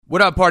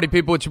What up, party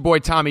people? It's your boy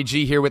Tommy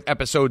G here with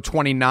episode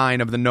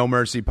 29 of the No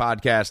Mercy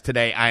podcast.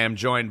 Today, I am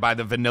joined by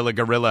the Vanilla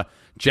Gorilla,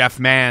 Jeff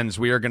Mans.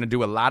 We are going to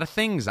do a lot of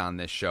things on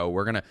this show.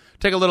 We're going to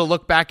take a little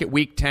look back at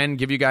Week 10,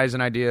 give you guys an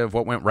idea of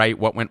what went right,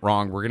 what went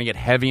wrong. We're going to get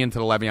heavy into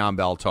the Le'Veon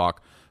Bell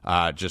talk,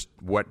 just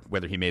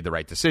whether he made the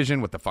right decision,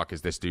 what the fuck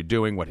is this dude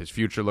doing, what his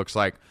future looks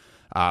like.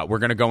 We're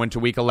going to go into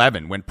Week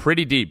 11. Went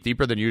pretty deep,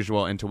 deeper than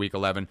usual into Week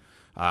 11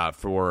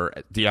 for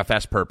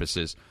DFS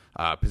purposes.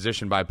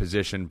 Position by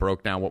position,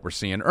 broke down what we're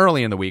seeing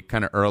early in the week,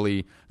 kind of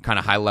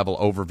high-level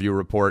overview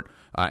report,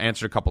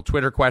 answered a couple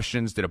Twitter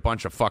questions, did a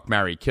bunch of fuck,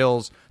 marry,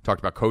 kills, talked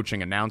about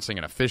coaching, announcing,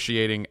 and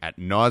officiating at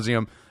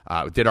nauseum,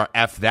 did our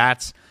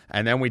F-That's,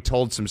 and then we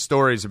told some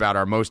stories about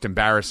our most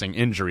embarrassing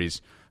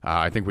injuries.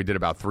 I think we did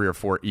about 3 or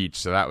 4 each,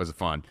 so that was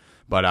fun.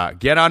 But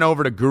get on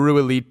over to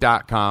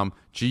GuruElite.com,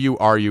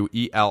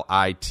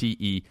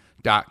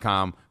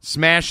 GuruElite.com,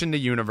 smashing the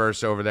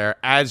universe over there,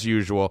 as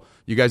usual.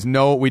 You guys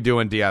know what we do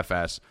in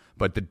DFS.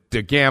 But the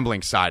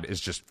gambling side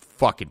is just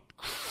fucking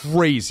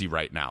crazy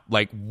right now.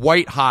 Like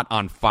white hot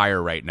on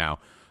fire right now.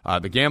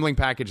 The gambling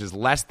package is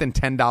less than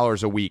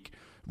 $10 a week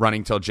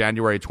running till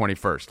January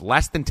 21st.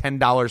 Less than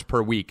 $10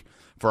 per week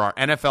for our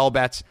NFL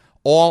bets.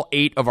 All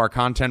 8 of our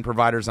content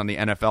providers on the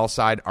NFL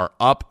side are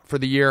up for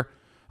the year.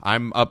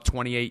 I'm up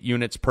 28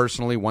 units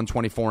personally,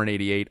 124 and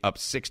 88, up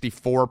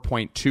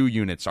 64.2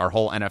 units, our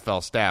whole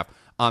NFL staff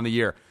on the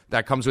year.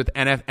 That comes with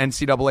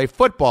NCAA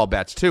football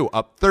bets, too,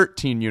 up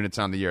 13 units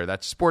on the year.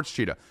 That's Sports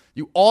Cheetah.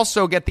 You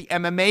also get the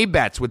MMA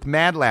bets with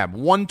Mad Lab,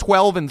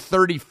 112 and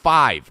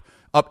 35,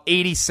 up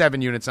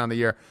 87 units on the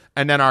year.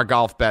 And then our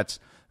golf bets.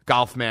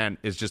 Golf Man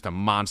is just a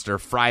monster.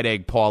 Fried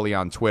Egg Paulie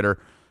on Twitter,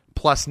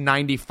 plus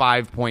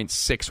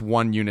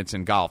 95.61 units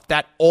in golf.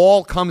 That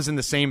all comes in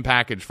the same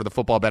package for the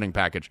football betting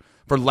package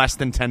for less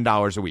than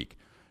 $10 a week.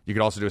 You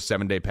could also do a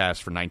 7-day pass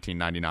for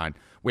 $19.99.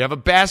 We have a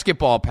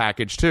basketball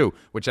package, too,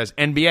 which has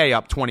NBA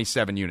up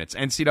 27 units.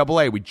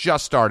 NCAA, we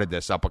just started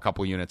this, up a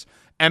couple units.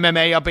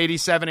 MMA up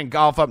 87 and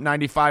golf up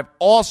 95,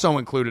 also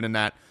included in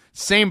that.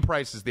 Same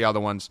price as the other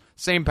ones,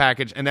 same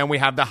package. And then we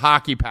have the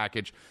hockey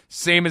package,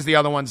 same as the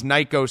other ones.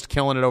 Night Ghost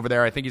killing it over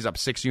there. I think he's up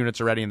 6 units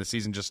already, and the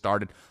season just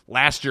started.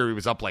 Last year, he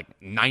was up like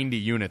 90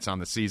 units on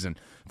the season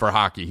for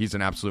hockey. He's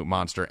an absolute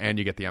monster, and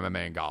you get the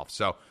MMA and golf.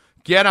 So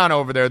get on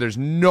over there. There's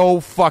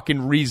no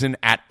fucking reason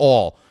at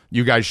all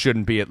you guys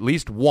shouldn't be at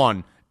least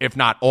one, if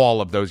not all,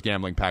 of those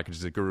gambling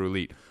packages at Guru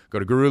Elite. Go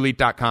to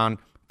GuruElite.com,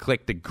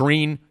 click the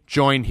green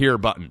Join Here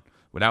button.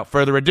 Without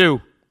further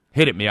ado,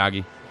 hit it,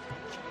 Miyagi.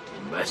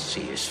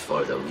 Mercy is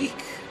for the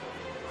weak.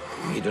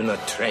 We do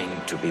not train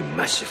to be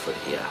merciful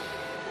here.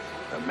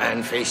 A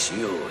man face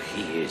you,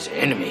 he is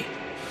enemy.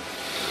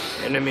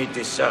 Enemy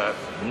deserve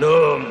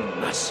no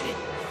mercy.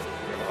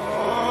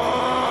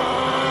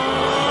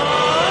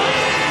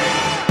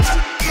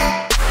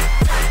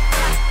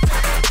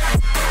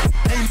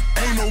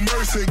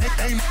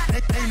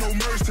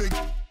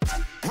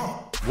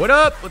 What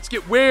up? Let's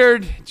get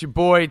weird. It's your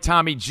boy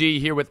Tommy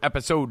G here with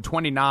episode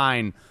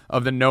 29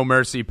 of the No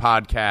Mercy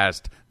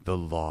podcast, the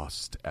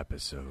lost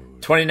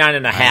episode. 29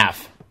 and a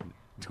half.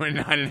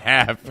 29 and a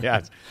half,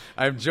 yes.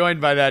 I'm joined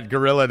by that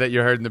gorilla that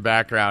you heard in the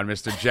background,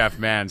 Mr. Jeff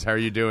Mans. How are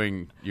you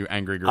doing, you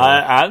angry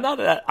gorilla?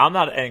 I'm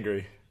not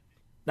angry.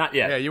 Not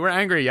yet. Yeah, you were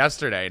angry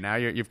yesterday. Now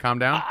you've calmed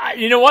down?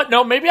 You know what?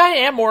 No, maybe I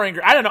am more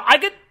angry. I don't know.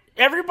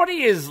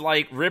 Everybody is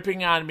like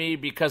ripping on me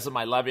because of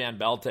my Le'Veon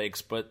Bell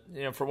takes, but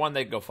for one,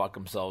 they go fuck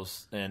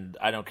themselves, and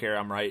I don't care.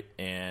 I'm right,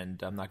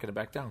 and I'm not going to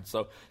back down.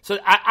 So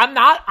I'm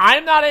not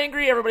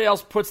angry. Everybody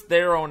else puts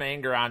their own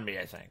anger on me,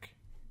 I think.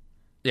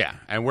 Yeah,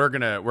 and we're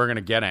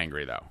gonna get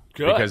angry though,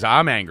 Good. Because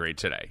I'm angry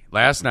today.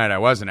 Last night I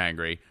wasn't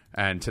angry,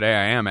 and today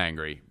I am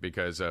angry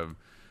because of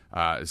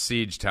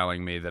Siege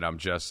telling me that I'm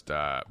just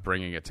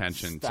bringing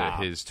attention to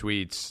his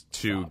tweets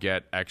to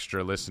get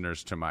extra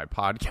listeners to my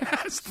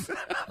podcast.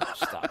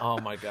 Stop. Oh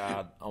my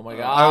god! I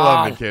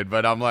love the kid,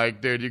 but I'm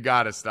like, dude, you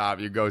gotta stop.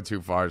 You go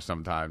too far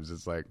sometimes.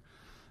 It's like,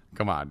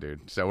 come on,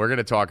 dude. So we're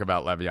gonna talk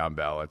about Le'Veon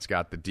Bell. It's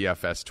got the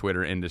DFS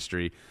Twitter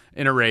industry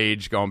in a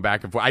rage, going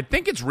back and forth. I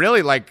think it's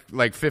really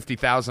like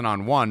 50,000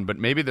 on one, but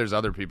maybe there's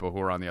other people who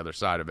are on the other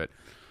side of it.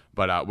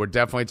 But we'll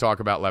definitely talk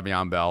about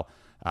Le'Veon Bell.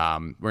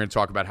 We're going to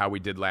talk about how we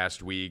did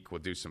last week.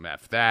 We'll do some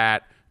F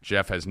that.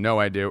 Jeff has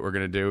no idea what we're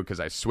going to do because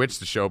I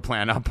switched the show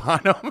plan up on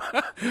him.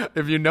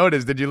 If you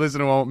noticed, did you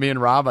listen to me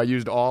and Rob? I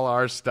used all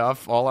our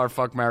stuff, all our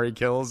fuck, marry,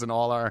 kills, and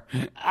all our...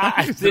 Did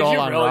you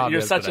really?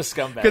 You're such a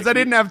scumbag. Because I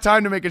didn't have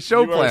time to make a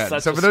show plan.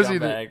 Such so for those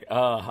scumbag. Of you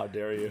oh, how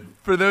dare you.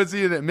 For those of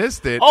you that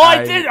missed it... Oh,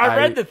 I did. I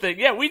read the thing.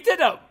 Yeah, we did.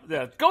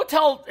 Go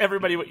tell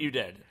everybody what you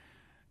did.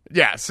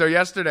 Yeah, so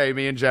yesterday,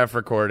 me and Jeff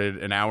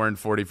recorded an hour and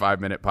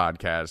 45-minute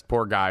podcast.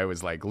 Poor guy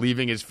was like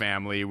leaving his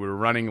family. We were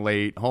running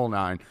late, whole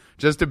nine,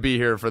 just to be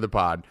here for the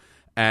pod.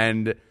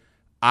 And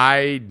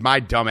my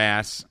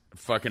dumbass,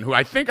 who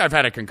I think I've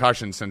had a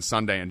concussion since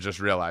Sunday and just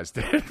realized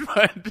it,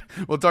 but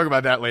we'll talk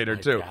about that later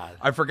too. God.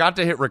 I forgot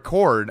to hit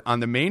record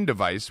on the main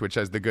device, which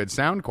has the good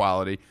sound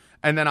quality,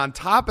 And then on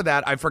top of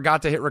that, I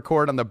forgot to hit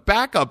record on the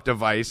backup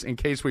device in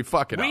case we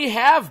fuck it up. We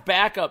have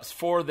backups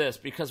for this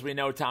because we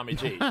know Tommy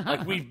G.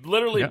 Like, we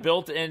literally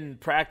built in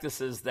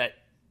practices that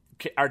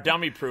are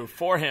dummy-proof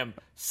for him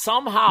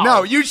somehow.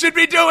 No, you should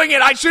be doing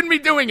it. I shouldn't be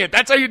doing it.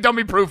 That's how you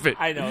dummy-proof it.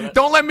 I know.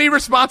 Don't let me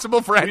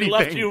responsible for anything.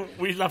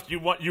 We left you.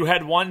 You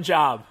had one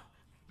job.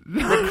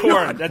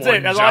 Record. That's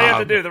it. That's all you have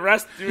to do. The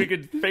rest we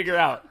could figure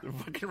out.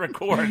 Fucking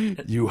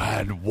record. You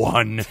had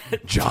one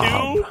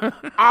job. 2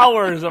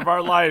 hours of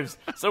our lives.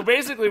 So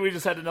basically, we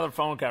just had another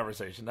phone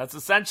conversation. That's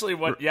essentially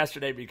what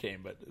yesterday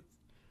became. But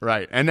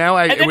right, and now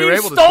we were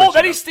able to.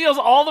 Then he steals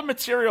all the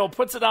material,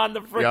 puts it on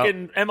the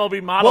freaking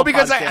MLB model. Well,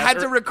 because podcast, I had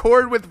to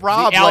record with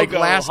Rob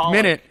last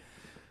minute.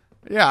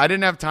 Yeah, I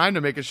didn't have time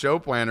to make a show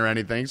plan or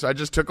anything, so I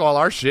just took all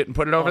our shit and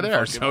put it over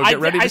there. So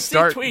get ready to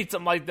start. I see tweets.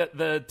 I'm like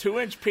the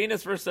 2-inch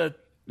penis versus.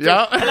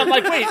 Yeah. And I'm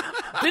like, wait,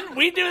 didn't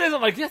we do this?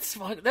 I'm like,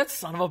 that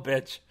son of a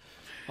bitch.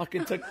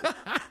 Fucking took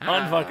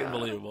unfucking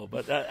believable.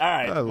 But all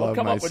right, we'll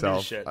come up with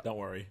new shit. Don't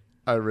worry.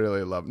 I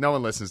really love. No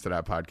one listens to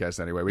that podcast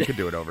anyway. We could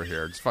do it over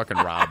here. It's fucking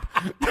Rob.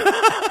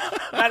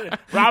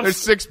 There's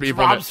 6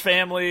 people. Rob's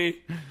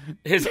family,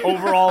 his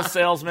overall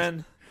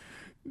salesman,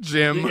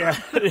 Jim.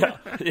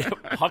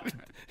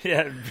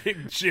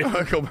 Big Jim.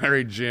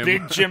 Huckleberry Jim.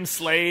 Big Jim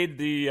Slade,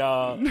 the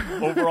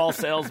overall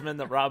salesman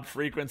that Rob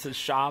frequents his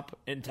shop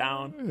in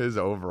town. His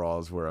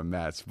overalls were a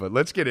mess. But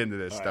let's get into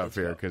this stuff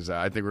here because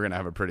I think we're going to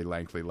have a pretty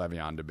lengthy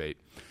Le'Veon debate.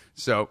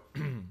 So,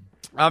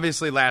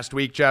 obviously, last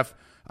week, Jeff,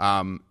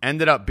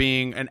 ended up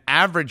being an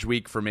average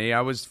week for me.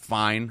 I was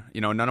fine.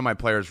 None of my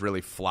players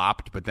really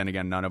flopped, but then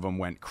again, none of them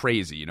went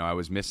crazy. I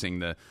was missing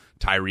the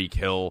Tyreek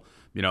Hill.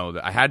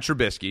 I had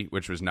Trubisky,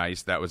 which was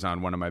nice. That was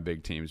on one of my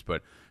big teams.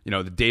 But,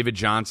 the David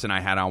Johnson I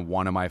had on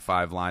one of my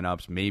 5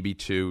 lineups, maybe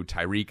 2.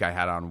 Tyreek I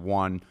had on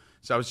 1.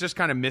 So I was just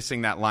kind of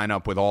missing that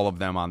lineup with all of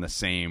them on the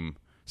same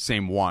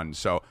one.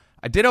 So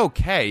I did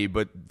okay,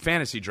 but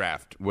fantasy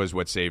draft was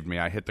what saved me.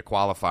 I hit the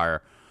qualifier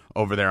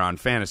over there on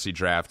fantasy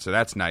draft, so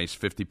that's nice.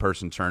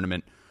 50-person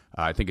tournament.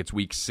 I think it's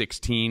week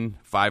 16,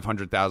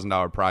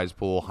 $500,000 prize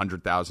pool,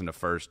 $100,000 to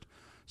first.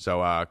 So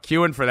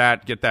queuing for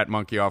that, get that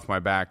monkey off my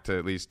back to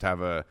at least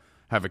have a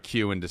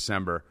queue in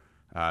December.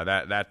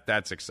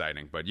 That's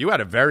exciting. But you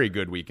had a very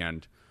good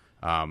weekend,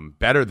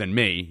 better than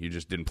me. You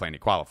just didn't play any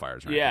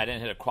qualifiers, right? Yeah, I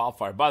didn't hit a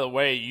qualifier. By the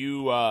way,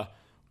 you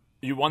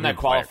won that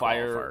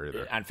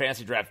qualifier on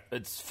fantasy draft.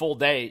 It's full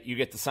day. You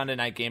get the Sunday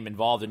night game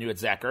involved, and you had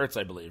Zach Ertz,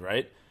 I believe,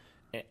 right?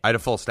 I had a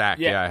full stack.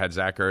 Yeah, I had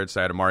Zach Ertz.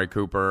 I had Amari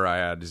Cooper. I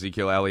had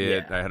Ezekiel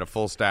Elliott. Yeah. I had a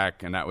full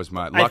stack, and that was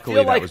my.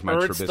 Luckily, that was my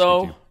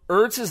Trubisky team.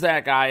 Ertz is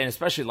that guy, and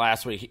especially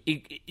last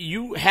week,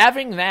 you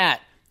having that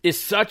is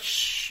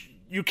such.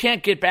 You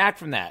can't get back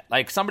from that.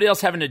 Like somebody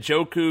else having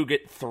Njoku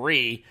get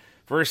 3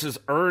 versus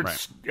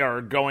Ertz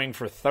are going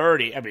for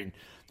 30. I mean,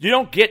 you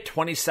don't get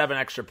 27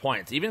 extra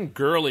points. Even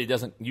Gurley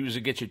doesn't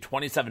usually get you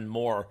 27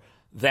 more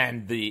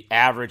than the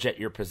average at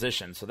your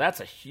position. So that's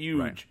a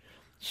huge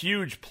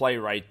play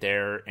right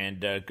there, and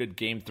good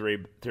game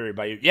theory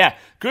by you. Yeah,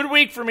 good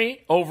week for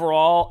me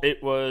overall.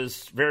 It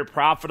was very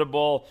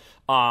profitable.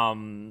 A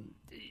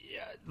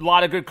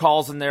lot of good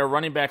calls in there,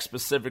 running back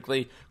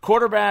specifically.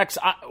 Quarterbacks,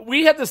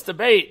 we had this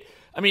debate.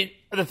 I mean,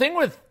 the thing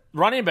with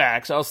running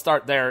backs, I'll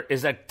start there,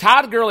 is that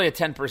Todd Gurley at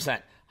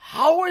 10%.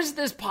 How is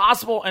this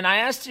possible? And I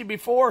asked you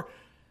before,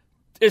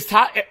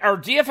 are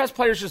DFS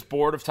players just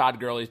bored of Todd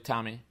Gurley,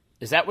 Tommy?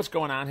 Is that what's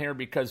going on here?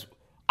 Because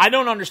I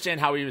don't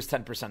understand how he was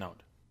 10%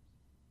 owned.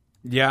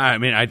 Yeah, I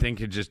mean, I think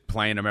it's just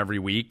playing him every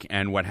week,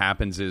 and what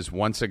happens is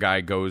once a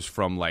guy goes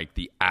from like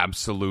the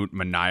absolute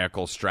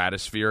maniacal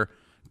stratosphere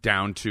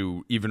down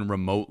to even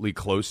remotely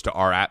close to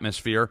our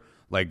atmosphere,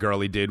 like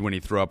Gurley did when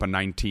he threw up a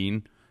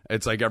 19,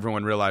 it's like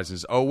everyone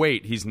realizes, oh,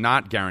 wait, he's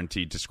not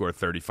guaranteed to score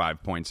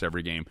 35 points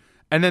every game.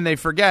 And then they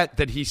forget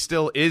that he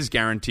still is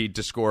guaranteed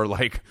to score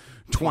like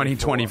 20,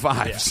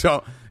 25. Yeah.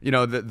 So,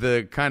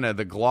 the kind of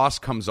the gloss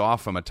comes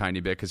off him a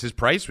tiny bit because his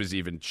price was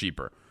even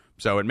cheaper.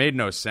 So it made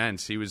no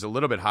sense. He was a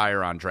little bit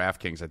higher on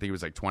DraftKings. I think he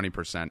was like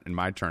 20% in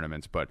my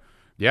tournaments. But,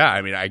 yeah,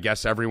 I mean, I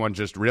guess everyone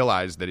just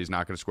realized that he's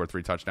not going to score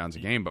 3 touchdowns a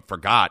game, but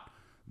forgot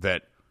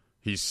that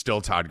he's still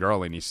Todd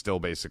Gurley, and he's still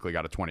basically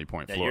got a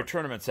 20-point floor. Your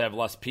tournaments have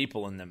less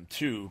people in them,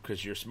 too,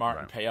 because you're smart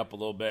and pay up a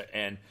little bit.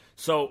 And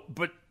so,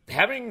 but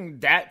having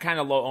that kind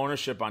of low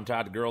ownership on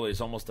Todd Gurley is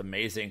almost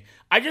amazing.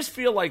 I just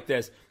feel like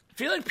this. I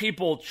feel like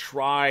people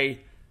try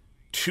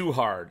too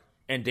hard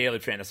in daily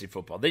fantasy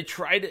football. They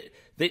try to,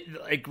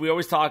 like we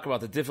always talk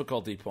about the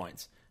difficulty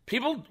points.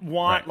 People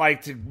want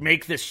to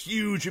make this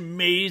huge,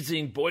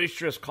 amazing,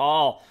 boisterous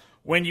call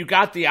when you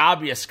got the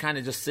obvious kind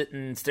of just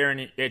sitting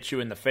staring at you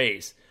in the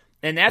face.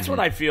 And that's what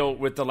I feel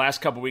with the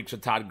last couple weeks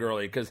with Todd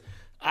Gurley, because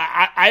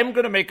I'm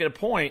going to make it a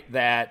point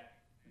that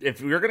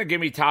if you're going to give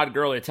me Todd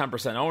Gurley at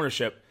 10%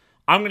 ownership,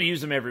 I'm going to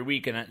use him every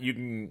week, and you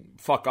can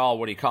fuck all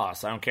what he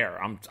costs. I don't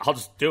care. I'll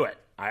just do it.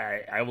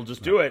 I will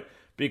just do it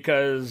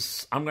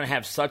because I'm going to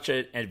have such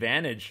an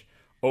advantage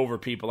over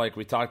people like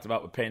we talked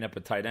about with paying up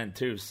a tight end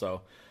too.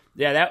 So,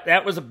 yeah,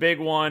 that was a big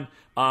one.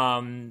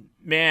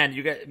 Man,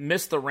 you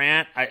missed the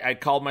rant. I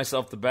called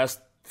myself the best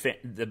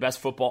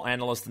football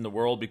analyst in the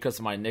world because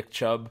of my Nick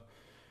Chubb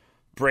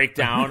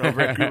breakdown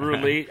over at Guru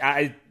Elite.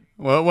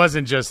 Well, it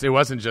wasn't just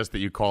that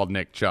you called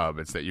Nick Chubb.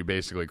 It's that you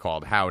basically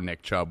called how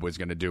Nick Chubb was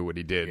going to do what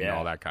he did and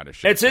all that kind of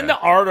shit. It's in the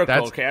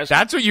article, Cash.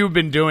 That's what you've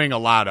been doing a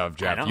lot of,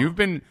 Jeff. You've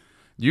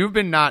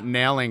been not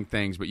nailing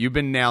things, but you've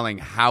been nailing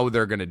how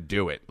they're going to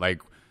do it.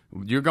 Like,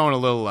 you're going a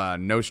little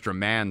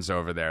Nostramans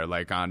over there,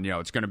 like on,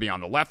 it's going to be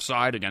on the left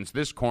side against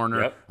this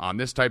corner on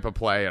this type of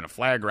play and a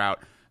flag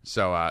route.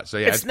 So yeah,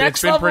 it's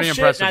been pretty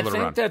impressive. And I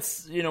think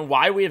that's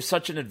why we have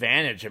such an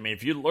advantage. I mean,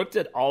 if you looked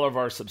at all of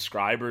our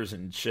subscribers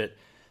and shit,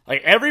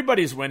 like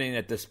everybody's winning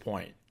at this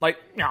point. Like,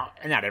 no,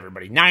 not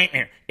everybody.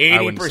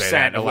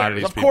 80% of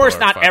winners. Of course,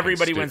 not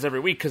everybody wins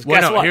every week because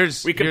guess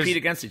what? We compete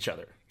against each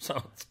other.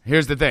 So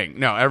here's the thing.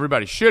 No,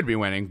 everybody should be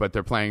winning, but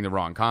they're playing the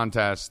wrong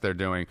contests. They're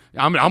doing.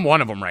 I'm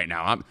one of them right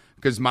now.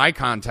 Because my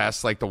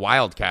contest, like the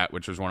Wildcat,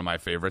 which was one of my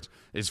favorites,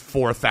 is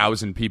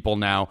 4,000 people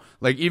now.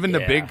 Like, even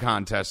the big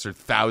contests are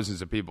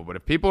thousands of people. But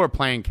if people are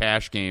playing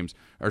cash games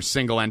or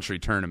single entry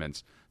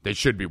tournaments, they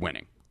should be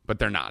winning. But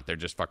they're not. They're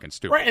just fucking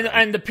stupid. Right,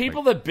 and the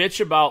people that bitch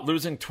about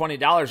losing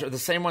 $20 are the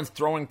same ones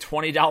throwing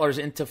 $20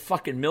 into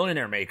fucking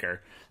Millionaire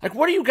Maker. Like,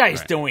 what are you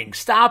guys doing?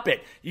 Stop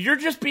it. You're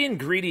just being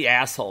greedy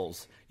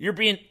assholes. You're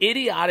being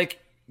idiotic,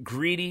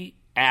 greedy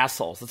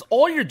assholes. That's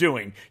all you're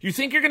doing. You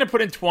think you're going to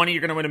put in 20,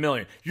 you're going to win $1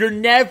 million. You're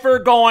never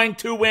going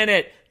to win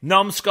it,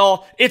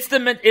 numbskull. It's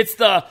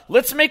the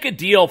let's make a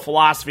deal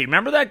philosophy.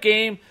 Remember that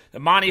game? The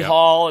Monty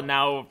Hall, and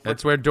now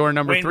that's where door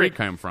number 3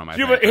 came from. I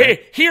think,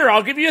 hey, here,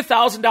 I'll give you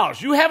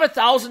 $1,000. You have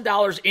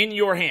 $1,000 in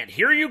your hand.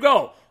 Here you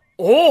go.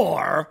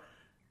 Or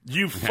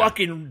you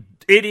fucking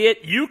idiot,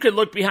 you could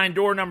look behind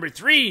door number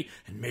 3,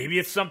 and maybe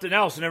it's something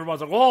else. And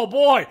everyone's like, oh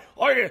boy,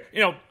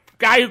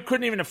 guy who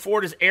couldn't even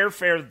afford his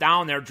airfare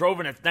down there drove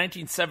in a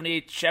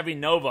 1978 Chevy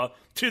Nova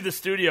to the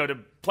studio to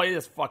play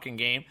this fucking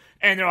game.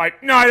 And they're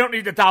like, no, I don't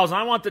need the 1,000.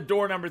 I want the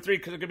door number 3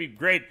 because it's going to be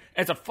great.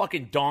 It's a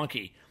fucking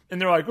donkey. And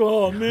they're like,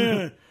 oh,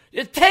 man.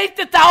 You take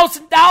the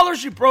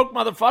 $1,000, you broke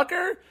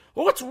motherfucker.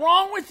 Well, what's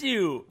wrong with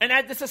you? And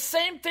it's the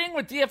same thing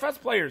with DFS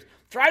players.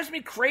 Drives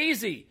me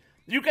crazy.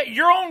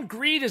 Your own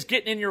greed is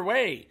getting in your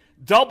way.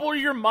 Double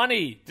your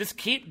money. Just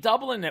keep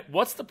doubling it.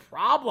 What's the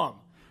problem?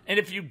 And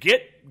if you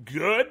get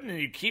good and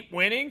you keep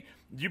winning,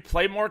 you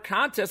play more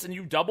contests and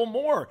you double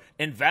more.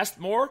 Invest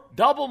more,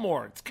 double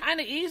more. It's kind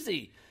of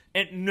easy.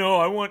 And no,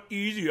 I want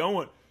easy. I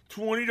want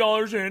 $20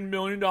 in, $1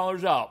 million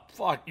out.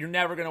 Fuck, you're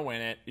never going to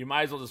win it. You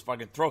might as well just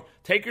fucking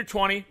take your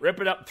 20,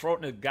 rip it up, and throw it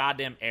in the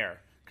goddamn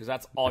air. Because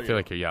that's all I feel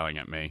like you're yelling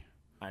at me.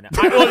 I know.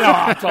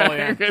 I totally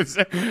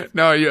am.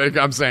 No,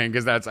 I'm saying,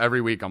 because that's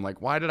every week. I'm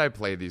like, why did I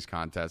play these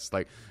contests?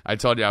 Like, I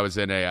told you I was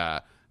in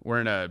we're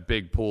in a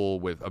big pool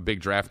with a big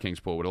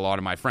DraftKings pool with a lot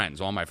of my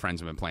friends. All my friends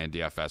have been playing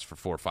DFS for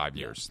 4 or 5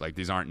 years. Like,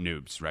 these aren't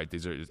noobs, right?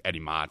 These are Eddie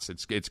Motts.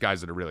 It's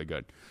guys that are really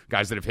good.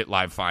 Guys that have hit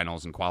live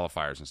finals and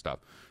qualifiers and stuff.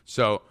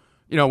 So,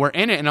 we're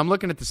in it, and I'm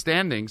looking at the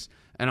standings,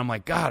 and I'm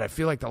like, God, I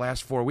feel like the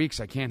last 4 weeks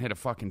I can't hit a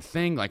fucking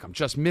thing. Like, I'm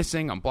just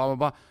missing. I'm blah, blah,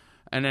 blah.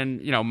 And then,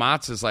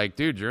 Motts is like,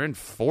 dude, you're in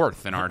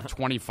 4th in our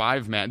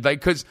 25-man. Like,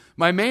 because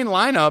my main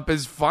lineup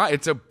is fine.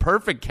 It's a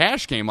perfect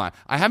cash game line.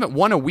 I haven't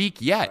won a week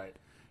yet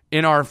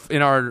in our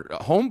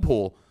home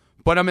pool,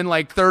 but I'm in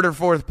like 3rd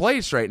or 4th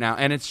place right now.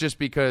 And it's just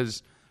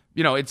because,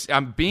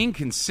 I'm being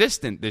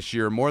consistent this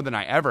year more than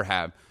I ever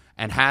have.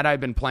 And had I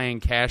been playing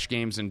cash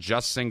games and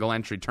just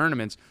single-entry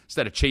tournaments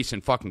instead of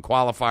chasing fucking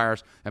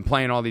qualifiers and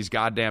playing all these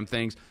goddamn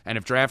things, and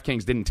if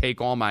DraftKings didn't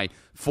take all my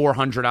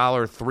 $400,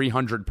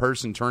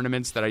 300-person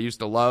tournaments that I used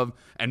to love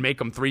and make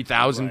them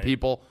 3,000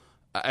 people,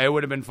 it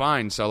would have been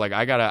fine. So, like,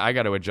 I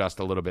gotta adjust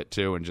a little bit,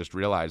 too, and just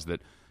realize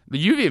that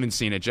you've even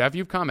seen it, Jeff.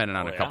 You've commented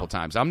on it a couple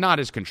times. I'm not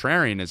as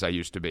contrarian as I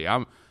used to be.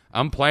 I'm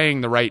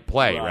playing the right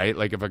play, right?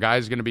 Like, if a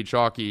guy's going to be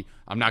chalky,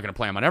 I'm not going to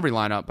play him on every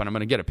lineup, but I'm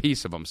going to get a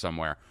piece of him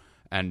somewhere.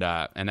 And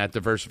that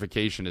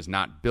diversification is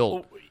not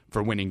built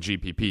for winning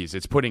GPPs.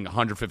 It's putting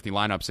 150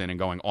 lineups in and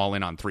going all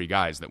in on 3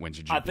 guys that wins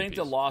you GPPs. I think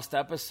the lost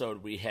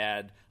episode we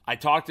had, I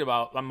talked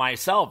about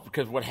myself,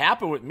 because what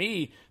happened with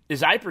me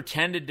is I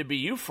pretended to be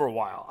you for a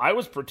while. I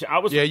was.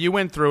 Yeah, you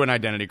went through an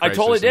identity crisis.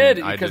 I totally did,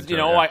 because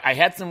I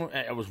had some.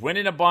 I was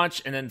winning a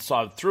bunch, and then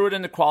threw it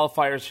into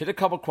qualifiers, hit a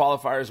couple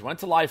qualifiers, went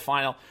to live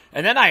final,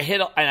 and then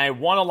I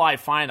won a live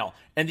final,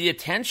 and the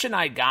attention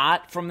I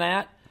got from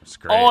that.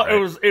 Great,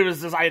 right? It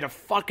was just, I had a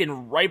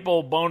fucking ripe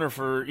old boner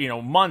for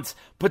months.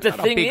 But the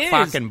thing is,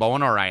 fucking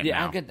boner right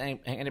now. I'm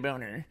getting a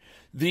boner.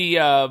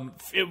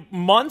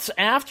 Months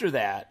after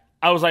that,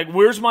 I was like,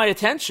 "Where's my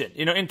attention?"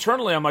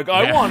 Internally, I'm like,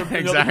 "I want to."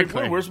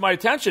 Exactly. Where's my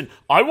attention?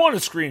 I want a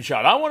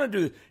screenshot. I want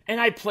to do.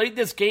 And I played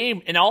this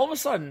game, and all of a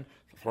sudden,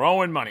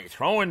 throwing money, and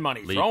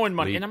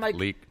I'm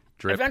like,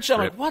 eventually,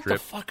 I'm like, "What the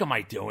fuck am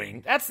I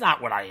doing? That's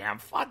not what I am.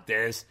 Fuck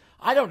this.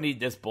 I don't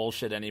need this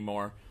bullshit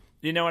anymore."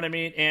 You know what I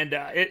mean? And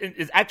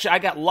it's actually, I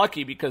got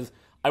lucky because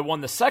I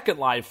won the second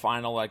live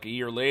final like a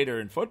year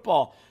later in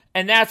football.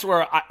 And that's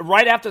where,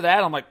 right after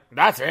that, I'm like,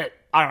 that's it.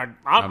 I'm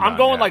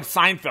going like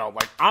Seinfeld.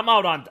 Like, I'm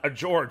out on a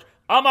George.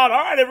 I'm out. All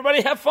right,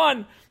 everybody, have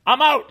fun.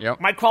 I'm out.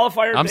 Yep. My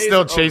qualifier I'm days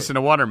still are chasing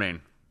over. a water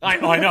main.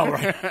 I know,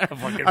 right?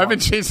 I've been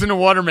chasing the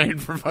water main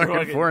for fucking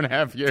Fucking-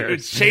 4.5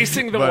 years. Dude,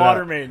 chasing the But,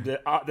 water main, the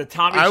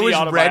Tommy G I was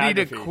ready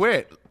to autobiography.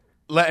 quit.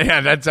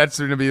 Yeah, that's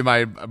going to be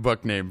my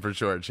book name for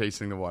sure.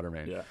 Chasing the water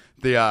main. Yeah.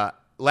 The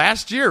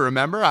last year,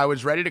 remember, I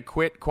was ready to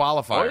quit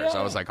qualifiers. Oh, yeah.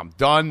 I was like, I'm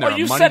done. They're Well,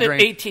 you a money said it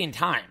drain. 18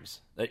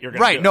 times that you're going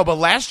to Right. do No, it. but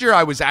last year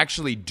I was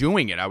actually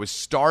doing it. I was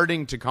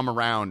starting to come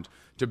around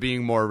to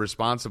being more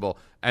responsible,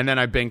 and then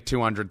I banked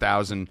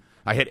 200,000.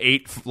 I hit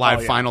 8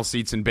 live final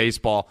seats in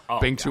baseball.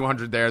 Banked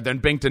 200 there. Then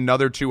banked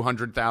another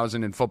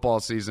 200,000 in football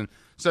season.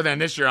 So then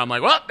this year I'm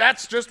like, well,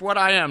 that's just what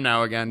I am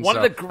now again. One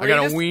so of the I gotta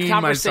greatest wean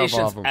myself conversations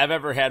off him. I've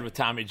ever had with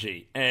Tommy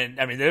G. And,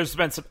 I mean, there's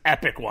been some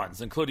epic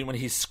ones, including when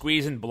he's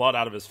squeezing blood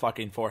out of his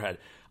fucking forehead.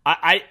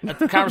 At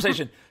the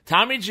conversation,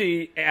 Tommy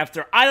G,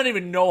 after, I don't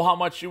even know how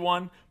much you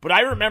won, but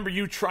I remember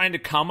you trying to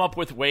come up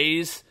with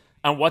ways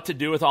on what to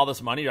do with all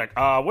this money. You're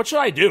like, what should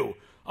I do?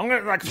 I'm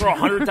going to, like, throw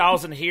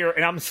 100,000 here.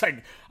 And I'm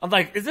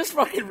like, is this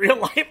fucking real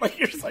life? Like,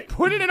 you're just like,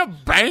 Put it in a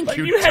bank, like,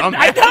 you I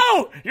dumbass.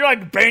 know. You're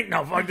like, bank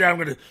now. Fuck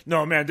that.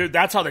 No, man, dude,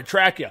 that's how they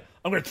track you.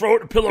 I'm going to throw it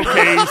in a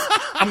pillowcase.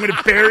 I'm going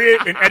to bury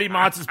it in Eddie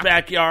Montz's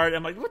backyard.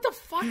 I'm like, what the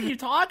fuck are you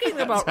talking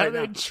about How right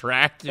they now?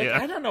 track you.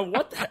 Like, I don't know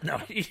what that.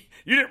 No, you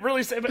didn't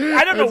really say. But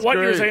I don't know That's what you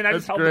were great. saying. I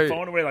just That's held great. the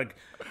phone away. Like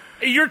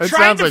you're That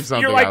trying sounds to. like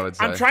something you're like I would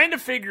I'm say. trying to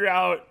figure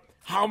out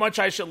how much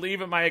I should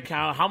leave in my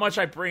account, how much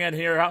I bring in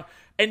here,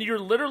 and you're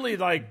literally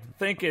like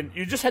thinking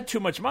you just had too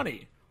much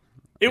money.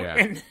 Yeah.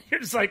 And you're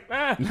just like,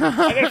 I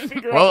gotta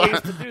figure Well, out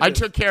ways to do I this.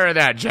 took care of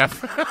that,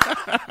 Jeff.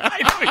 I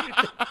know you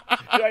did.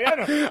 You're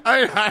like,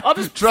 I know. I'll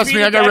Just trust feed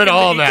me, it I got back rid of into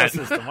all the that.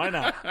 ecosystem. Why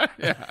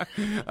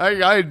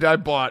not? I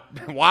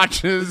bought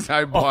watches.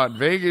 I bought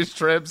Vegas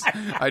trips.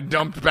 I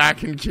dumped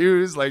back in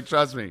queues. Like,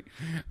 trust me,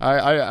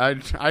 I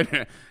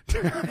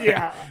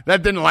Yeah.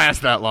 that didn't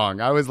last that long.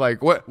 I was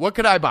like, what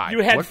could I buy? You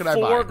had what could I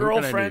buy? 4 Who could I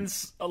need?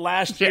 girlfriends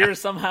last year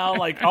somehow.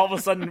 Like all of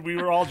a sudden we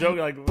were all joking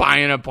like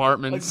Buying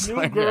apartments, new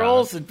Like,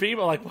 girls and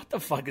people like what the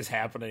fuck is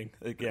happening?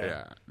 Like,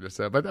 Yeah.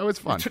 So, but that was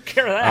fun. took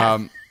care of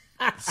that.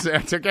 So I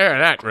took care of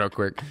that real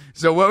quick.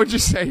 So, what would you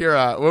say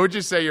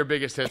your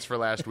biggest hits for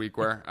last week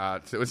were?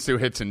 So let's do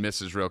hits and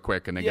misses real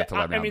quick, and then get to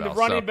Le'Veon I mean, Bell. the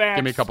running So backs.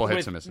 give me a couple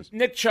hits with and misses.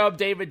 Nick Chubb,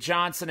 David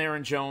Johnson,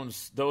 Aaron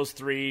Jones. Those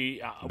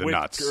three. The with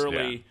nuts,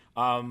 Gurley.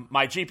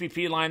 My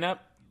GPP lineup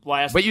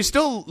last. But you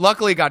still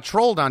luckily got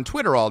trolled on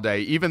Twitter all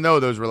day, even though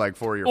those were like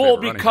 4 of your well, favorite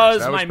running because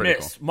backs. That was my pretty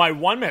miss, cool. my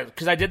one miss,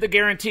 because I did the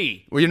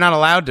guarantee. Well, you're not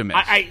allowed to miss.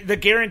 I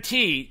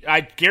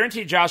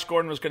guaranteed Josh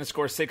Gordon was going to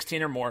score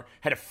 16 or more.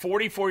 Had a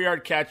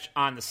 44-yard catch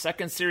on the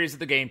second series of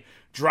the game.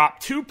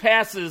 Dropped 2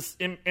 passes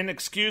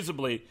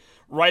inexcusably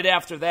right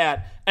after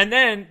that. And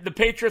then the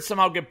Patriots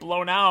somehow get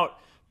blown out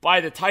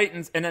by the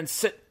Titans and then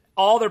sit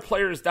all their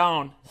players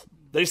down.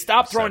 They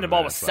stopped throwing the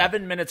ball with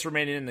 7 minutes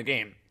remaining in the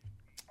game.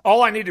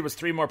 All I needed was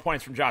 3 more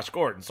points from Josh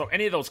Gordon. So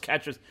any of those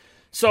catches.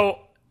 So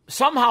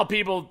somehow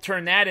people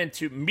turn that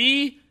into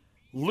me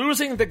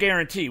losing the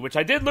guarantee, which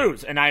I did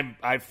lose. And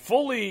I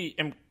fully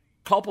am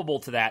culpable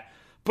to that.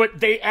 But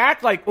they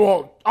act like,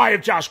 well, I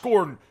have Josh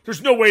Gordon.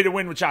 There's no way to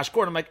win with Josh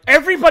Gordon. I'm like,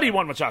 everybody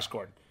won with Josh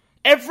Gordon.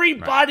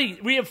 Everybody.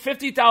 Right. We have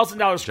 $50,000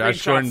 screenshots.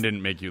 Josh Gordon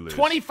didn't make you lose.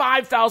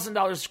 $25,000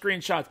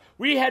 screenshots.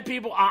 We had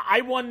people.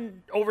 I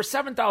won over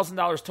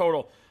 $7,000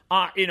 total.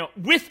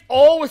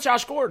 With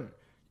Josh Gordon.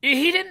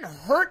 He didn't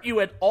hurt you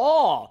at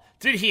all.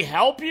 Did he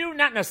help you?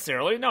 Not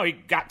necessarily. No, he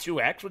got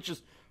 2x, which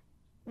is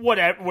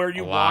where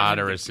you a want lot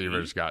him of to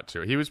receivers be. got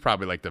to. He was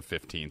probably like the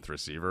 15th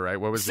receiver, right?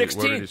 What was 16th,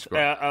 what did he score?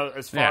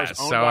 as far as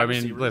owned so wide I mean,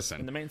 receivers listen,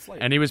 in the main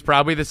slate. and he was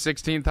probably the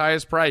 16th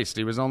highest priced.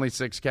 He was only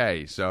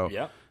 $6K. So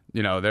Yep.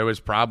 there was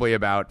probably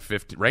about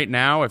 50. Right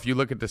now, if you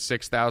look at the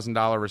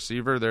 $6,000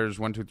 receiver, there's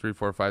 1, 2, 3,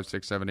 4, 5,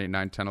 6, 7, 8,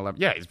 9, 10, 11.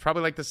 Yeah, he's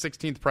probably like the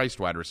 16th priced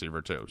wide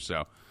receiver too.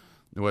 So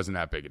it wasn't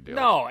that big a deal.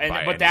 No,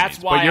 but that's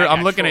why But I I'm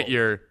got looking trolled. at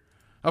your.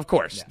 Of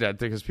course,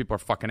 because people are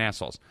fucking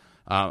assholes.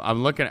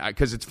 I'm looking at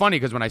because it's funny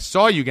because when I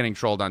saw you getting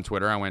trolled on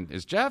Twitter, I went,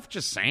 "Is Jeff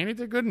just saying he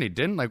did good and he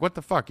didn't? Like, what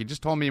the fuck? He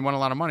just told me he won a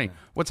lot of money.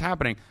 What's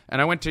happening?"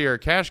 And I went to your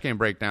cash game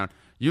breakdown.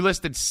 You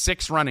listed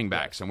 6 running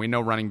backs, and we know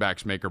running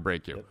backs make or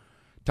break you. Yep.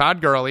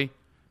 Todd Gurley,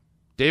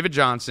 David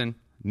Johnson,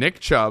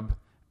 Nick Chubb,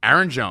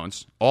 Aaron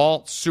Jones,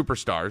 all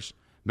superstars.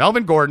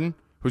 Melvin Gordon,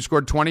 who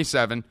scored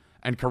 27.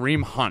 And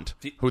Kareem Hunt,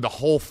 who the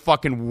whole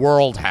fucking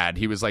world had.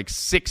 He was like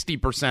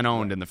 60%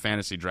 owned in the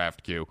fantasy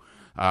draft queue.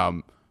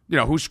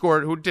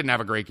 Who didn't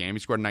have a great game. He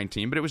scored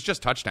 19, but it was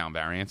just touchdown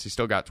variance. He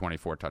still got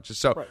 24 touches.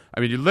 So, right. I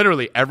mean, you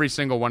literally every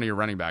single one of your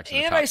running backs in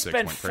the top I 6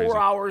 spent went 4 crazy.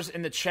 hours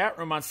in the chat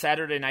room on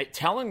Saturday night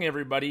telling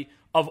everybody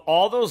of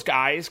all those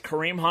guys,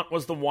 Kareem Hunt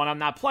was the one I'm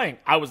not playing.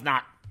 I was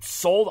not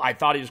sold. I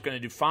thought he was going to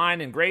do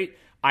fine and great.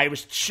 I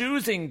was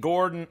choosing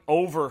Gordon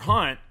over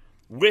Hunt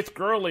with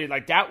Gurley.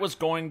 Like, that was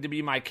going to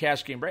be my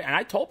cash game break. And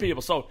I told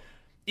people, so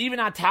even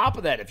on top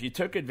of that, if you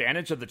took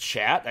advantage of the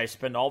chat I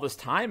spend all this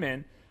time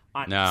in,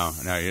 No,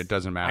 it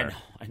doesn't matter.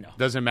 I know.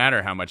 Doesn't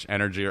matter how much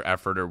energy or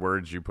effort or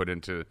words you put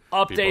into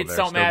updates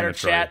don't matter,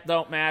 chat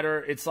don't matter.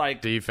 It's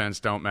like defense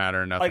don't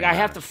matter. Nothing. Like matters.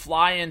 I have to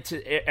fly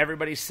into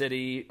everybody's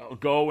city,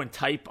 go and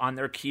type on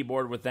their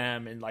keyboard with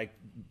them, and like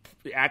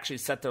actually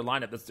set their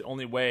lineup. That's the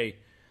only way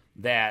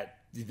that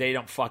they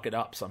don't fuck it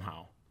up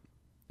somehow.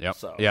 Yep.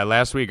 So. Yeah,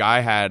 last week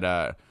I had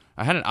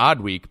an odd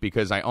week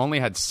because I only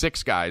had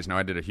 6 guys. Now,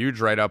 I did a huge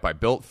write-up. I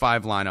built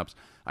 5 lineups.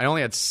 I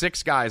only had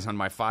 6 guys on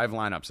my 5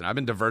 lineups, and I've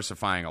been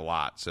diversifying a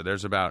lot. So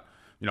there's about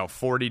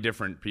 40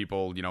 different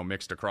people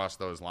mixed across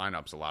those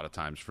lineups a lot of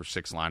times for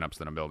 6 lineups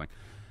that I'm building.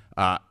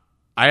 I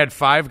had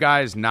 5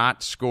 guys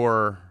not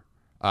score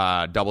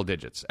double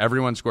digits.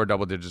 Everyone scored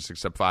double digits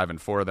except 5,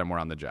 and 4 of them were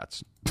on the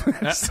Jets.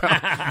 So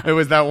it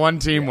was that one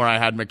team where I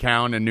had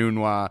McCown and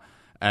Nunwa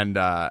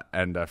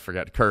and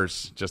forget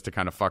Curse just to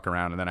kind of fuck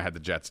around, and then I had the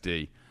Jets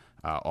D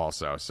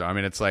also. So I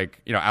mean, it's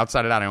like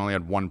outside of that, I only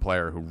had one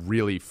player who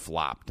really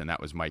flopped, and that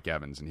was Mike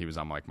Evans, and he was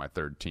on like my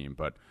 3rd team.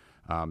 But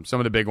some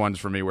of the big ones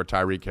for me were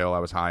Tyreek Hill. I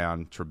was high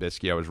on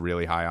Trubisky. I was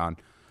really high on.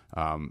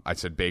 I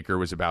said Baker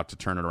was about to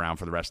turn it around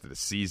for the rest of the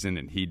season,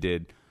 and he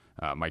did.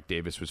 Mike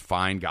Davis was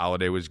fine.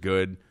 Galladay was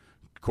good.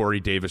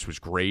 Corey Davis was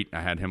great. I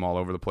had him all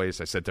over the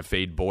place. I said to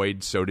fade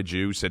Boyd, so did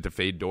you. Said to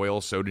fade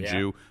Doyle, so did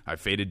you. I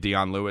faded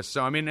Dion Lewis.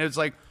 So, I mean, it's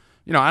like,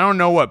 I don't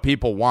know what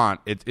people want.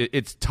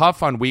 It's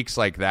tough on weeks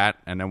like that,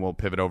 and then we'll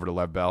pivot over to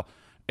Lev Bell.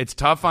 It's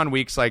tough on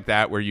weeks like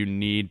that where you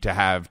need to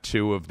have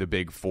 2 of the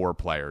big 4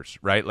 players,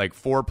 right? Like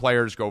 4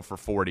 players go for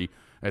 40.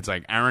 It's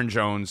like Aaron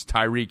Jones,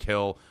 Tyreek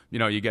Hill.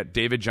 You get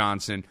David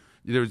Johnson.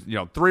 There's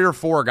 3 or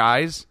 4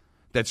 guys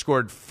that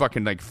scored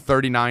fucking like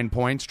 39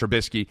 points,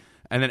 Trubisky,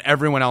 and then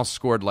everyone else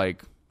scored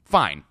like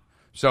fine.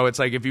 So it's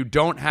like if you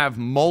don't have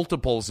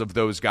multiples of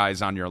those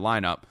guys on your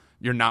lineup,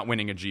 you're not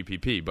winning a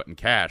GPP. But in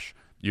cash,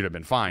 you'd have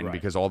been fine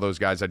because all those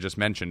guys I just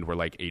mentioned were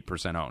like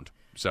 8% owned.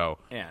 So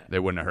they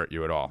wouldn't have hurt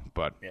you at all.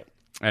 But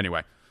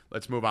anyway,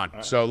 let's move on.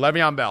 Right. So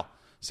Le'Veon Bell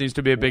seems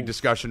to be a big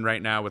discussion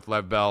right now with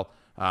Lev Bell.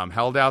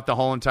 Held out the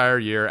whole entire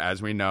year.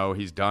 As we know,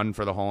 he's done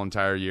for the whole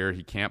entire year.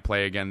 He can't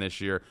play again this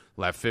year.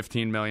 Left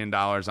 $15 million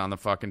on the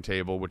fucking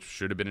table, which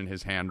should have been in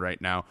his hand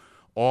right now,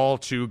 all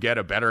to get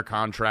a better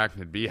contract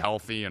and be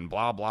healthy and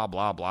blah, blah,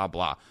 blah, blah,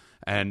 blah.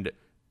 And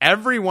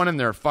everyone and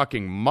their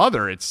fucking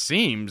mother, it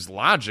seems,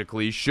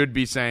 logically should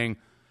be saying,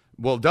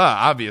 well, duh,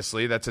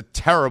 obviously, that's a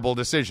terrible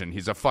decision.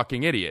 He's a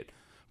fucking idiot.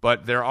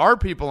 But there are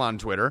people on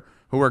Twitter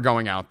who are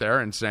going out there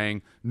and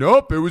saying,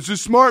 nope, it was a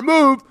smart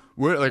move.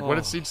 What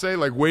did Steve say?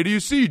 Like, wait till you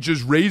see, he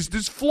just raised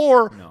his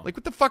floor. No. Like,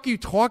 what the fuck are you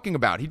talking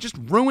about? He just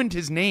ruined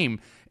his name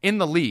in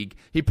the league.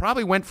 He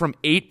probably went from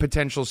 8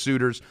 potential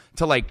suitors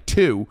to like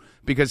 2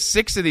 because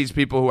 6 of these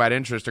people who had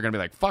interest are going to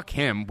be like, fuck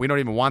him. We don't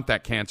even want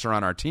that cancer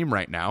on our team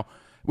right now,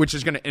 which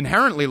is going to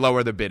inherently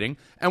lower the bidding.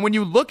 And when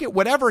you look at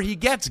whatever he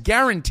gets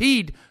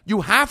guaranteed,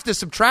 you have to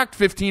subtract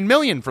 $15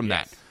 million from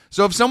that.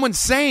 So if someone's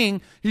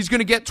saying he's going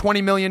to get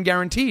 $20 million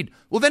guaranteed,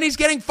 well, then he's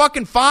getting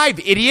fucking 5,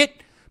 idiot.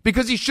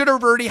 Because he should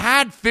have already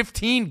had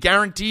 15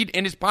 guaranteed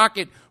in his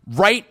pocket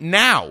right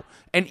now.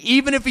 And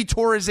even if he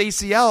tore his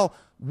ACL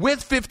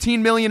with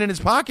 15 million in his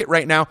pocket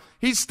right now,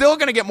 he's still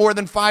going to get more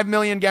than 5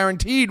 million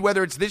guaranteed,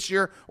 whether it's this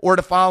year or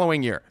the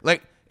following year.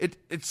 Like,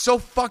 it's so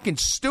fucking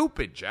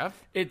stupid, Jeff.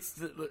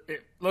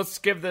 Let's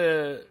give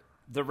the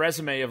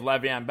resume of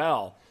Le'Veon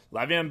Bell.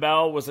 Le'Veon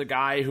Bell was a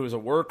guy who was a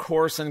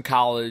workhorse in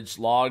college,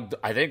 logged,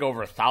 I think, over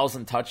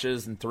 1,000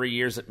 touches in 3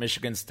 years at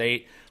Michigan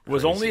State,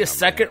 was only a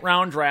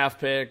second-round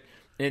draft pick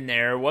in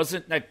there,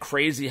 wasn't that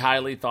crazy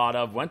highly thought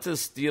of, went to the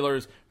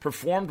Steelers,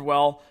 performed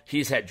well.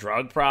 He's had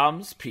drug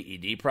problems,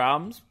 PED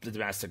problems,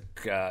 domestic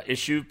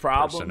issue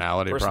problems,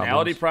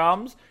 personality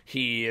problems.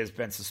 He has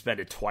been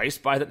suspended twice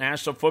by the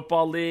National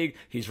Football League.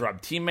 He's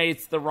rubbed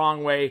teammates the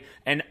wrong way.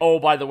 And, oh,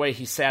 by the way,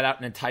 he sat out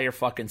an entire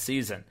fucking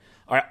season.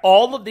 All right,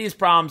 all of these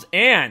problems,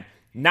 and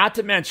not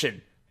to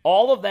mention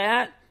all of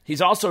that,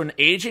 he's also an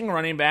aging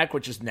running back,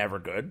 which is never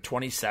good,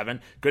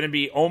 27. Going to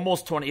be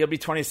almost 20. He'll be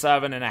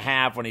 27 and a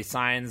half when he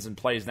signs and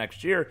plays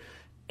next year.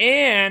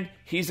 And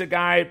he's a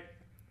guy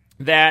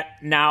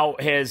that now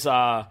has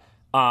that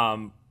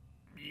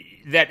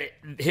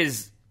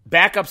his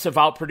backups have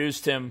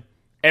outproduced him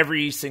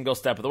every single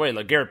step of the way.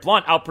 Like Garrett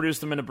Blount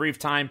outproduced him in a brief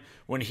time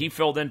when he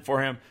filled in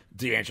for him.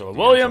 D'Angelo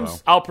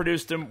Williams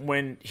outproduced him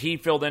when he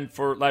filled in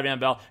for Le'Veon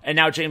Bell. And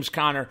now James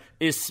Conner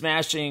is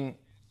smashing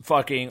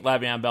fucking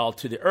Le'Veon Bell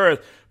to the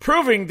earth,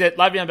 proving that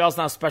Le'Veon Bell's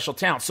not a special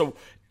talent. So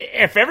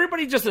if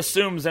everybody just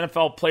assumes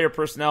NFL player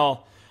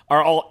personnel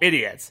are all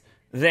idiots,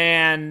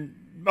 then,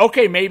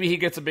 okay, maybe he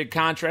gets a big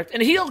contract,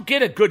 and he'll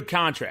get a good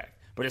contract.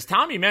 But as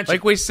Tommy mentioned,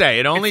 like we say,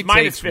 it only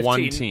takes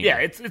one team. Yeah,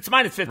 it's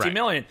minus 15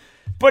 million.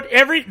 But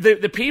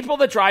the people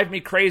that drive me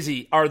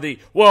crazy are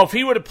if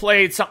he would have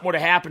played, something would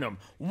have happened to him.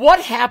 What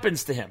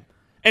happens to him?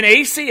 An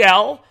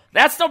ACL?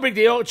 That's no big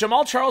deal.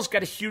 Jamal Charles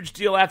got a huge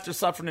deal after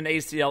suffering an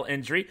ACL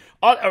injury.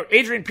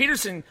 Adrian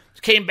Peterson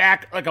came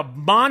back like a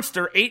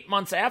monster 8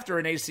 months after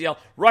an ACL,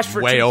 rushed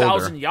for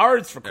 2,000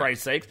 yards, for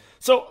Christ's sake.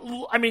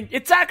 So, I mean,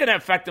 it's not going to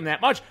affect him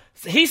that much.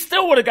 He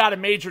still would have got a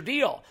major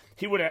deal.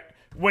 He would have.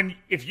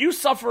 If you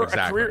suffer a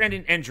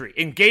career-ending injury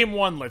in Game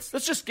 1, let's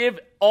just give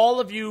all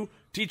of you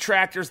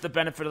detractors the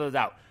benefit of the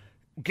doubt.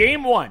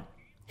 Game 1,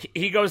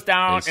 he goes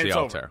down ACL and it's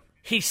over. Tear.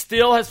 He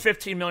still has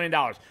 $15 million.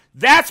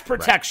 That's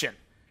protection. Right.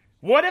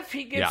 What if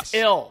he gets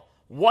ill?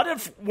 What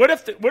if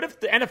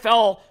the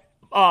NFL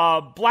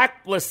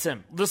blacklists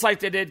him, just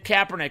like they did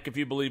Kaepernick, if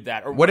you believe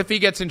that. Or what if he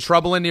gets in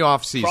trouble in the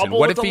offseason? Trouble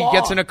What with if the he law.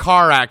 gets in a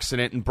car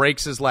accident and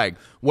breaks his leg?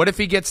 What if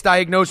he gets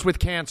diagnosed with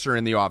cancer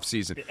in the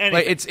offseason?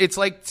 Like, it's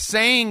like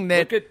saying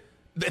that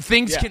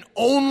things can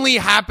only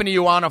happen to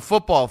you on a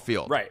football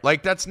field. Right.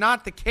 Like, that's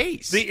not the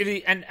case.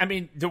 And I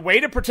mean, the way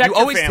to protect You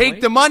your always family,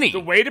 take the money. The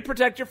way to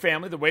protect your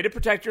family, the way to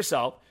protect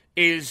yourself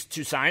is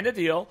to sign a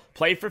deal,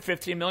 play for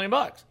 $15 million.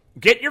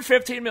 Get your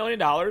 $15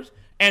 million,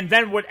 and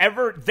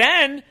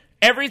then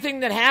everything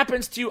that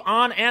happens to you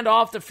on and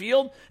off the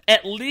field,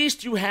 at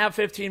least you have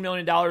 $15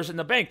 million in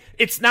the bank.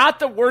 It's not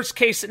the worst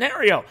case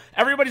scenario.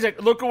 Everybody's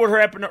like, look at what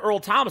happened to Earl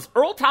Thomas.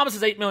 Earl Thomas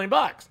is $8 million.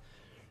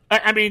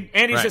 I mean,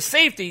 and he's a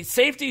safety.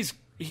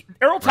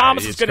 Earl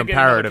Thomas is going to get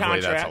another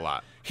contract. That's a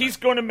lot. He's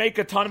going to make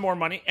a ton more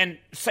money, and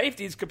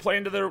safeties could play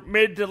into their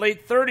mid to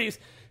late 30s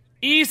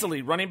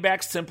easily. Running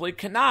backs simply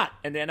cannot,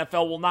 and the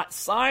NFL will not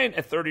sign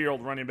a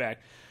 30-year-old running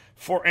back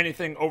for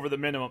anything over the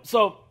minimum.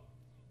 So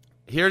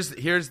here's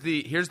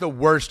the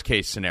worst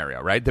case scenario,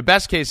 right? The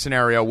best case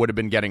scenario would have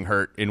been getting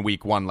hurt in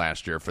week 1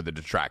 last year for the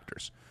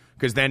detractors,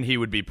 because then he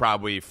would be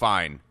probably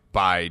fine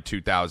by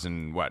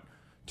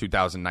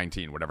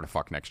 2019, whatever the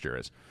fuck next year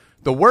is.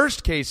 The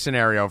worst case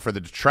scenario for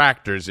the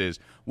detractors is,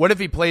 what if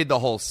he played the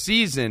whole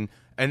season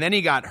and then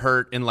he got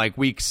hurt in like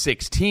week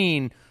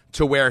 16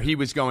 to where he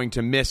was going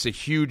to miss a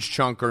huge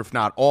chunk, or if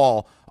not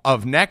all,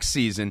 of next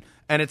season?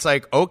 And it's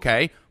like,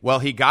 okay, well,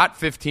 he got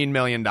 $15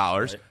 million.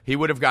 Right. He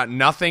would have got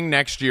nothing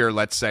next year,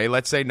 let's say.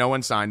 Let's say no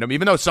one signed him,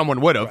 even though someone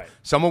would have. Right.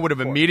 Someone would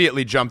have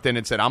immediately jumped in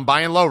and said, I'm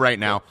buying low right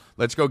now.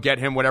 Let's go get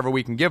him whatever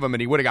we can give him,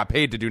 and he would have got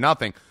paid to do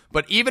nothing.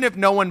 But even if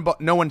no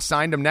one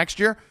signed him next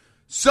year,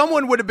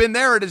 someone would have been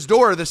there at his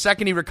door the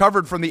second he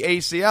recovered from the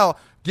ACL,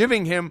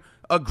 giving him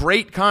a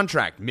great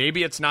contract.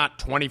 Maybe it's not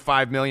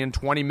 $25 million,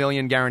 $20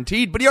 million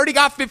guaranteed, but he already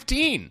got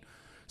 15.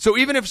 So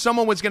even if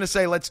someone was going to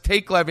say, let's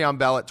take Le'Veon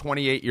Bell at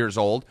 28 years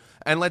old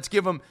and let's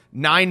give him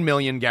 $9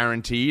 million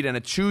guaranteed and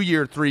a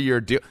 2-year,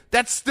 3-year deal,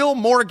 that's still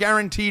more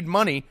guaranteed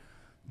money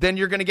than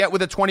you're going to get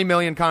with a $20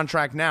 million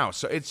contract now.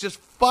 So it's just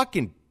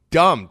fucking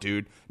dumb,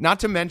 dude.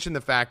 Not to mention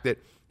the fact that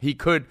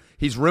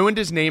he's ruined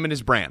his name and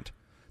his brand.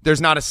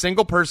 There's not a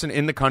single person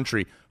in the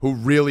country who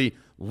really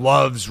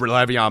loves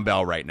Le'Veon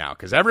Bell right now,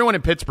 because everyone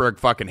in Pittsburgh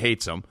fucking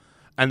hates him.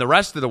 And the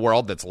rest of the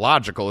world that's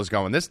logical is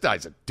going, this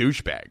guy's a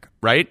douchebag,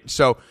 right?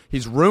 So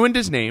he's ruined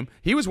his name.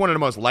 He was one of the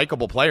most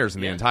likable players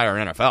in the entire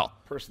NFL.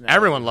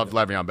 Everyone loved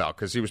Le'Veon Bell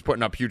because he was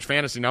putting up huge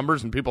fantasy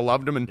numbers and people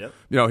loved him. And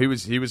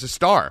he was a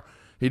star.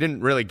 He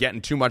didn't really get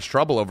in too much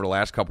trouble over the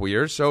last couple of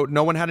years, so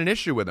no one had an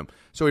issue with him.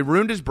 So he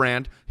ruined his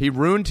brand. He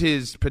ruined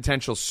his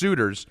potential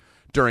suitors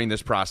during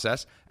this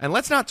process. And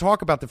let's not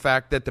talk about the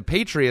fact that the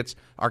Patriots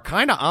are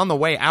kind of on the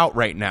way out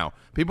right now.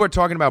 People are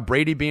talking about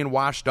Brady being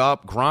washed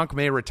up. Gronk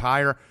may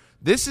retire.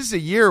 This is a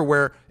year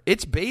where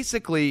it's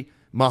basically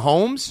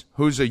Mahomes,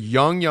 who's a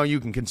young, you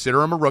can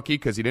consider him a rookie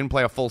because he didn't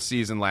play a full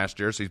season last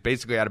year, so he's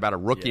basically had about a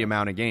rookie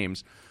amount of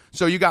games.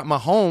 So you got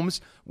Mahomes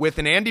with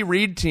an Andy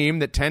Reid team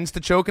that tends to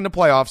choke in the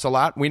playoffs a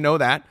lot. We know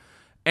that.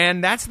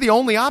 And that's the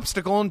only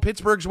obstacle in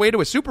Pittsburgh's way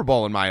to a Super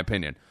Bowl, in my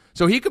opinion.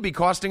 So he could be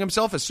costing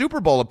himself a Super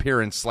Bowl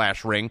appearance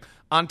 / ring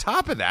on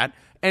top of that.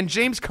 And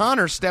James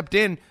Conner stepped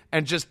in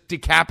and just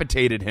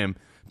decapitated him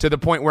to the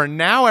point where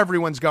now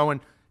everyone's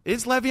going,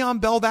 is Le'Veon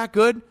Bell that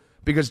good?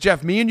 Because,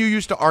 Jeff, me and you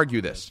used to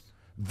argue this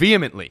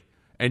vehemently.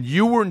 And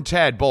you and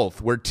Ted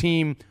both were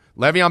team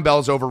Le'Veon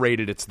Bell's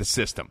overrated. It's the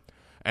system.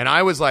 And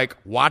I was like,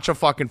 watch a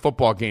fucking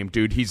football game,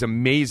 dude. He's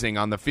amazing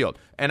on the field.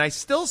 And I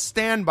still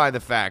stand by the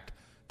fact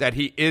that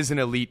he is an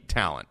elite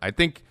talent. I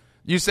think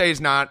you say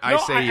he's not. I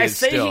say he is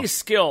still. I say he's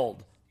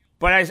skilled.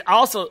 But I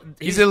also...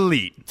 He's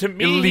elite. To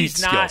me, elite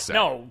he's not. set.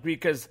 No,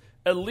 because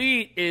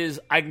elite is...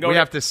 We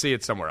have to see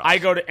it somewhere else. I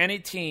go to any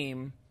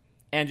team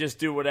and just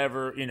do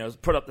whatever,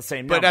 put up the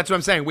same number. But that's what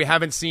I'm saying. We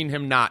haven't seen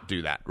him not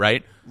do that,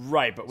 right?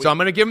 Right. So I'm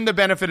going to give him the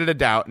benefit of the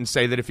doubt and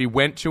say that if he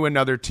went to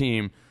another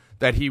team,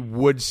 that he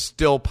would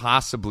still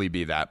possibly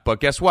be that. But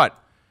guess what?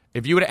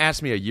 If you would have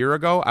asked me a year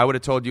ago, I would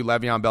have told you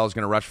Le'Veon Bell is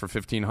going to rush for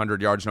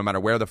 1,500 yards no matter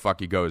where the fuck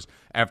he goes.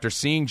 After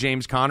seeing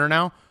James Conner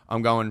now,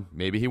 I'm going,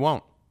 maybe he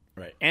won't.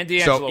 Right. And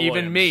D'Angelo so Williams.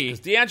 even me.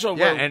 D'Angelo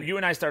Williams, you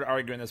and I started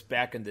arguing this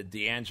back in the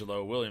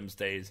D'Angelo Williams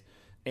days.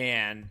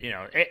 And,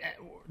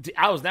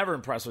 I was never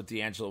impressed with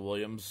D'Angelo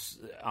Williams.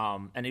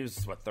 And he was,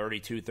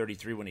 32,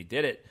 33 when he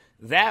did it.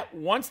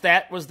 Once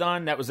that was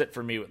done, that was it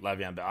for me with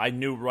Le'Veon Bell. I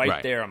knew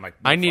right there. I'm like,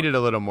 I needed a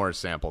little more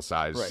sample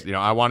size. Right.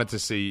 I wanted to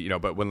see,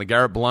 but when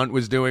LeGarrette Blount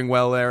was doing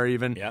well there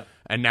even,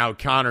 and now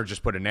Connor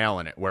just put a nail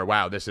in it where,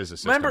 wow, this is a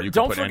system. Remember,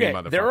 don't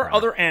forget, there are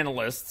other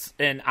analysts,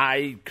 and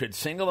I could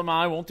single them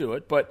out, I won't do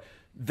it, but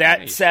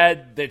that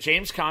said that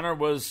James Conner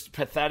was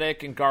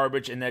pathetic and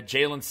garbage and that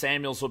Jalen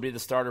Samuels will be the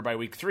starter by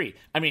week 3.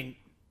 I mean,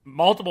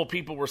 multiple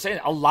people were saying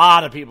it. A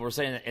lot of people were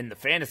saying it in the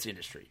fantasy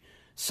industry.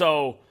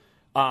 So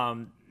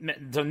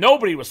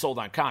nobody was sold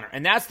on Conner.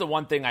 And that's the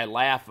one thing I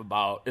laugh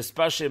about,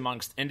 especially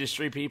amongst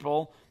industry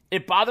people.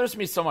 It bothers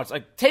me so much.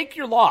 Like, take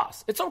your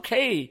loss. It's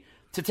okay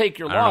to take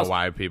your loss. I don't know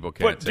why people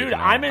can't take it. But, dude,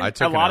 I'm in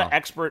a lot of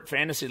expert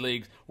fantasy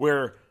leagues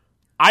where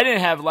I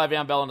didn't have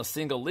Le'Veon Bell in a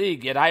single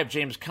league, yet I have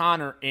James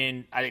Conner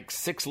in, I think,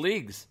 6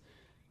 leagues.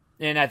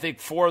 And I think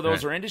 4 of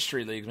those are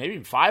industry leagues. Maybe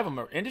even 5 of them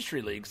are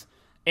industry leagues.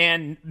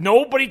 And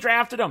nobody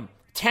drafted him.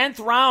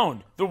 10th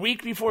round, the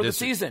week before the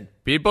season.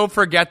 People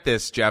forget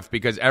this, Jeff,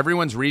 because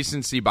everyone's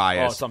recency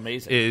bias it's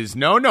amazing. is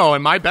no.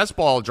 In my best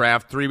ball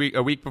draft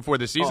a week before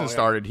the season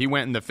started, he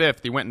went in the 5th,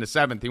 he went in the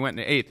 7th, he went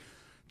in the 8th.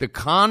 The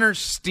Conner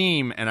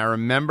steam, and I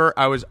remember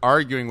I was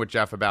arguing with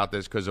Jeff about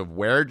this because of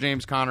where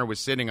James Conner was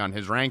sitting on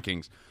his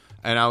rankings.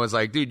 And I was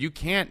like, dude, you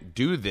can't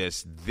do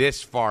this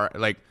far.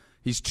 Like,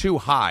 he's too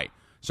high.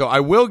 So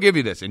I will give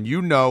you this, and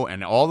you know,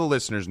 and all the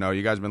listeners know,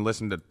 you guys have been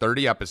listening to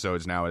 30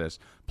 episodes now of this,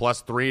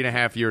 plus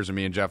 3.5 years of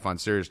me and Jeff on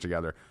Sirius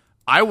together.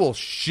 I will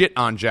shit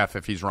on Jeff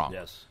if he's wrong.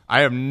 Yes.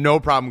 I have no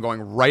problem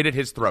going right at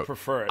his throat.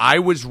 Prefer it. I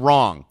was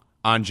wrong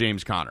on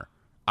James Conner.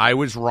 I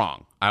was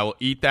wrong. I will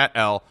eat that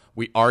L.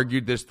 We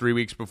argued this 3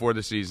 weeks before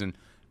the season,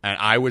 and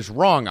I was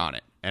wrong on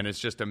it. And it's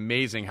just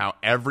amazing how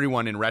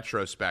everyone in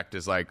retrospect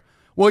is like,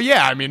 well,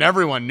 yeah, I mean,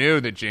 everyone knew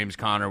that James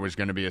Conner was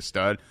going to be a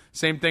stud.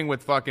 Same thing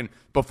with fucking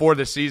before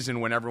the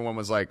season when everyone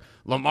was like,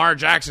 Lamar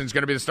Jackson's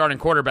going to be the starting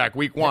quarterback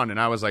week 1. And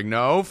I was like,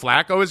 no,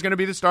 Flacco is going to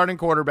be the starting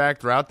quarterback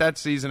throughout that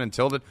season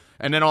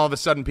and then all of a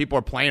sudden people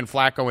are playing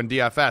Flacco in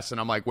DFS. And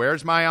I'm like,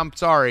 where's my I'm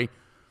sorry?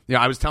 You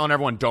know, I was telling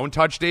everyone, don't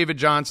touch David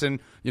Johnson,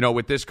 you know,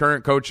 with this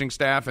current coaching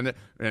staff.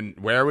 And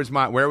where was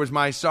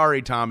my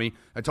sorry, Tommy?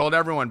 I told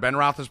everyone Ben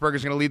Roethlisberger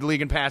is going to lead the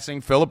league in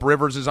passing. Phillip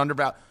Rivers is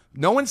undervalued.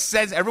 No one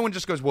says, everyone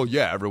just goes, well,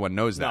 yeah, everyone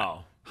knows that.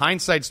 No.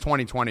 Hindsight's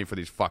 20/20 for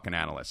these fucking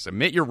analysts.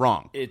 Admit you're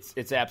wrong.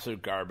 It's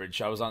absolute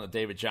garbage. I was on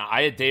the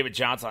I had David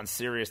Johnson on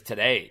Sirius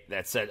today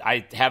that said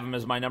I have him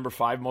as my number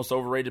 5 most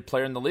overrated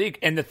player in the league.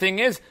 And the thing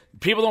is,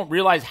 people don't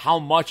realize how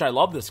much I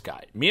love this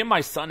guy. Me and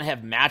my son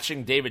have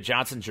matching David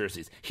Johnson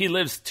jerseys. He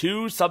lives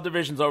 2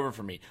 subdivisions over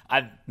from me.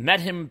 I've met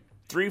him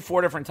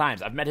 3-4 different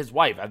times. I've met his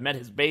wife. I've met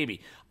his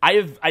baby.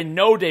 I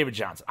know David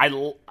Johnson. I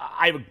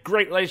have a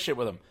great relationship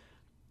with him.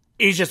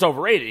 He's just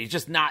overrated. He's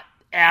just not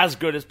as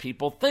good as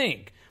people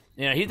think.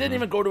 You know, he didn't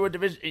even go to a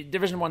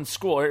Division I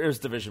school. It was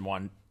Division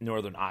I,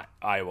 Northern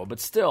Iowa, but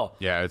still.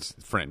 Yeah, it's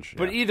fringe.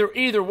 But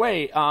either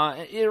way,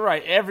 you're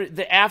right.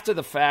 After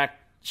the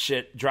fact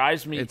shit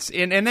drives me.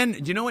 And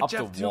then you know what,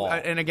 Jeff? Too,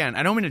 and again,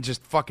 I don't mean to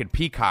just fucking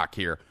peacock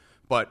here,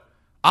 but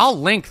I'll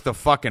link the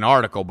fucking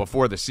article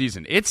before the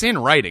season. It's in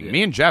writing. Yeah.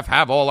 Me and Jeff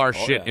have all our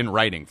shit in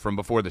writing from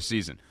before the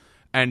season,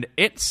 and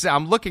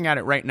I'm looking at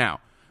it right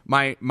now.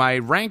 My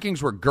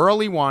rankings were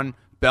Gurley 1,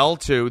 Bell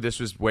 2. This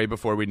was way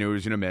before we knew he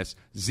was going to miss.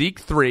 Zeke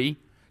 3,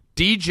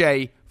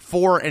 DJ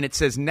 4, and it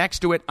says next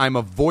to it, I'm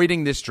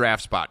avoiding this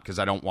draft spot because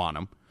I don't want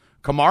him.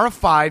 Kamara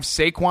 5,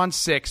 Saquon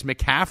 6,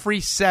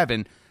 McCaffrey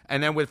 7,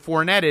 and then with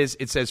Fournette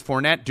it says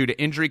Fournette due to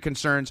injury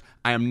concerns,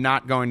 I am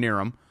not going near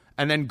him.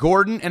 And then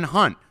Gordon and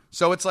Hunt.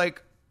 So it's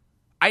like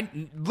I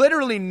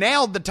literally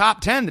nailed the top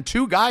 10, the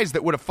 2 guys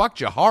that would have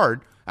fucked you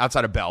hard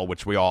outside of Bell,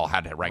 which we all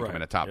had to rank him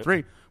in the top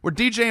 3. Were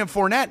DJ and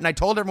Fournette, and I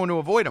told everyone to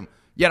avoid them.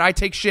 Yet I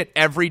take shit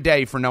every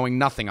day for knowing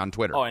nothing on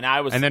Twitter. Oh, and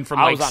then from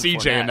like CJ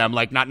Fournette. And them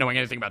like not knowing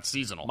anything about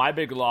seasonal. My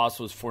big loss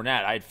was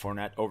Fournette. I had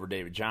Fournette over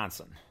David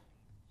Johnson.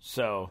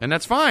 So and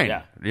that's fine.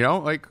 Yeah. You know,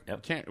 like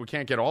we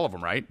can't get all of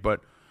them right,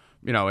 but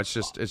you know, it's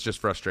just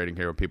frustrating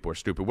here when people are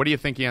stupid. What do you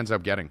think he ends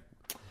up getting?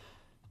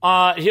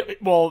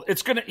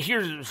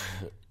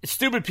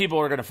 Stupid people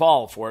are gonna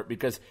fall for it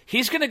because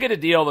he's gonna get a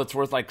deal that's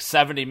worth like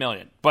 $70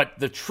 million. But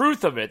the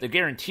truth of it, the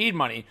guaranteed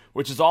money,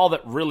 which is all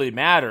that really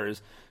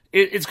matters,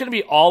 it's gonna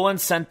be all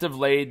incentive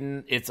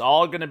laden. It's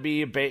all gonna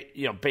be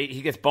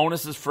he gets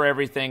bonuses for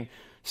everything.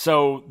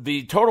 So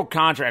the total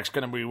contract's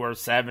gonna be worth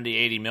 70,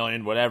 80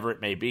 million, whatever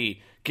it may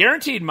be.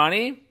 Guaranteed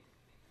money,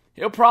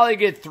 he'll probably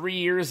get 3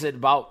 years at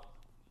about.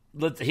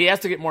 He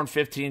has to get more than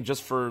 15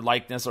 just for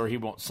likeness, or he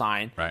won't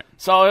sign. Right.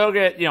 So he'll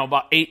get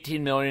about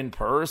 18 million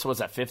per. So what's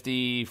that?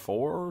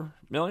 54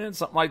 million,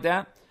 something like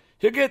that.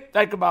 He'll get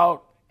like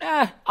about.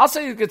 I'll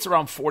say he gets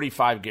around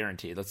 45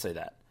 guaranteed. Let's say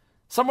that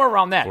somewhere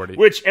around that. 40.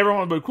 Which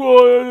everyone will be like,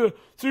 "Whoa,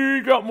 see,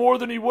 he got more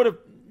than he would have."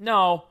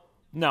 No.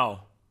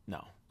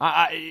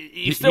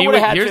 He still would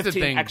have had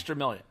 15 extra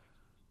million.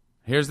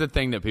 Here's the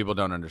thing that people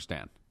don't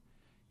understand.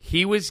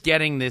 He was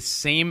getting this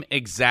same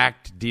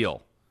exact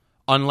deal.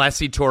 Unless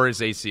he tore his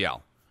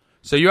ACL.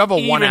 So you have a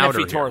one-outer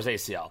Even if he tore his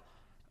ACL.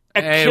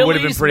 It would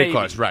have been pretty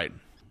close. Right.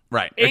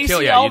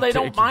 ACL, they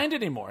don't mind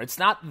anymore. It's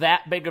not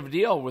that big of a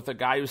deal with a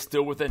guy who's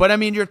still within. But, I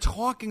mean, you're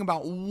talking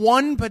about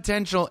one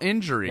potential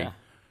injury. Yeah.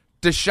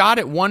 The shot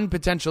at one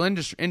potential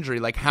injury.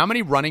 Like, how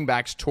many running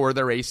backs tore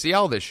their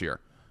ACL this year?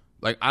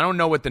 Like, I don't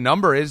know what the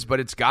number is, but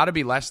it's got to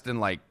be less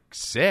than,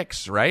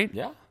 6, right?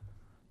 Yeah.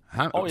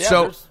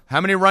 So,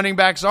 how many running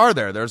backs are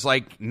there? There's,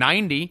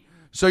 90.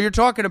 So you're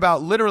talking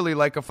about literally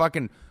like a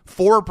fucking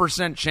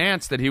 4%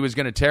 chance that he was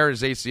going to tear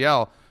his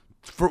ACL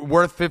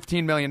worth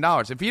 $15 million.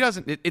 If he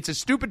doesn't, it's a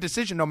stupid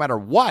decision no matter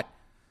what,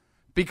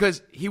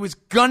 because he was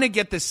going to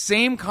get the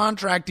same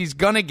contract he's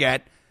going to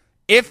get,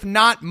 if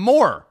not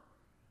more.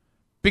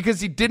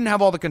 Because he didn't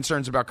have all the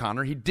concerns about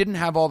Connor. He didn't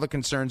have all the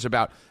concerns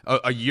about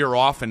a year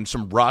off and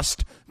some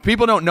rust.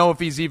 People don't know if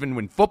he's even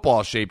in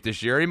football shape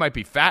this year. He might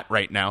be fat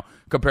right now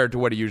compared to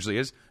what he usually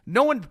is.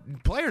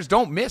 Players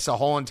don't miss a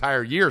whole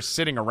entire year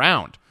sitting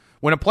around.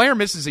 When a player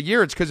misses a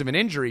year, it's because of an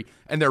injury,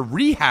 and they're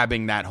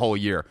rehabbing that whole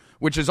year,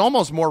 which is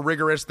almost more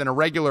rigorous than a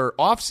regular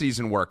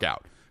off-season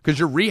workout because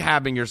you're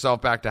rehabbing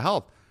yourself back to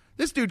health.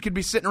 This dude could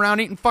be sitting around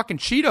eating fucking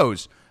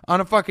Cheetos on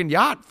a fucking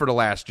yacht for the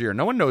last year.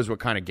 No one knows what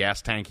kind of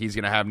gas tank he's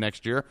going to have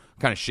next year, what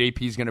kind of shape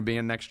he's going to be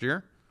in next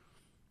year.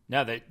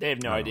 No, they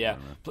have no idea.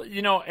 But,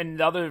 and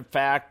the other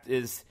fact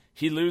is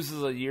he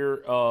loses a year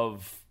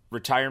of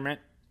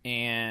retirement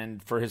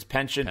and for his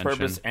pension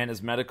purpose and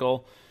his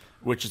medical,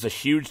 which is a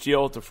huge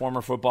deal to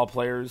former football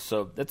players.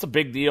 So that's a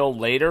big deal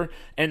later.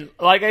 And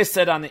like I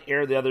said on the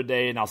air the other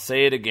day, and I'll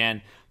say it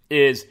again,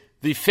 is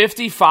the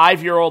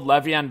 55-year-old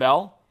Le'Veon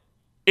Bell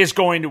is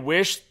going to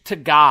wish to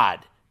God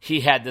he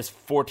had this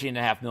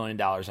 $14.5 million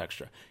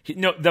extra.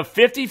 The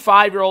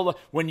 55-year-old,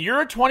 when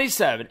you're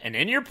 27 and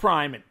in your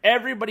prime and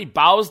everybody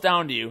bows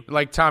down to you.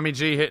 Like Tommy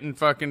G hitting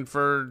fucking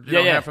for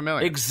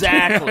 $500,000.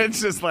 Exactly. It's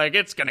just like,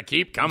 it's going to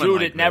keep coming.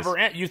 Dude, like it never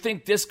ends. You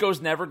think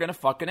disco's never going to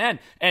fucking end.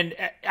 And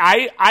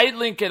I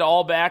link it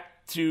all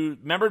back to,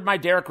 remember my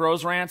Derrick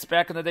Rose rants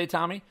back in the day,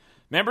 Tommy?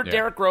 Remember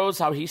Derrick Rose,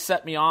 how he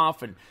set me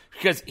off? And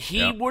because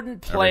he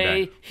wouldn't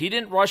play, he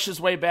didn't rush his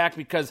way back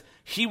because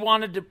he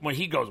wanted to,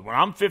 when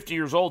I'm 50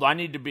 years old, I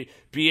need to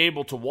be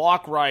able to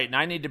walk right, and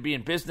I need to be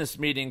in business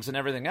meetings and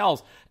everything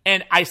else.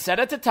 And I said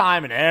at the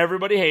time, and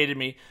everybody hated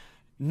me,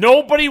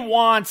 nobody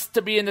wants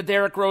to be in the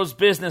Derrick Rose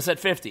business at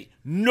 50.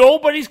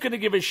 Nobody's going to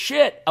give a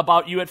shit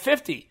about you at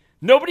 50.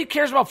 Nobody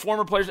cares about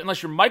former players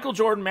unless you're Michael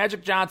Jordan,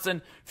 Magic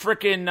Johnson,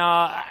 frickin'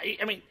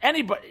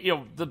 anybody,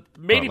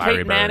 maybe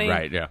Peyton Manning,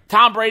 right, yeah.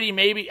 Tom Brady,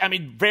 maybe.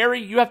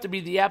 You have to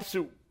be the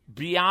absolute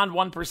beyond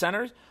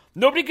 1%ers.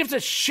 Nobody gives a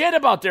shit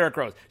about Derrick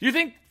Rose. You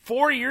think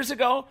 4 years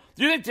ago,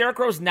 do you think Derrick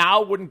Rose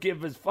now wouldn't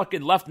give his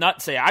fucking left nut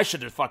and say, I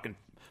should have fucking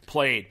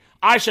played.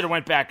 I should have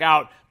went back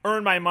out,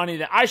 earned my money,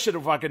 that I should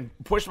have fucking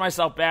pushed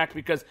myself back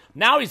because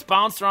now he's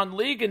bounced around the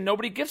league and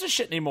nobody gives a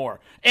shit anymore.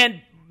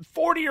 And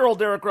 40-year-old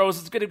Derrick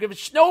Rose is going to give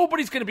it.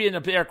 Nobody's going to be in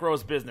the Derrick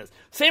Rose business.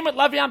 Same with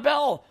Le'Veon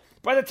Bell.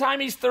 By the time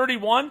he's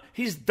 31,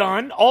 he's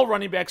done. All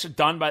running backs are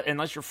done,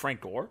 unless you're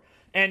Frank Gore,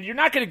 and you're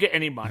not going to get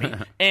any money.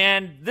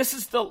 And this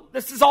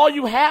is all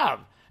you have.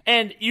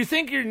 And you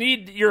think you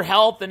need your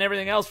health and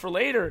everything else for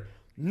later.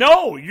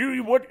 No,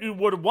 what you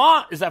would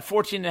want is that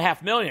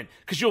 $14.5 million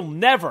because you'll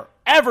never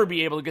ever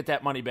be able to get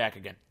that money back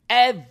again,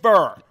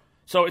 ever.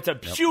 So it's a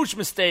huge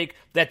mistake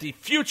that the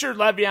future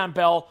Le'Veon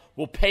Bell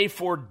will pay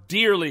for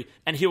dearly,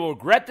 and he will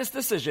regret this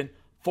decision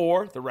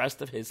for the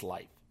rest of his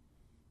life.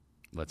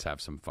 Let's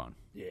have some fun.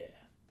 Yeah,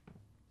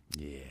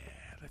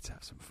 let's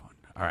have some fun.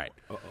 All right.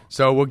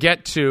 So we'll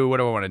get to, what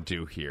do I want to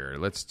do here?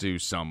 Let's do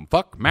some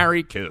fuck,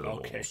 marry, kills.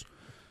 Okay.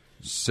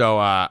 So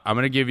I'm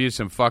going to give you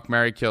some fuck,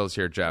 marry, kills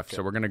here, Jeff. Okay.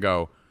 So we're going to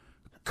go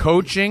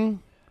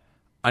coaching,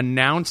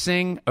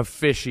 announcing,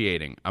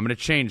 officiating. I'm going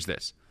to change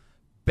this.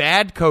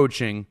 Bad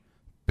coaching.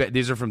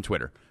 These are from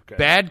Twitter. Okay.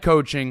 Bad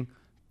coaching,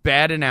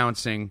 bad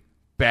announcing,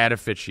 bad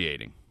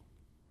officiating.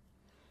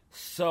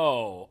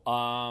 So,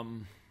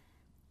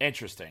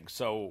 interesting.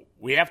 So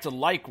we have to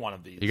like one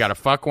of these. You got to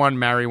fuck one,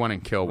 marry one,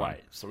 and kill one.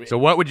 Right. So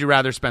what would you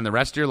rather spend the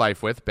rest of your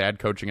life with? Bad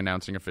coaching,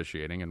 announcing,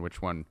 officiating, and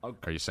which one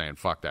are you saying,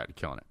 fuck that, you're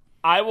killing it?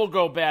 I will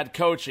go bad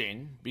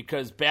coaching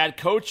because bad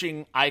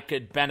coaching I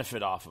could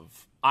benefit off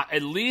of.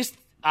 At least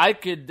I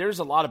could. There's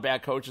a lot of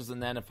bad coaches in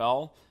the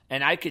NFL.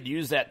 And I could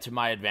use that to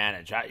my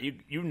advantage.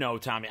 You know,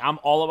 Tommy, I'm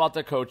all about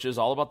the coaches,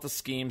 all about the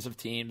schemes of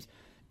teams.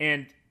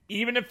 And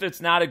even if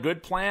it's not a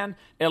good plan,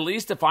 at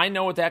least if I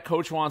know what that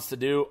coach wants to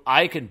do,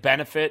 I can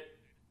benefit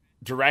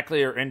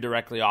directly or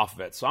indirectly off of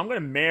it. So I'm going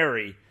to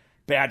marry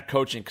bad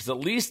coaching because at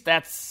least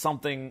that's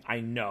something I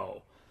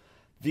know.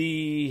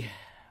 I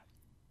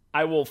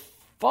will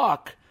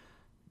fuck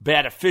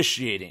bad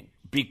officiating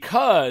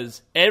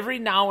because every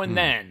now and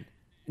then,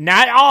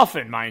 not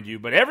often, mind you,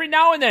 but every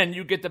now and then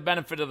you get the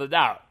benefit of the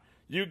doubt.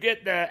 You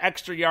get the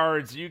extra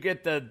yards. You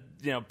get the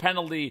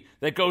penalty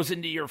that goes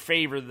into your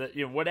favor.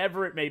 That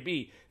whatever it may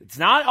be. It's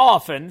not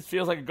often. It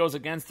feels like it goes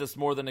against us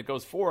more than it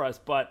goes for us.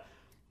 But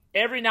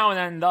every now and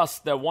then, thus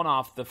the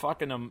one-off, the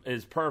fucking them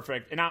is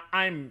perfect. And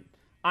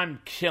I'm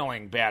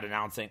killing bad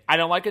announcing. I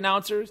don't like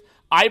announcers.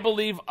 I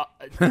believe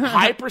a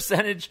high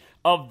percentage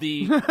of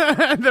the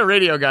the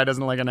radio guy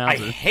doesn't like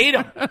announcers. I hate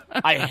them.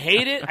 I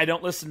hate it. I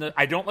don't listen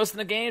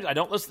to games.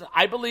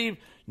 I believe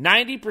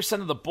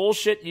 90% of the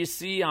bullshit you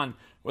see on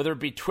whether it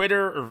be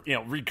Twitter or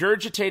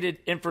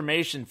regurgitated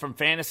information from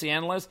fantasy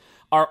analysts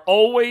are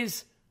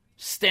always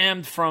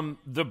stemmed from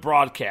the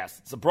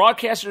broadcasts. The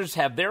broadcasters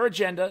have their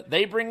agenda.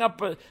 They bring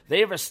up they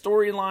have a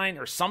storyline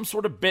or some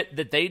sort of bit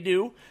that they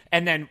do,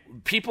 and then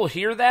people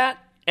hear that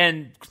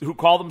and who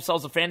call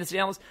themselves a fantasy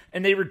analyst,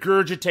 and they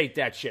regurgitate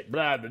that shit.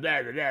 Blah, blah,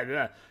 blah, blah,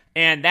 blah.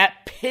 And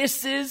that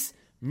pisses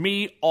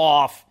me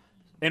off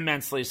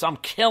immensely. So I'm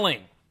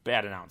killing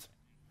bad announcing.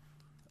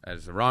 That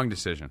is the wrong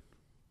decision.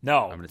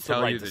 No, I'm going to it's the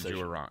tell right you that decision.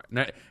 you were wrong.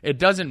 Now, it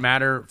doesn't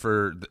matter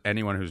for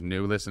anyone who's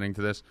new listening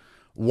to this.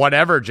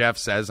 Whatever Jeff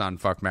says on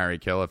Fuck, Marry,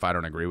 Kill, if I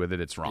don't agree with it,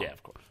 it's wrong. Yeah,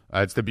 of course.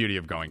 It's the beauty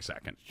of going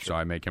second. So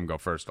I make him go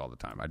first all the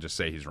time. I just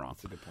say he's wrong.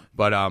 That's a good point.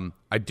 But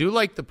I do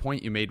like the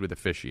point you made with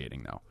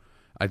officiating, though.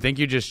 I think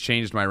you just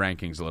changed my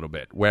rankings a little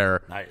bit,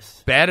 where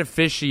Nice. bad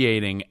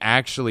officiating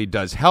actually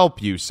does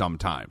help you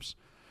sometimes.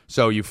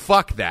 So you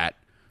fuck that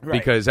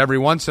because every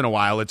once in a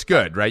while it's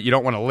good, right? You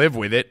don't want to live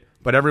with it.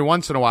 But every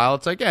once in a while,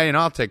 it's like, yeah,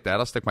 I'll take that.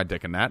 I'll stick my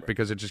dick in that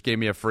because it just gave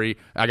me a free.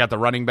 I got the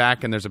running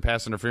back, and there's a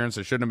pass interference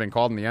that shouldn't have been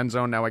called in the end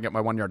zone. Now I get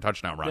my 1 yard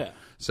touchdown run. Yeah.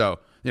 So,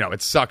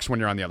 it sucks when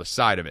you're on the other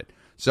side of it.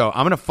 So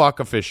I'm going to fuck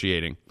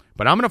officiating,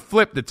 but I'm going to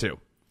flip the two.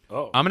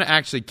 Oh. I'm going to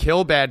actually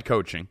kill bad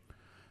coaching.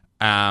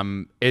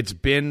 It's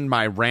been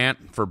my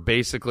rant for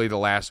basically the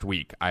last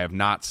week. I have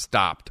not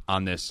stopped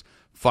on this.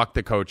 Fuck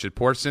the coaches.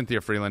 Poor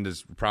Cynthia Freeland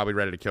is probably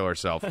ready to kill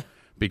herself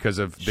because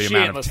of the She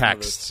amount ain't of listening to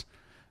texts.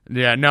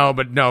 Yeah, no,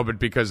 but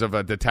because of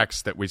the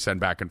texts that we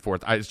send back and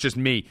forth. It's just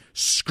me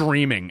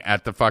screaming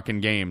at the fucking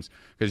games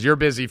because you're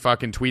busy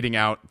fucking tweeting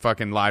out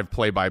fucking live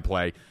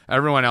play-by-play.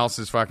 Everyone else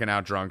is fucking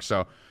out drunk,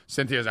 so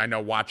Cynthia's, I know,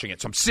 watching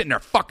it. So I'm sitting there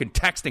fucking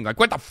texting like,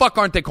 what the fuck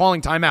aren't they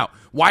calling timeout?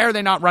 Why are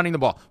they not running the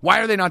ball? Why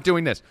are they not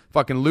doing this?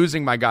 Fucking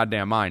losing my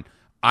goddamn mind.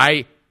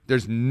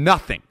 There's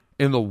nothing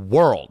in the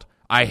world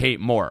I hate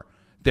more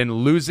than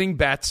losing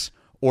bets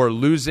or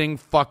losing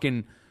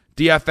fucking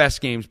DFS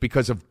games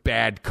because of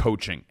bad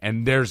coaching,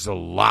 and there's a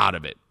lot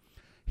of it.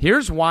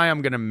 Here's why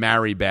I'm going to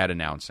marry bad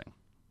announcing,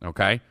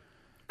 okay?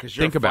 Because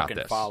you're Think a about fucking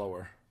this.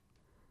 follower.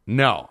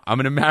 No, I'm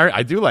going to marry.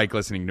 I do like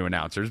listening to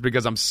announcers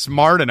because I'm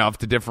smart enough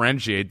to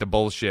differentiate the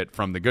bullshit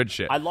from the good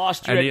shit. I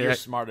lost you And at you're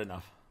smart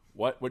enough.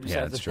 What did you say?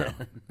 Yeah, that's true.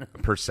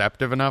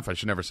 Perceptive enough? I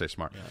should never say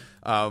smart.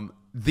 Yeah.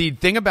 The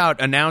thing about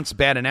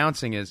bad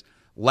announcing is,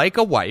 like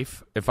a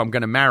wife, if I'm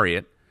going to marry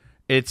it,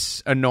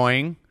 it's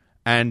annoying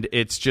and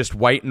it's just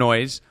white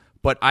noise,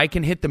 but I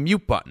can hit the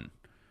mute button.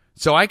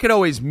 So I could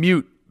always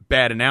mute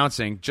bad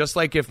announcing, just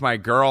like if my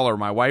girl or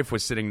my wife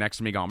was sitting next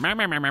to me going, meh,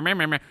 meh, meh, meh,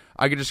 meh, meh,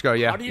 I could just go,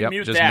 yeah, How do you yep,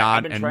 mute just that? nod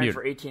I've been and trying mute.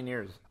 for 18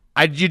 years.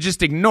 You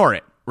just ignore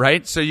it,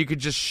 right? So you could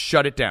just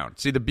shut it down.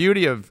 See, the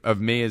beauty of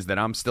me is that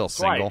I'm still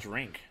single. That's why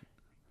I drink.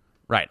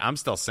 Right, I'm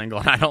still single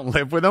and I don't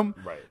live with them.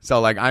 Right.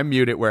 So like I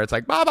mute it where it's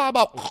like, bah, bah,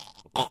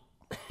 bah.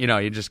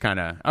 You just kind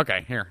of,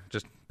 okay, here,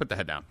 just put the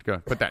head down. Go,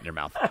 put that in your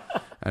mouth.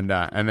 And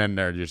then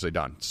they're usually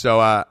done.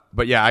 So,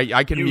 but yeah,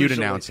 I can mute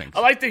announcing. I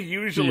like the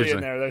usually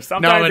in there. There's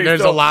sometimes No, but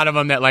there's a lot of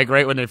them that like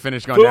right when they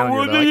finish going But down,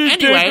 what you're do you like,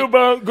 think anyway.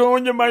 about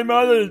going to my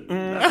mother?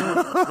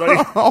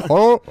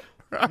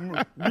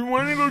 You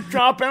want to go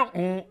chop out?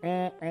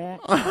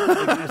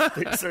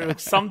 So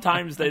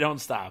sometimes they don't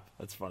stop.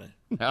 That's funny.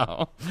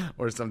 No.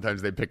 Or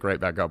sometimes they pick right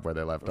back up where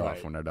they left off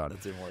Right. when they're done.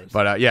 That's even worse.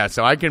 But yeah,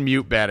 so I can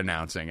mute bad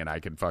announcing and I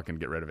can fucking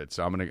get rid of it.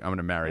 So I'm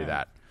gonna marry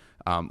that.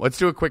 Let's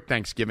do a quick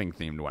Thanksgiving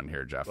themed one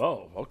here, Jeff.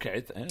 Oh,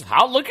 okay.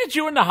 Look at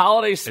you in the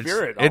holiday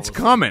spirit. It's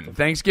coming.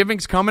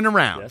 Thanksgiving's coming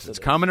around. Yes, it's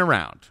it coming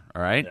around.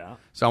 All right. Yeah.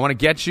 So I want to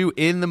get you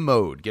in the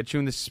mode, get you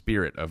in the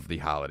spirit of the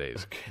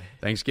holidays. Okay.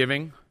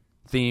 Thanksgiving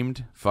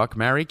themed fuck,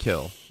 marry,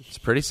 kill. It's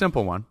a pretty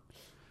simple one.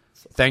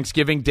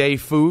 Thanksgiving Day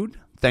food,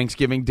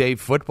 Thanksgiving Day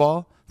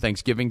football,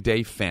 Thanksgiving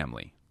Day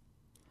family.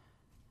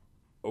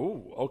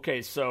 Oh,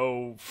 okay.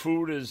 So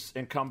food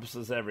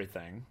encompasses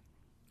everything.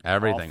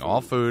 Everything, All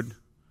all food,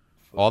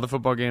 all the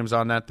football games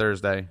on that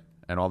Thursday,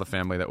 and all the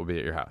family that will be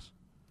at your house.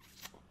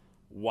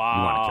 Wow.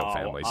 You want to kill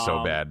family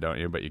so bad, don't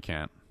you? But you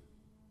can't.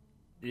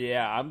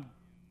 Yeah,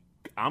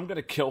 I'm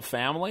gonna kill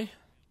family.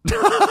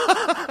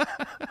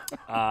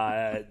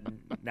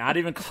 Not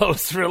even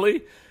close,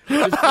 really.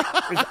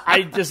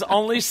 I just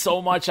only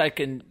so much I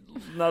can.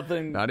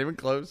 Nothing. Not even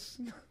close.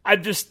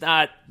 I'm just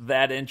not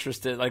that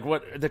interested. Like,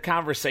 what the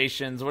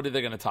conversations? What are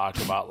they going to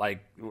talk about?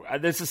 Like,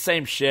 this is the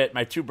same shit.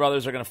 My two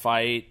brothers are going to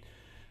fight.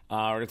 We're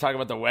going to talk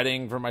about the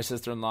wedding for my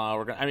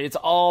sister-in-law. It's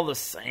all the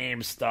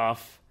same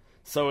stuff.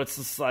 So it's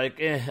just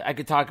like, I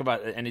could talk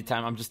about it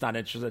anytime. I'm just not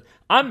interested.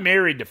 I'm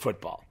married to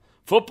football.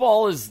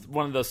 Football is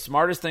one of the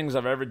smartest things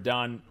I've ever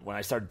done. When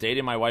I started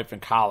dating my wife in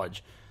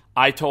college,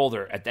 I told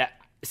her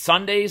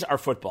Sundays are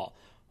football.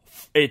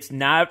 It's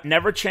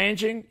never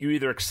changing. You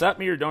either accept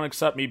me or don't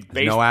accept me.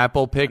 No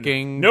apple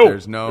picking. No,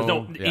 There's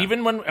no yeah.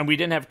 Even and we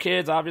didn't have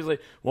kids. Obviously,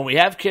 when we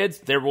have kids,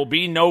 there will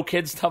be no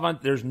kids stuff on.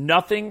 There's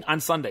nothing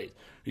on Sundays.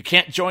 You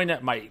can't join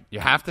at my. You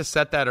have to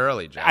set that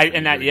early, Jeff.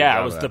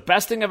 It was the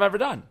best thing I've ever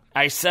done.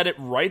 I said it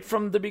right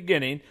from the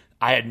beginning.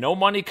 I had no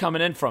money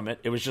coming in from it.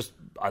 It was just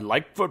I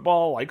like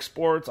football, like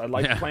sports. I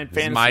like playing fantasy.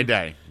 This is my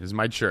day. This is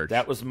my church.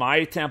 That was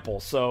my temple.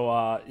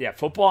 So,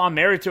 football, I'm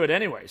married to it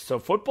anyway. So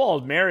football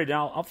is married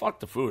now. I'll fuck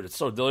the food. It's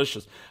so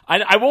delicious.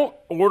 I won't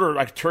order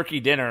like turkey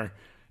dinner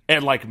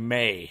in like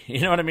May.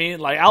 You know what I mean?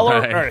 Like I'll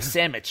order a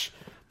sandwich,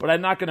 but I'm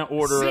not going to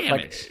order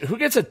like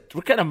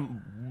what kind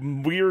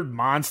of weird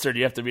monster do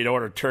you have to be to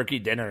order turkey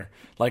dinner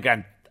like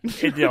on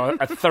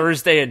a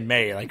Thursday in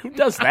May? Like who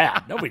does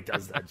that? Nobody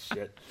does that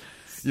shit.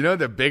 You know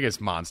the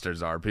biggest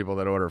monsters are people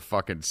that order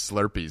fucking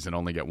Slurpees and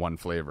only get one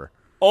flavor.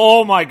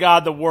 Oh my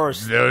God, the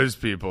worst. Those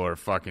people are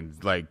fucking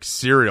like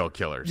serial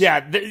killers.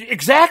 Yeah,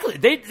 exactly.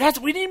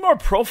 We need more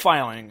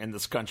profiling in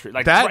this country.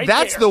 Like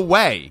that's the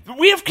way.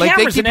 We have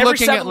cameras in every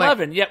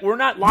 7-Eleven, yet we're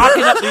not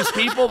locking up these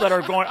people that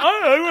are going,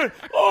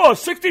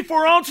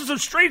 64 ounces of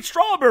straight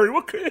strawberry.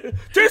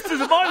 This is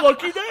my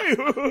lucky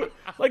day.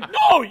 Like,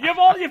 no, you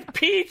have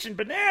peach and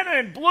banana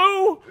and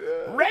blue,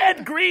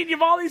 red, green. You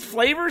have all these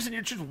flavors, and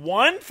you choose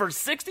one for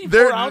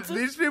 64 ounces.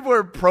 These people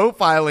are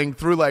profiling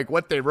through like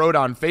what they wrote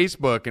on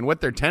Facebook and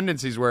what their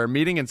tendencies were.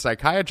 Meeting in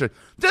psychiatry.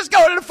 Just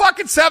go to the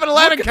fucking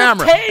 7-Eleven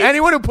camera.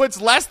 Anyone who puts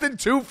less than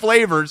 2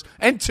 flavors,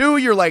 and 2,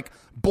 you're like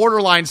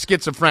borderline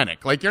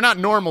schizophrenic. Like, you're not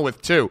normal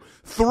with 2.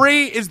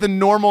 3 is the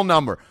normal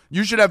number.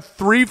 You should have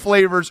 3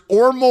 flavors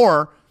or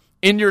more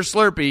in your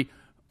Slurpee,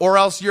 or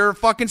else you're a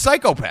fucking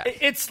psychopath.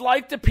 It's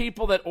like the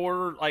people that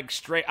order like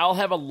straight. I'll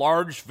have a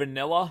large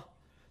vanilla.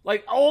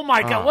 Like, oh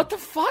my God, what the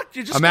fuck?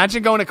 You just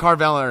imagine going to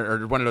Carvel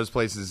or one of those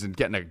places and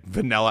getting a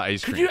vanilla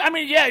ice cream. I'm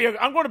going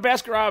to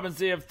Baskin Robbins.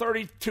 They have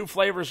 32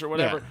 flavors or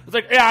whatever. Yeah. It's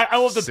like, I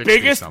want the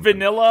biggest something.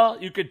 Vanilla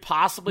you could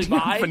possibly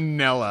buy.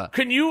 Vanilla.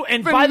 Can you?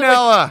 And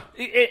vanilla.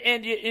 By the way,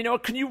 and you know,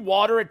 can you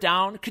water it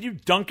down? Could you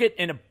dunk it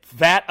in a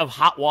vat of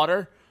hot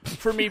water?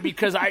 For me,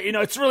 because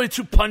it's really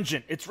too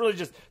pungent. It's really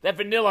just that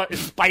vanilla is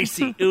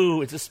spicy.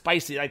 Ooh, it's a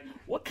spicy. Like,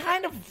 what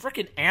kind of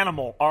freaking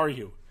animal are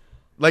you?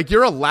 Like,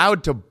 you're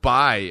allowed to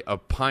buy a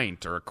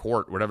pint or a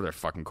quart, whatever they're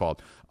fucking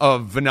called,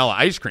 of vanilla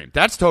ice cream.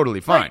 That's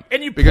totally fine.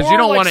 Right. And because you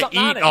don't want to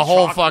eat a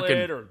whole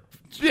fucking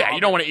you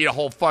don't want to eat a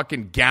whole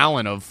fucking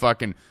gallon of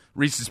fucking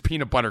Reese's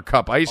peanut butter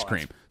cup ice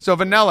cream. So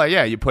vanilla,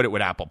 you put it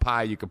with apple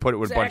pie. You could put it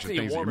with a bunch of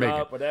things that you're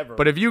making. Whatever.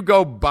 But if you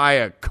go buy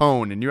a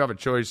cone and you have a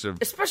choice of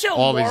especially a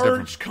all large these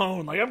different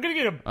cone, like I'm gonna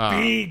get a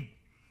big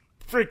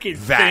freaking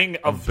thing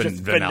of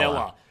just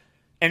vanilla.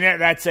 And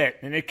that's it.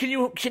 And can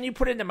you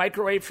put it in the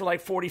microwave for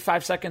like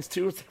 45 seconds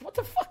too? It's like, what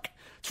the fuck?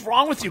 What's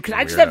wrong with you? Can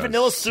I just have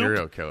vanilla soup?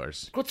 Serial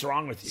killers. What's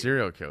wrong with you?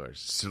 Serial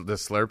killers. The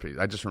Slurpee.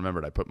 I just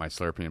remembered I put my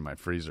Slurpee in my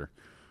freezer.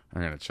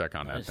 I'm gonna check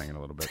on that thing in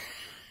a little bit.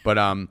 But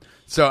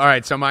so all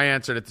right. So my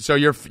answer. So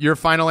your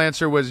final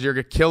answer was you're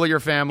gonna kill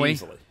your family.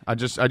 Easily. I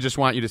just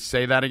want you to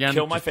say that again.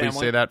 Kill my just family. Please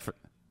say that.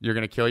 You're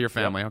gonna kill your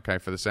family. Yep. Okay,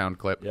 for the sound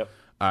clip. Yep.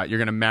 You're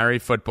gonna marry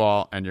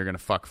football and you're gonna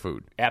fuck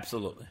food.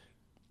 Absolutely.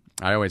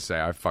 I always say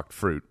I fucked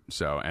fruit.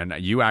 So, and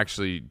you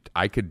actually,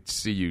 I could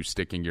see you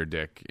sticking your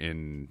dick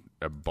in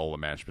a bowl of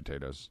mashed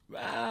potatoes.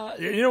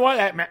 You know what?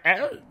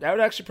 That would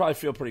actually probably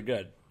feel pretty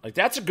good. Like,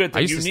 that's a good thing.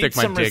 I used to stick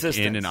my dick resistance.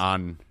 in and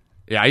on.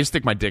 Yeah, I used to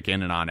stick my dick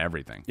in and on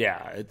everything.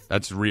 Yeah,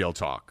 that's real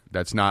talk.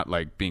 That's not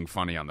like being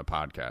funny on the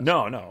podcast.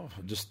 No,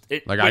 just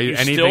like you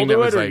anything still do that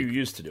was it, or like, you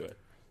used to do it.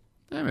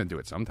 I'm gonna do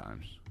it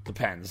sometimes.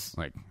 Depends.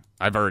 Like,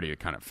 I've already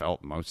kind of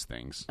felt most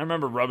things. I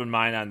remember rubbing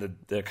mine on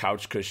the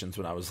couch cushions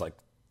when I was like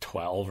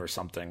 12 or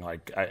something.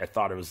 Like, I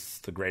thought it was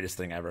the greatest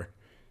thing ever.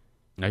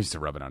 I used to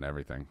rub it on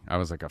everything. I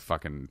was like a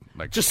fucking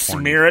just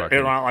smear it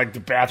on like the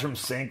bathroom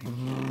sink.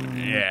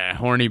 Yeah,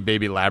 horny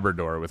baby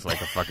Labrador with like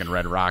a fucking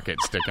red rocket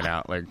sticking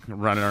out, like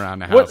running around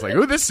the house. Like,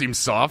 ooh, this seems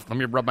soft. Let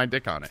me rub my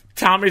dick on it.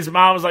 Tommy's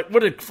mom was like,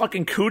 "What did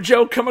fucking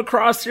Cujo come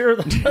across here?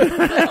 What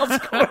the hell's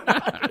going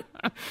on?"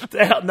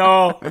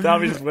 No,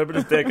 Tommy's just whipping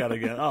his dick out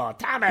again. Oh,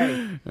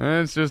 Tommy!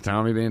 It's just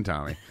Tommy being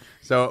Tommy.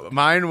 So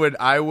mine would,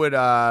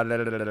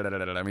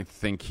 let me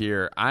think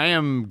here.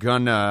 I'm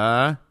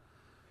gonna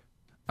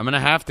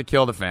have to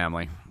kill the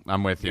family.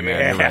 I'm with you, man.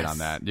 Yes. You're right on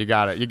that. You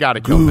got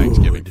to kill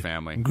Thanksgiving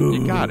family.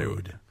 You got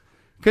to.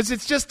 Because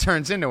it just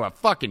turns into a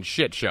fucking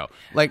shit show.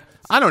 Like,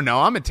 I don't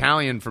know. I'm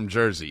Italian from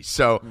Jersey.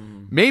 So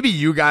maybe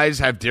you guys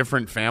have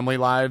different family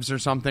lives or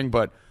something.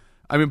 But,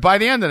 I mean, by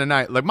the end of the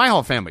night, like, my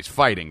whole family's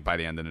fighting by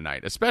the end of the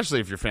night.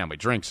 Especially if your family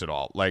drinks at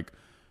all. Like,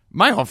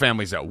 my whole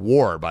family's at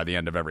war by the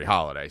end of every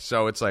holiday.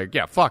 So it's like,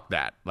 yeah, fuck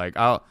that. Like,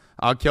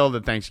 I'll kill the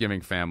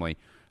Thanksgiving family.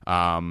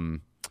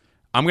 I'm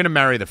going to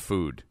marry the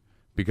food.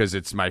 Because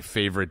it's my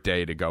favorite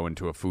day to go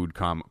into a food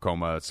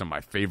coma. Some of my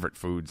favorite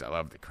foods. I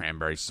love the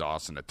cranberry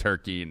sauce and the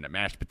turkey and the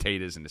mashed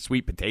potatoes and the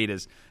sweet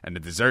potatoes and the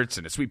desserts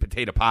and the sweet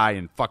potato pie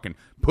and fucking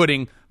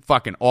pudding.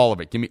 Fucking all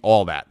of it. Give me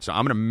all that. So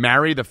I'm going to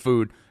marry the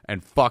food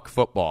and fuck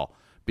football.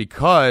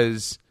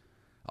 Because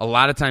a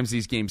lot of times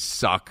these games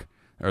suck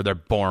or they're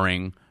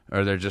boring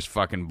or they're just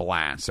fucking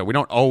bland. So we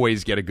don't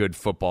always get a good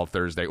football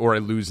Thursday, or I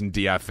lose in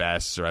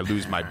DFS, or I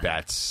lose my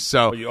bets.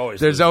 So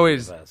there's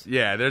always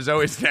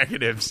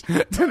negatives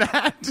to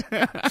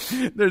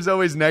that. There's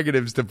always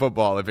negatives to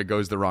football if it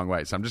goes the wrong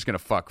way. So I'm just gonna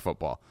fuck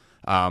football.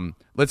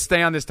 Let's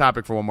stay on this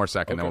topic for one more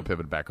second, then we'll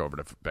pivot back over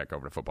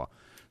to football.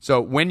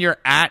 So when you're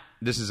at,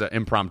 this is an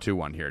impromptu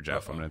one here,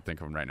 Jeff. I'm going to think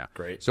of them right now.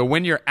 Great. So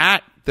when you're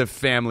at the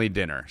family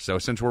dinner, so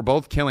since we're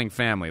both killing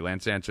family,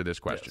 let's answer this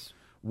question: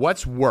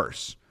 What's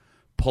worse?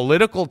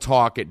 Political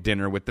talk at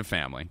dinner with the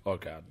family. Oh,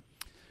 God.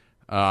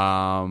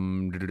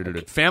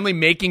 Family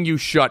making you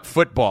shut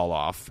football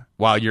off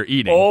while you're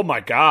eating. Oh,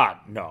 my God.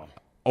 No.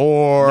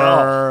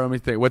 Or, let me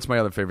think, what's my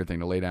other favorite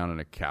thing? To lay down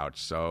on a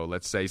couch. So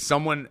let's say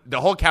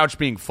the whole couch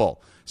being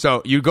full.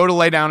 So you go to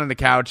lay down on the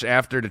couch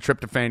after the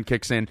tryptophan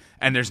kicks in,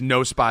 and there's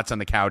no spots on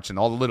the couch, and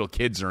all the little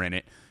kids are in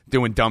it.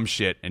 doing dumb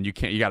shit, and you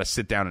got to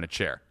sit down in a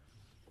chair.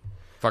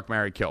 Fuck,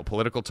 marry, kill.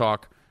 Political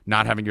talk,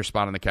 not having your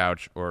spot on the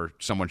couch, or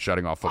someone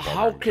shutting off football.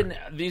 How can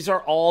these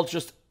are all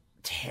just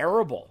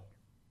terrible?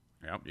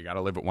 Yep, you got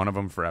to live with one of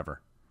them forever.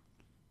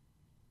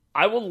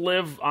 I will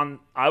live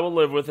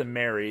with and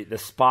marry the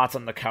spots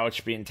on the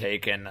couch being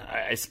taken.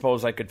 I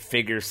suppose I could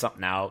figure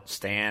something out,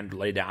 stand,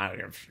 lay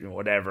down, or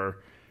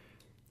whatever.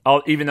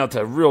 Even though it's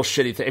a real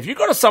shitty thing. If you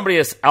go to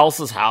somebody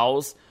else's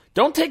house,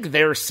 don't take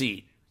their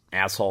seat,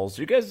 assholes.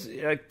 You guys,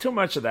 too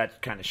much of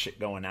that kind of shit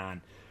going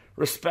on.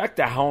 Respect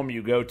the home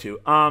you go to.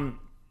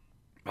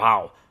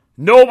 Wow.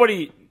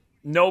 Nobody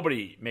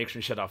makes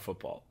me shut off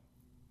football.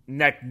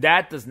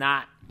 That does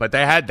not. But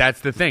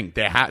that's the thing.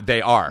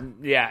 They are.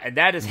 Yeah, and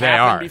that has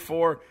happened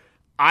before.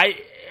 I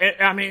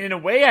mean, in a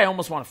way, I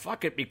almost want to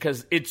fuck it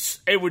because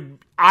it would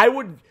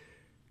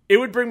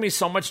bring me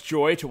so much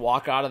joy to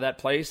walk out of that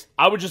place.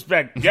 I would just be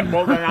like, get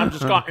moving, and I'm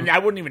just gone. And I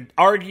wouldn't even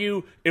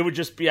argue. It would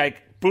just be like,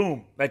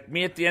 boom. Like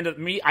me at the end of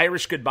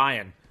Irish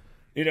goodbying.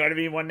 You know what I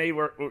mean? One day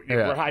we're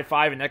high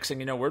five, and next thing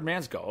you know, where'd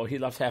Mans go? Oh, he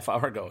left half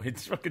hour ago.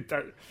 It's fucking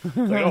dark. It's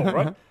like, oh,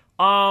 right.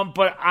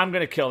 But I'm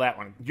gonna kill that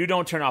one. You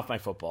don't turn off my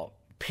football.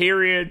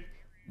 Period.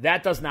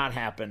 That does not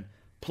happen.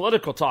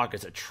 Political talk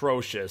is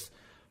atrocious.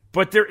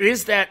 But there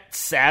is that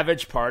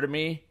savage part of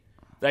me.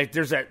 Like,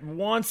 there's that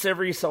once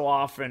every so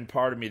often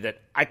part of me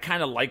that I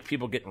kind of like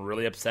people getting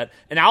really upset.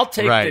 And I'll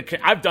take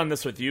I've done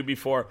this with you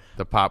before.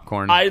 The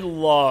popcorn. I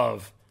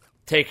love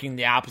taking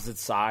the opposite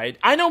side.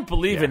 I don't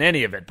believe in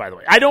any of it, by the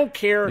way. I don't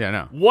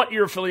care what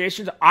your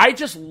affiliations are. I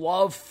just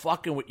love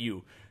fucking with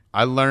you.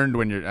 I learned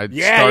when you're starting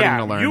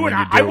to learn when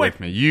you do it with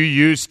me. You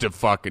used to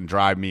fucking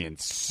drive me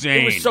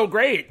insane. It was so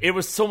great. It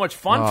was so much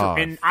fun for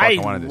me. And I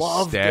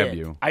loved it.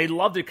 You. I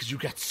loved it because you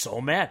got so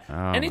mad.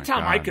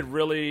 Anytime I could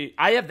really,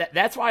 I have that.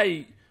 That's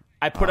why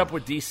I put up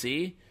with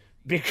DC,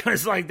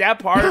 because like that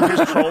part of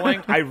his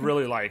trolling, I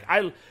really like.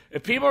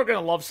 If people are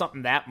gonna love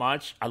something that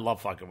much, I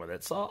love fucking with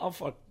it. So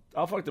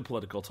I'll fuck the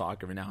political talk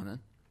every now and then.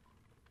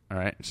 All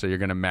right. So you're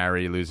gonna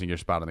marry losing your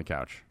spot on the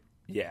couch.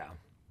 Yeah.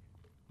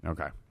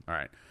 Okay. All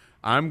right.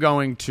 I'm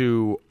going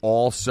to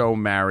also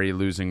marry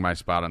losing my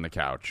spot on the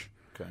couch.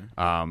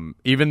 Okay.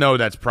 Even though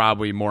that's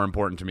probably more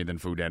important to me than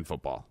food and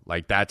football.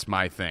 Like, that's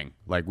my thing.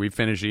 Like, we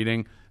finish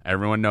eating.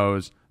 Everyone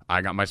knows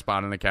I got my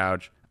spot on the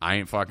couch. I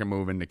ain't fucking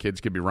moving. The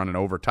kids could be running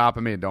over top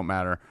of me. It don't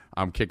matter.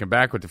 I'm kicking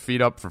back with the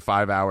feet up for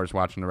 5 hours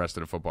watching the rest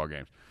of the football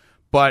games.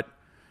 But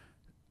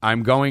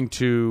I'm going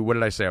to – what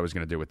did I say I was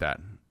going to do with that?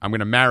 I'm going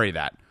to marry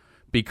that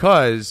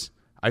because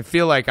I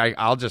feel like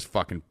I'll just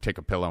fucking take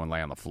a pillow and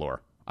lay on the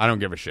floor. I don't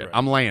give a shit. Right.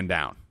 I'm laying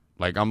down.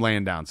 Like, I'm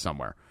laying down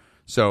somewhere.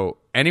 So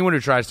anyone who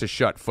tries to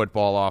shut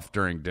football off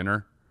during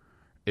dinner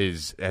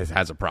has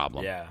a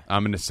problem. Yeah.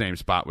 I'm in the same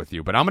spot with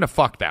you. But I'm going to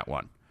fuck that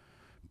one.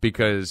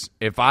 Because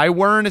if I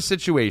were in a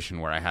situation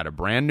where I had a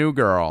brand new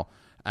girl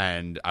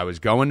and I was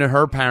going to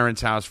her parents'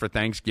 house for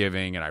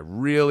Thanksgiving and I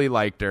really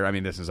liked her. I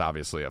mean, this is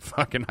obviously a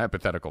fucking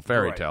hypothetical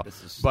fairy tale.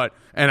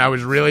 And I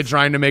was really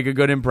trying to make a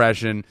good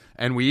impression.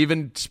 And we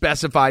even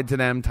specified to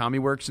them, Tommy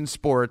works in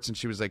sports. And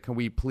she was like, can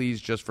we please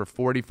just for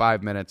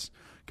 45 minutes,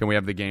 can we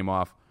have the game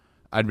off?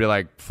 I'd be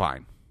like,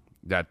 fine.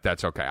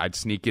 That's okay. I'd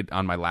sneak it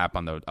on my lap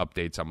on the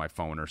updates on my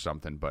phone or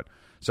something. But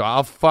so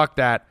I'll fuck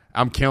that.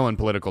 I'm killing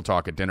political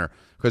talk at dinner.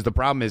 Because the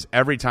problem is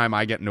every time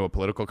I get into a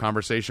political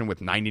conversation with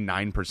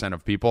 99%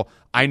 of people,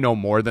 I know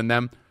more than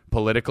them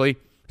politically.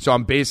 So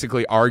I'm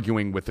basically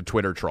arguing with the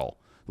Twitter troll.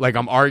 Like,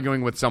 I'm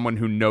arguing with someone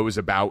who knows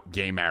about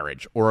gay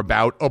marriage or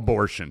about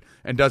abortion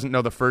and doesn't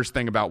know the first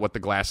thing about what the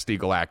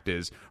Glass-Steagall Act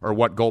is or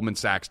what Goldman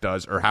Sachs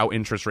does or how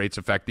interest rates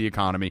affect the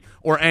economy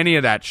or any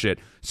of that shit.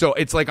 So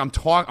it's like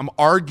I'm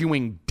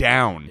arguing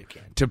down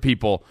to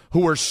people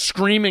who are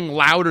screaming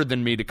louder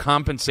than me to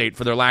compensate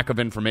for their lack of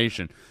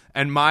information.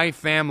 And my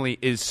family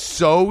is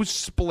so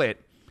split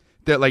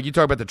that, like, you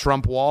talk about the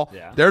Trump wall.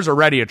 Yeah. There's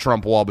already a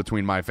Trump wall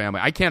between my family.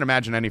 I can't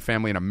imagine any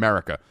family in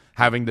America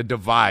having the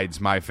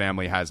divides my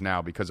family has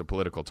now because of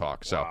political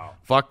talk. So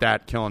fuck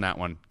that, killing that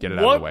one, get it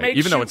out of the way.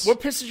 What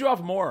pisses you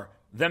off more,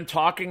 them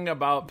talking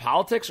about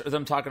politics or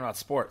them talking about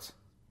sports?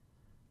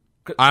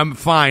 I'm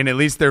fine. At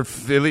least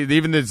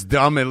even this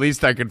dumb. At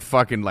least I could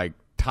fucking like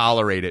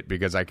tolerate it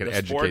because I could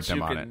educate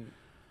them on it.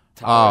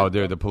 Oh,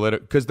 they're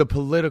because the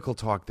political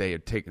talk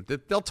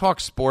they'll talk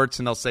sports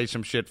and they'll say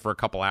some shit for a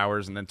couple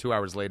hours and then 2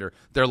 hours later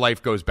their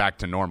life goes back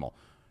to normal.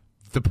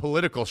 The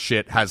political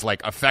shit has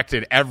like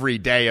affected every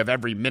day of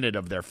every minute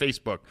of their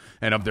Facebook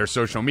and of their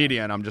social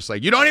media, and I'm just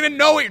like, you don't even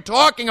know what you're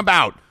talking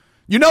about.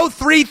 You know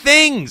 3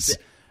 things,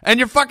 and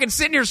you're fucking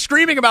sitting here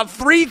screaming about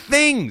 3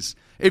 things.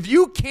 If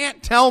you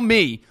can't tell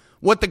me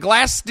what the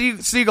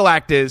Glass-Steagall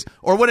Act is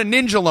or what a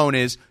ninja loan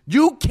is,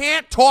 you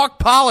can't talk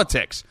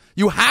politics.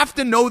 You have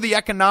to know the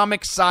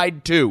economic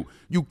side too.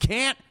 You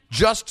can't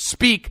just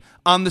speak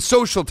on the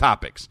social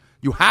topics.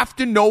 You have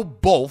to know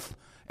both.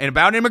 And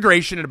about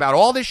immigration and about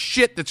all this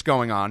shit that's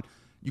going on,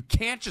 you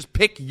can't just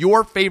pick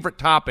your favorite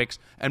topics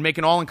and make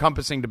an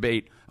all-encompassing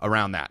debate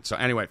around that. So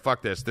anyway,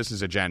 fuck this. This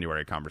is a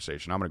January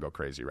conversation. I'm going to go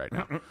crazy right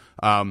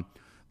now.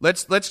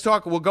 let's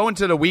talk. We'll go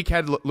into the week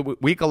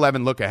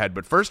 11 look ahead,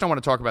 but first I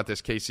want to talk about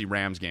this KC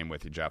Rams game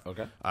with you, Jeff.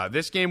 Okay.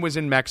 This game was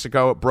in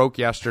Mexico. It broke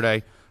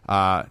yesterday.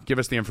 Give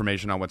us the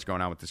information on what's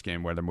going on with this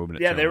game, where they're moving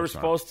it. Yeah, they were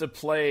supposed to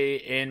play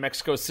in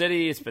Mexico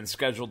City. It's been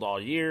scheduled all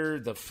year.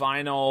 The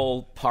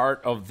final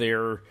part of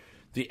the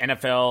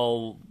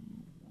NFL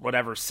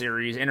whatever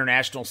series,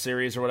 international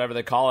series or whatever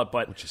they call it,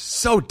 but which is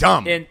so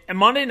dumb. And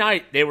Monday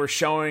night they were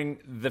showing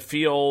the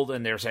field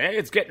and they were saying, "Hey,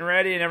 it's getting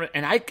ready," and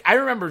everything. And I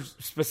remember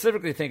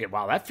specifically thinking,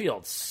 "Wow, that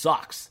field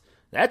sucks.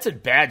 That's in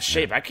bad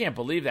shape. Yeah. I can't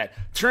believe that."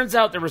 Turns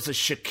out there was a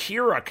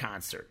Shakira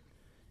concert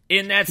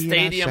in that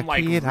stadium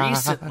like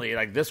recently,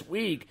 like this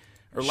week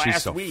or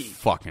last week.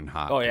 Fucking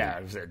hot. Oh yeah,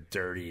 it was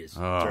dirty as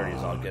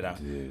all get out.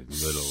 Dude,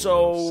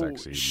 little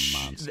sexy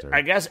monster.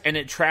 I guess, and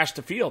it trashed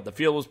the field. The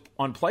field was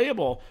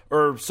unplayable,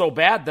 or so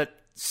bad that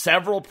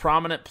several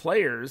prominent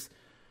players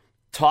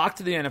talked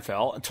to the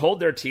NFL and told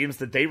their teams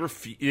that they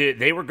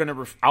were going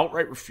to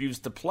outright refuse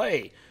to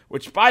play.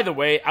 Which, by the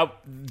way,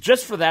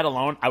 just for that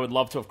alone, I would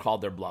love to have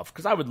called their bluff,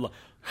 because I would. What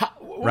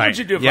would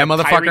you do if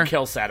Tyreek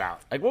Hill sat out?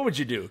 Like, what would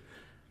you do?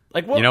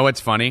 Like, what? You know what's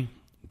funny?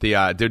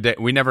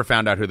 We never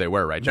found out who they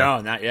were, right, Jeff?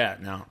 No, not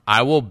yet, no.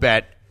 I will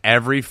bet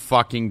every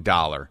fucking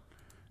dollar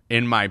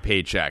in my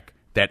paycheck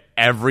that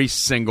every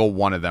single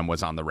one of them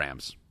was on the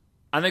Rams.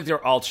 I think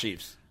they're all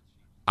Chiefs.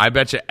 I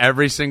bet you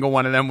every single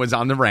one of them was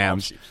on the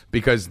Rams,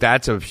 because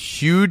that's a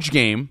huge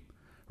game,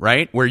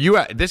 right? Where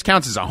this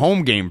counts as a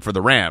home game for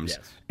the Rams,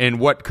 yes, in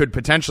what could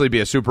potentially be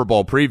a Super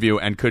Bowl preview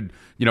and could,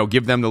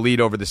 give them the lead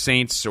over the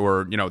Saints,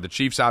 or, the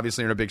Chiefs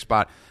obviously are in a big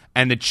spot.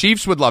 And the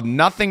Chiefs would love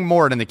nothing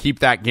more than to keep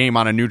that game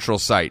on a neutral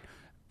site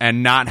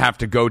and not have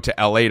to go to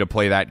L.A. to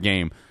play that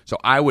game. So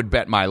I would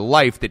bet my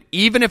life that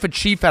even if a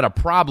Chief had a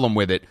problem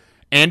with it,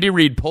 Andy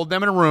Reid pulled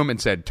them in a room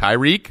and said,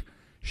 "Tyreek,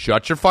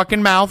 shut your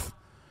fucking mouth.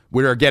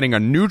 We are getting a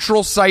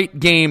neutral site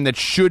game that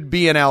should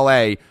be in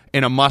L.A.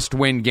 in a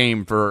must-win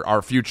game for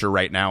our future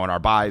right now and our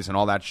buys and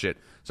all that shit."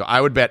 So I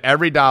would bet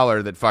every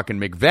dollar that fucking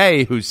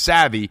McVay, who's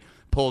savvy,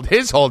 pulled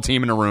his whole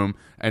team in a room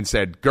and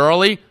said,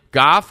 "Gurley,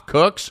 Goff,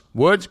 Cooks,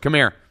 Woods, come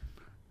here.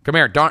 Come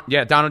here.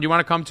 Donald, you want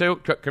to come too?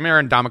 Come here,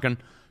 Ndamukong.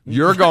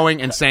 You're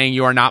going and saying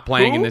you are not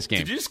playing in this game."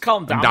 Did you just call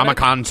him Dominic?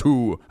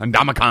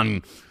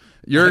 Ndamukong.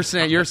 You're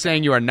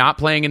saying you are not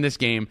playing in this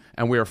game,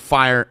 and we are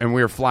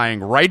flying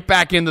right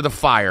back into the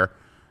fire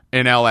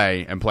in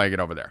L.A. and playing it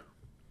over there.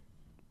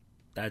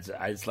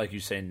 It's like you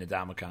saying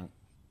Ndamukong.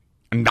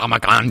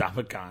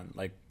 Ndamukong.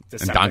 Like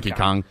and Donkey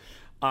Kong.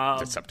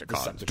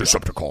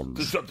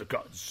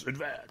 Decepticons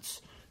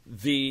advance.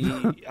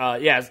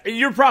 Yes,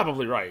 you're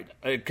probably right,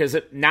 because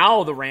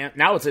now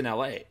it's in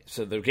L.A.,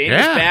 so the game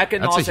is back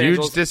in Los Angeles. That's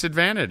a huge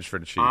disadvantage for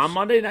the Chiefs. On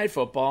Monday Night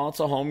Football, it's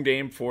a home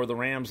game for the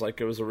Rams,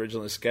 like it was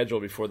originally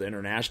scheduled before the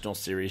international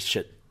series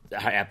shit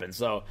happened.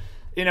 So,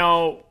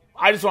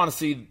 I just want to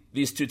see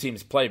these two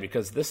teams play,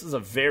 because this is a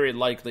very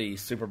likely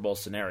Super Bowl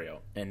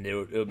scenario, and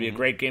it would be a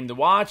great game to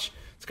watch.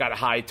 It's got a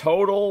high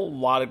total, a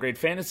lot of great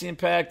fantasy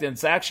impact, and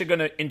it's actually going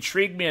to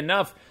intrigue me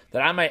enough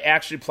that I might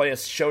actually play a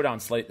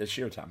showdown slate this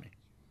year, Tommy.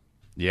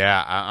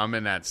 Yeah, I'm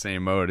in that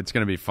same mode. It's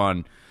going to be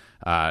fun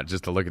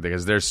just to look at it,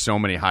 because there's so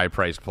many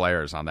high-priced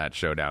players on that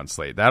showdown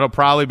slate. That'll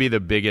probably be the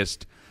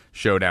biggest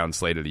showdown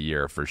slate of the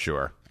year for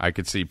sure. I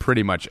could see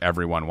pretty much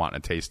everyone wanting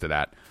a taste of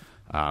that,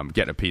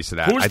 getting a piece of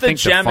that. Who's the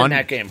gem in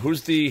that game?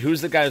 Who's the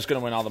guy who's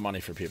going to win all the money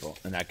for people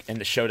in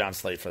the showdown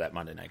slate for that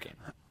Monday night game?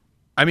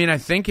 I mean, I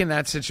think in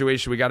that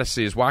situation we got to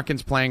see, is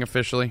Watkins playing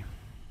officially?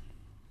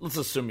 Let's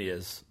assume he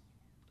is.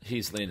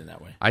 He's leaning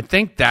that way. I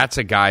think that's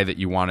a guy that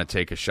you want to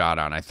take a shot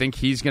on. I think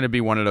he's going to be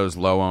one of those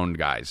low-owned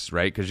guys,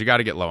 right? Because you got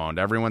to get low-owned.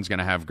 Everyone's going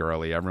to have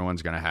Gurley.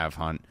 Everyone's going to have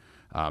Hunt.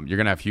 You're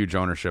going to have huge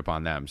ownership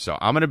on them. So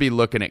I'm going to be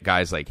looking at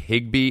guys like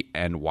Higbee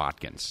and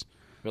Watkins.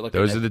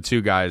 Those are the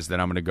two guys that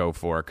I'm going to go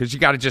for, because you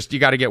got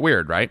to get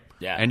weird, right?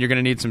 Yeah. And you're going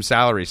to need some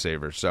salary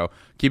savers. So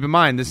keep in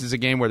mind, this is a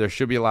game where there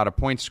should be a lot of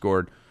points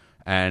scored,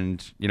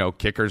 and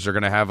kickers are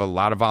going to have a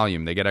lot of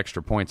volume. They get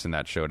extra points in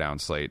that showdown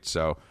slate.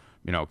 So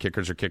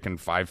kickers are kicking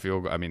 3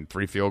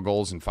 field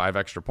goals and 5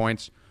 extra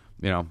points.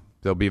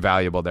 They'll be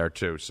valuable there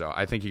too. So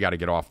I think you got to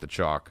get off the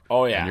chalk.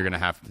 Oh yeah, and you're gonna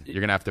have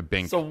to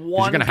bink. It's a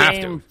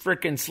one-game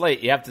freaking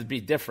slate. You have to be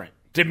different.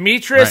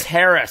 Demetrius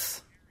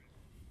Harris,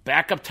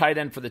 backup tight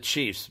end for the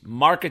Chiefs.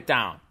 Mark it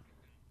down.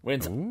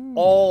 Wins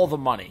all the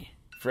money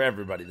for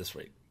everybody this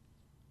week.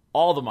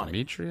 All the money.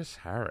 Demetrius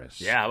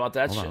Harris. Yeah, how about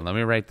that Hold shit? on, let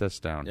me write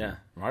this down. Yeah,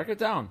 mark it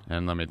down.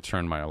 And let me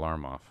turn my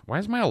alarm off. Why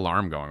is my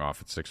alarm going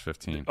off at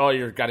 6:15? Oh,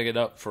 you've got to get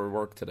up for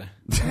work today.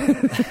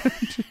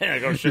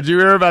 Did you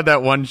hear about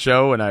that one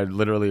show when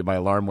my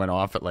alarm went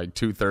off at like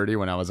 2:30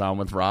 when I was on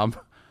with Rob?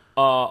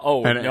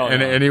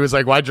 And he was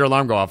like, "Why'd your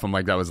alarm go off?" I'm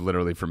like, "That was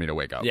literally for me to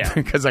wake up." Yeah,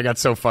 because I got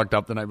so fucked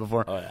up the night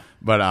before. Oh yeah.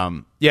 But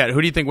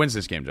who do you think wins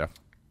this game, Jeff?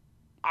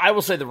 I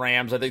will say the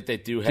Rams. I think they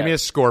do have. Give me a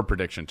score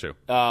prediction too.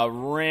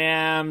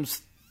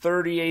 Rams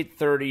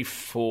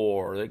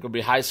 38-34. They're going to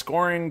be high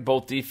scoring.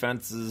 Both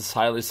defenses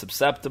highly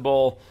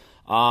susceptible.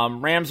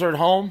 Rams are at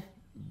home.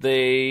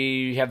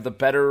 They have the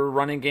better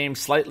running game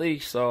slightly,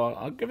 so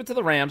I'll give it to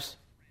the Rams.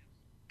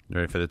 You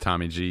ready for the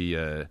Tommy G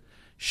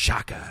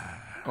Shocker.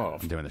 Oh,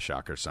 I'm doing the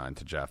shocker sign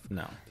to Jeff.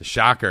 No. The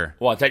shocker.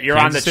 Well, that you're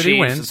Kansas on the City Chiefs.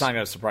 wins. It's not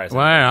going to surprise me.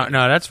 Well,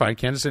 no, that's fine.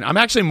 Kansas City. I'm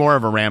actually more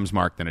of a Rams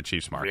mark than a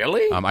Chiefs mark.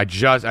 Really? I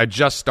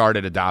just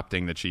started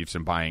adopting the Chiefs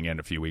and buying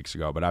in a few weeks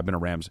ago, but I've been a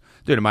Rams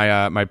dude. In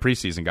my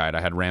preseason guide, I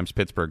had Rams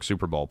Pittsburgh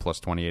Super Bowl plus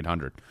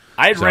 2,800.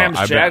 I had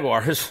Rams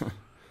Jaguars.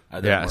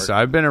 Yeah, so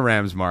I've been a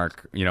Rams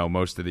mark,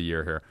 most of the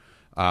year here.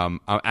 I'm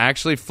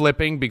actually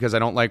flipping because I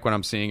don't like what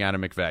I'm seeing out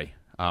of McVay.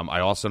 I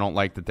also don't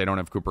like that they don't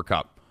have Cooper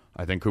Kupp.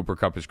 I think Cooper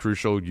Kupp is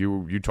crucial.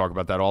 You talk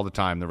about that all the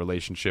time, the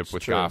relationship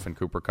with Goff and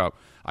Cooper Kupp.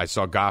 I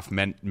saw Goff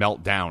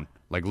melt down,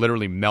 like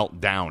literally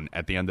melt down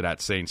at the end of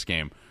that Saints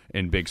game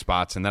in big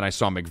spots. And then I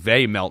saw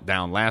McVay melt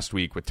down last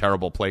week with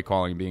terrible play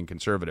calling and being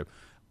conservative.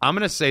 I'm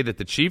going to say that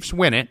the Chiefs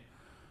win it.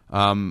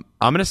 I'm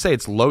going to say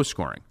it's low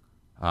scoring,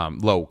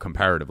 low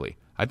comparatively.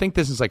 I think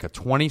this is like a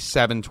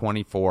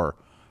 27-24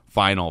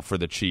 final for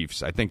the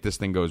Chiefs. I think this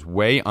thing goes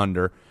way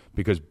under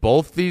because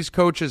both these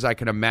coaches, I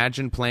can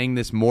imagine playing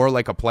this more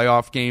like a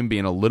playoff game,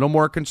 being a little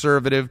more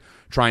conservative,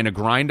 trying to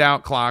grind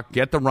out clock,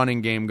 get the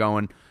running game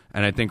going,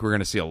 and I think we're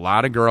going to see a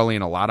lot of Gurley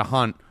and a lot of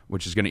Hunt,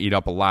 which is going to eat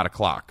up a lot of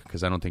clock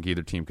because I don't think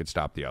either team could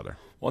stop the other.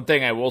 One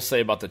thing I will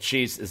say about the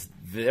Chiefs is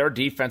their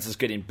defense is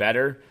getting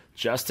better.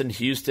 Justin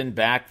Houston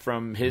back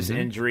from his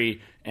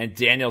injury, and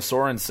Daniel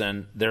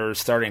Sorensen, their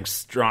starting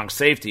strong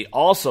safety,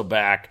 also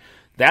back.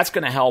 That's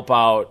going to help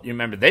out. You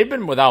remember, they've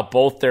been without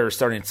both their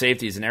starting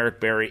safeties in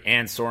Eric Berry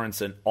and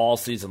Sorensen all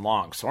season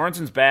long.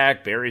 Sorensen's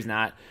back, Berry's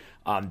not.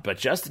 But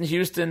Justin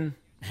Houston,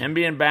 him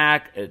being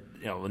back,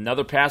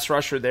 another pass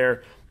rusher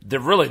there. They're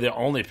really the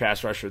only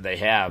pass rusher they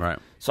have. Right.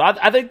 So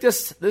I think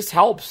this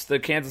helps the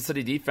Kansas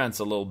City defense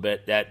a little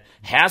bit that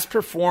has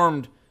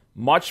performed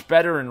much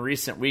better in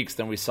recent weeks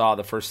than we saw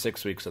the first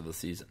 6 weeks of the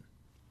season.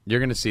 You're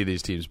going to see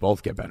these teams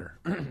both get better.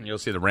 You'll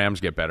see the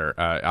Rams get better.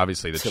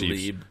 Obviously, the Talib.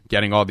 Chiefs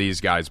getting all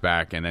these guys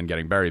back and then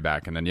getting Berry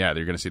back. And then, you're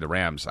going to see the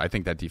Rams. I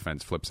think that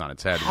defense flips on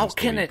its head. How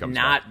can it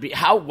not be?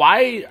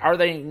 Why are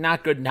they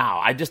not good now?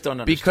 I just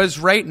don't understand. Because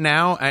right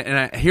now,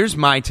 here's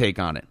my take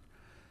on it.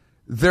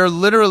 They're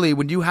literally,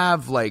 when you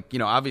have,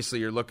 obviously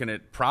you're looking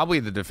at probably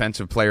the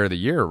defensive player of the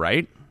year,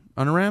 right,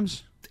 on the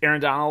Rams?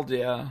 Aaron Donald,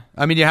 yeah.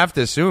 I mean, you have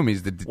to assume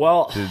he's the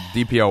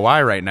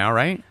DPOY right now,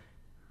 right?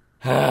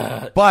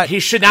 But he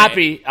should not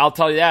be. I'll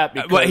tell you that.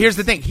 But here's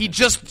the thing: he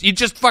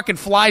just fucking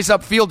flies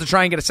upfield to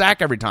try and get a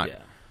sack every time. Yeah.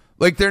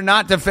 Like they're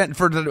not defend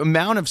for the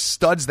amount of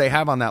studs they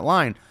have on that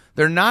line.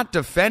 They're not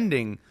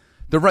defending.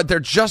 They're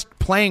just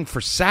playing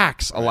for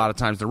sacks a lot of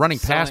times. They're running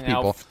past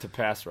people out to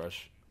pass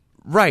rush.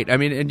 Right. I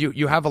mean, and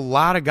you have a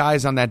lot of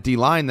guys on that D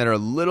line that are a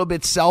little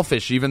bit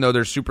selfish, even though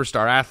they're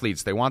superstar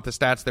athletes. They want the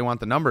stats. They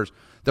want the numbers.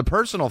 The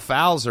personal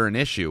fouls are an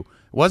issue. It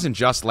wasn't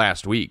just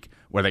last week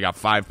where they got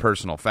 5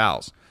 personal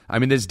fouls. I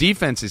mean, this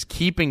defense is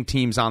keeping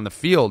teams on the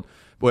field,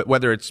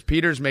 whether it's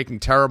Peters making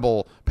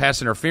terrible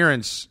pass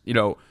interference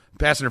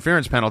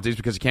penalties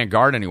because he can't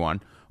guard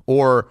anyone,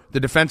 or the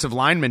defensive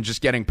linemen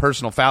just getting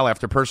personal foul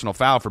after personal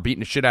foul for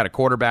beating the shit out of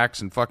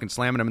quarterbacks and fucking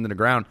slamming them into the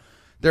ground.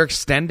 They're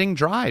extending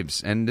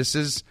drives, and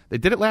they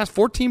did it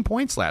 14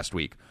 points last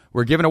week.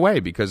 We're giving away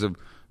because of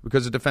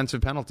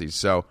defensive penalties.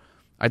 So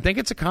I think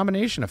it's a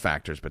combination of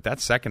factors, but that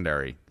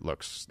secondary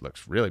looks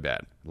really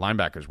bad.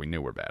 Linebackers we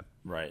knew were bad.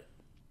 Right.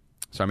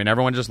 So, I mean,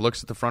 everyone just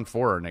looks at the front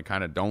four, and they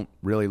kind of don't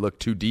really look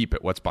too deep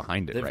at what's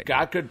behind it. They've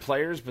got good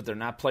players, but they're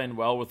not playing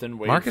well within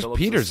Wade Marcus Phillips'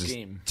 Peters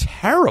scheme. is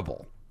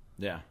terrible.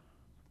 Yeah.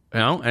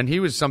 And he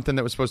was something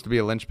that was supposed to be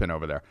a linchpin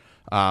over there.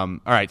 All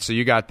right, so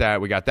you got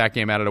that. We got that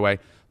game out of the way.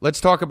 Let's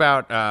talk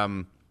about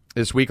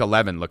this Week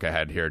 11 look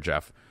ahead here,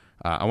 Jeff.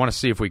 I want to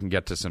see if we can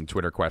get to some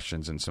Twitter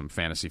questions and some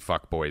fantasy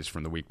fuckboys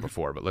from the week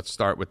before. But let's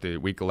start with the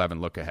Week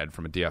 11 look ahead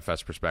from a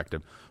DFS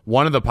perspective.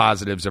 One of the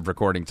positives of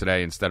recording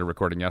today instead of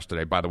recording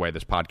yesterday, by the way,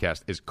 this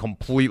podcast is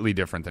completely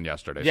different than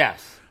yesterday's.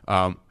 Yes.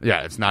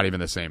 It's not even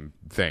the same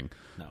thing.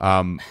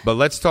 No. But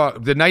let's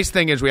talk. The nice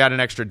thing is we had an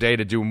extra day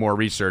to do more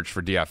research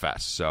for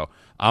DFS. So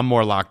I'm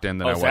more locked in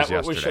than I was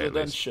yesterday. We should have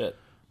done shit.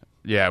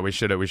 Yeah, we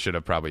should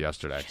have probably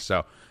yesterday.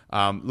 So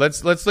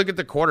let's look at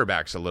the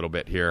quarterbacks a little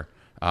bit here.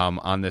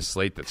 On this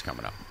slate that's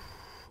coming up.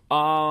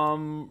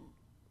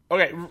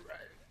 Okay,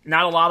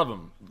 not a lot of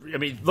them. I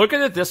mean, look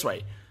at it this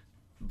way: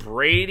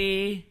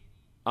 Brady,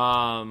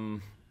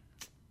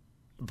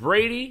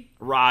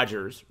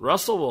 Rodgers,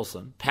 Russell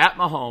Wilson, Pat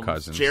Mahomes,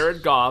 Cousins.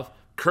 Jared Goff,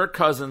 Kirk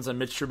Cousins, and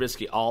Mitch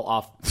Trubisky all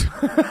off.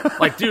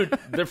 Like, dude,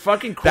 they're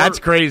fucking. That's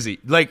crazy.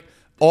 Like,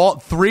 all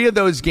 3 of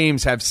those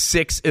games have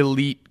 6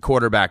 elite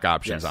quarterback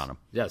options on them.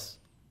 Yes.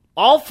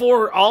 All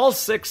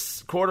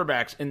 6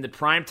 quarterbacks in the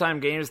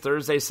primetime games,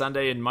 Thursday,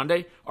 Sunday, and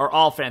Monday, are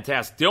all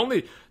fantastic.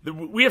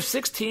 We have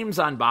 6 teams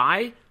on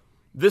bye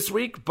this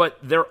week, but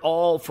they're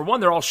all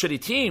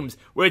shitty teams,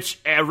 which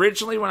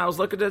originally when I was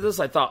looking at this,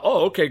 I thought,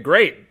 oh, okay,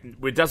 great.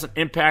 It doesn't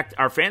impact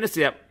our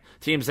fantasy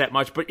teams that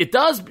much, but it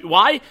does.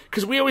 Why?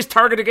 Because we always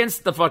target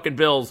against the fucking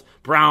Bills,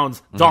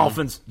 Browns,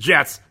 Dolphins,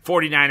 Jets,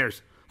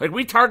 49ers. Like,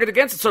 we target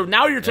against it. So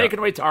now you're taking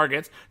away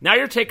targets. Now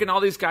you're taking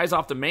all these guys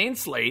off the main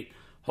slate.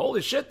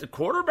 Holy shit, the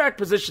quarterback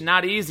position,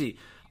 not easy.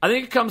 I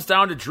think it comes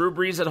down to Drew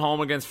Brees at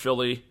home against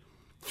Philly,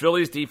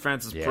 Philly's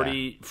defense is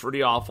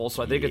pretty awful,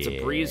 so I think it's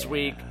a Breeze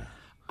week.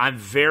 I'm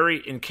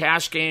in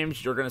cash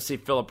games, you're going to see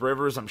Phillip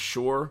Rivers, I'm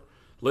sure,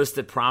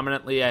 listed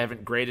prominently. I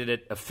haven't graded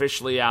it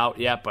officially out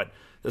yet, but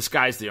this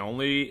guy's the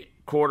only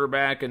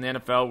quarterback in the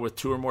NFL with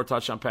 2 or more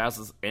touchdown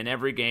passes in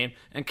every game.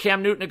 And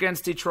Cam Newton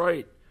against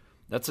Detroit.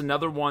 That's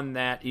another one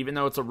that, even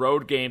though it's a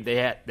road game,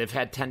 they've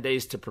had 10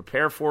 days to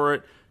prepare for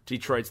it.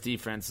 Detroit's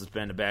defense has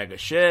been a bag of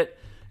shit.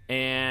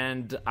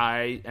 And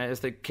I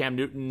think Cam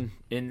Newton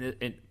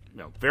in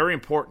very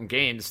important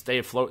game to stay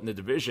afloat in the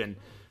division.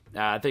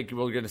 I think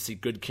we're going to see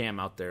good Cam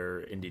out there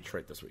in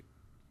Detroit this week.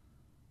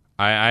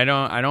 I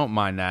don't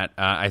mind that.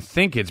 I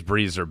think it's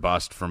Breeze or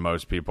bust for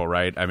most people,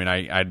 right? I mean,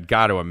 I'd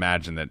got to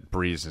imagine that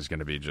Breeze is going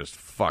to be just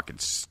fucking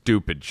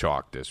stupid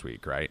chalk this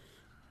week, right?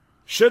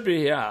 Should be,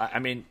 yeah. I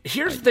mean,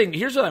 here's the thing.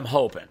 Here's what I'm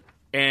hoping.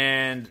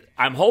 And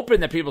I'm hoping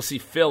that people see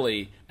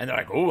Philly and they're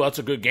like, oh, that's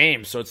a good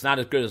game, so it's not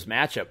as good as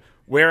matchup.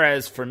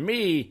 Whereas for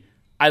me,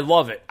 I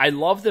love it. I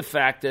love the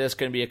fact that it's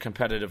going to be a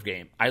competitive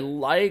game. I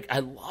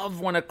love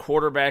when a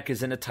quarterback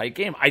is in a tight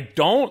game. I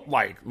don't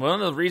like,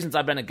 one of the reasons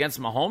I've been against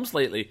Mahomes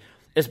lately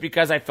is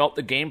because I felt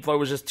the game flow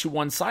was just too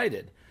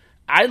one-sided.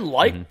 I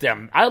like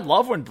them. I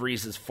love when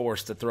Breeze is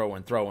forced to throw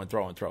and throw and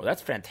throw and throw.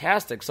 That's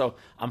fantastic. So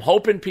I'm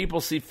hoping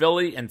people see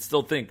Philly and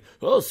still think,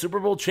 oh, Super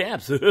Bowl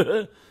champs.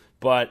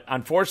 But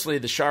unfortunately,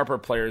 the sharper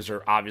players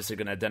are obviously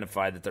going to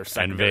identify that they're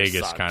secondary. And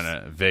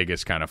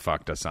Vegas kind of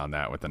fucked us on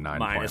that with the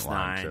 9-point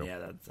line too. Yeah,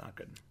 that's not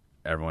good.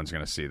 Everyone's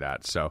going to see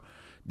that. So,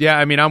 yeah,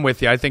 I mean, I'm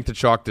with you. I think the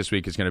chalk this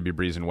week is going to be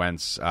Breeze and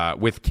Wentz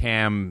with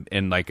Cam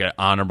in like an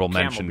honorable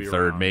mention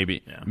third,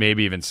 maybe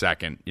even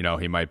second. You know,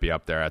 he might be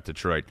up there at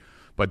Detroit.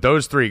 But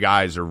those 3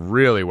 guys are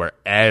really where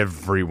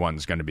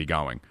everyone's going to be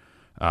going.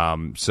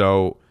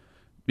 So,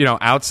 you know,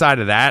 outside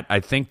of that, I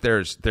think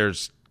there's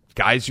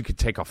guys you could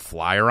take a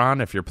flyer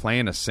on if you're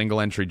playing a single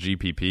entry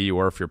GPP,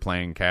 or if you're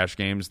playing cash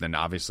games, then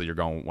obviously you're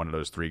going with one of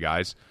those 3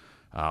 guys.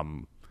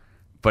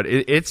 But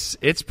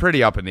it's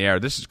pretty up in the air.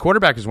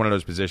 Quarterback is one of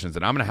those positions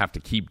that I'm going to have to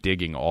keep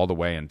digging all the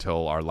way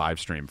until our live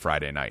stream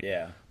Friday night.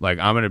 Yeah, like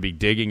I'm going to be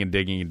digging and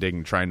digging and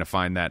digging, trying to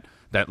find that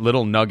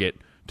little nugget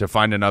to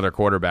find another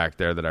quarterback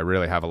there that I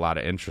really have a lot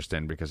of interest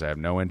in, because I have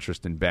no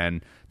interest in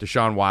Ben.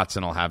 Deshaun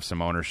Watson will have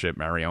some ownership.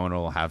 Mariota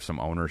will have some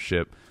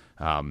ownership.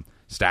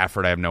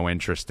 Stafford I have no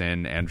interest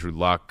in. Andrew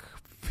Luck,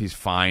 he's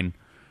fine.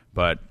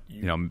 But,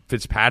 you know,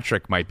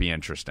 Fitzpatrick might be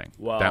interesting.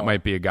 Well, that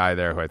might be a guy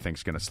there who I think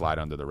is going to slide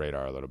under the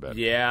radar a little bit.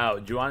 Yeah.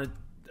 Do you want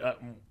to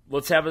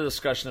let's have a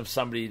discussion of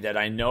somebody that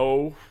I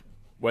know,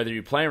 whether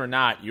you play him or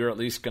not, you're at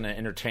least going to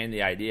entertain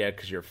the idea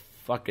because you're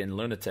a fucking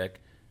lunatic.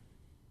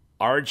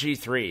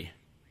 RG3.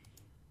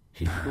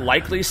 He's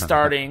likely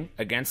starting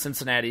against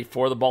Cincinnati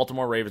for the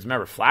Baltimore Ravens.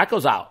 Remember,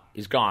 Flacco's out.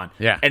 He's gone.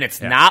 Yeah. And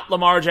it's not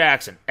Lamar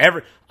Jackson.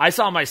 I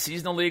saw my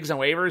seasonal leagues and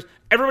waivers.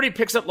 Everybody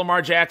picks up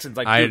Lamar Jackson.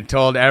 Like, I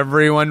told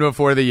everyone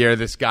before the year,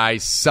 this guy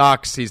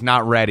sucks. He's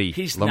not ready.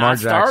 Lamar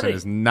Jackson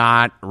is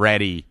not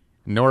ready.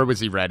 Nor was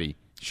he ready.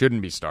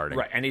 Shouldn't be starting.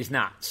 Right, and he's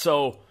not.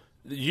 So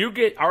you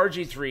get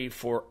RG3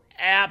 for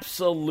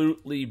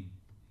absolutely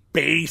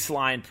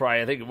baseline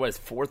price. I think it was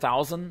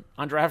 $4,000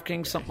 on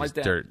DraftKings, something like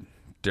that.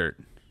 Dirt.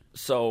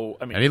 So,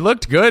 I mean, and he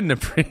looked good in the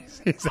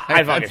preseason.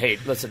 I fucking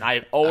hate. Listen,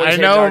 I always. I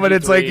know, but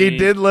it's like he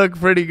did look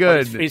pretty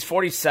good. He's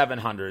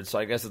 4,700, so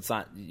I guess it's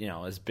not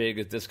as big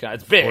as this guy.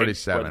 It's big,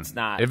 47. But it's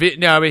not.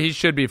 But he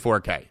should be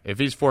 4K. If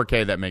he's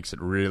 4K, that makes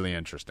it really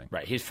interesting.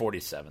 Right, he's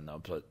 47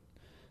 though,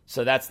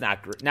 so that's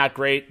not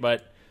great.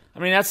 But I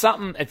mean, that's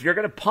something. If you're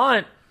going to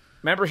punt,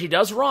 remember he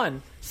does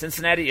run.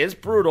 Cincinnati is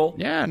brutal.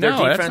 Yeah, their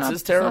defense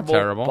is terrible.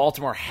 Terrible.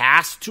 Baltimore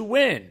has to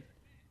win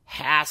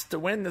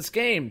this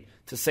game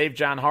to save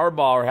John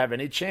Harbaugh or have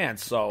any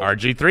chance. So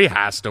RG3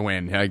 has to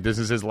win. Like, this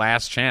is his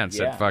last chance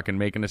at fucking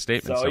making a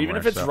statement. So even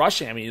if it's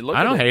rushing, I mean, you look.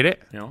 I don't hate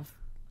it.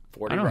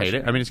 40 I don't hate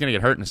it. I mean, he's going to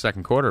get hurt in the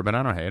second quarter, but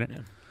I don't hate it.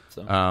 Yeah.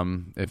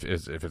 So.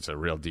 If it's a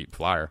real deep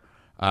flyer,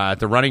 at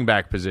the running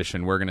back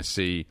position, we're going to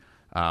see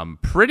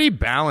pretty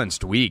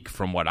balanced week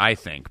from what I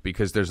think,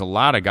 because there's a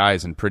lot of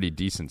guys in pretty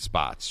decent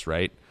spots,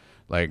 right?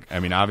 Like, I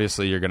mean,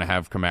 obviously you're going to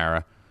have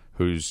Kamara,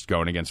 who's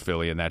going against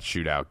Philly in that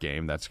shootout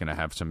game. That's going to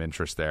have some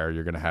interest there.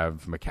 You're going to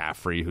have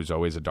McCaffrey, who's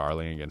always a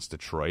darling against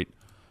Detroit.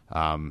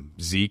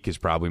 Zeke is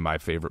probably my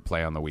favorite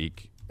play on the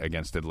week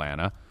against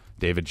Atlanta.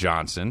 David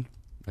Johnson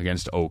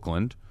against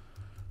Oakland.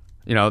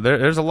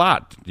 There's a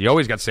lot. You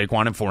always got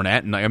Saquon and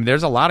Fournette, and I mean,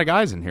 there's a lot of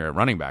guys in here at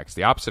running back. It's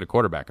the opposite of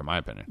quarterback, in my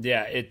opinion.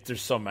 Yeah,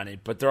 there's so many,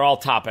 but they're all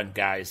top-end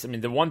guys. I mean,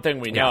 the one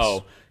thing we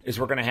know is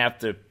we're going to have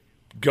to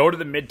go to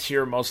the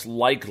mid-tier most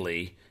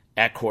likely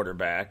at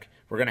quarterback.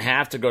 We're going to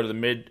have to go to the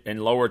mid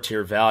and lower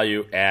tier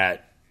value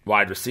at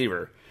wide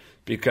receiver,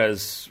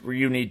 because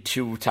you need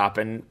 2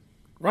 top-end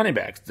running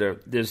backs.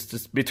 There's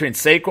just between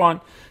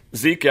Saquon,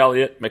 Zeke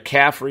Elliott,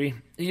 McCaffrey,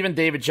 even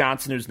David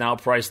Johnson, who's now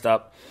priced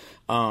up.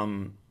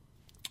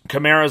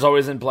 Kamara's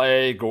always in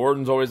play.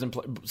 Gordon's always in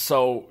play.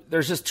 So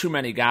there's just too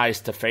many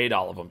guys to fade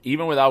all of them.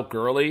 Even without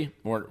Gurley,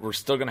 we're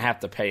still going to have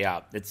to pay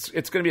up. It's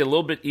going to be a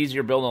little bit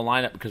easier building a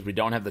lineup because we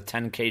don't have the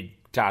 $10K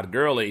Todd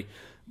Gurley.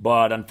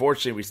 But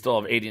unfortunately, we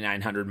still have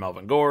 8,900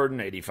 Melvin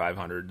Gordon,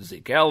 8,500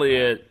 Zeke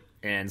Elliott,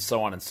 and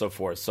so on and so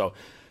forth. So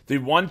the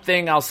one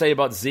thing I'll say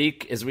about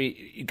Zeke is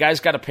you guys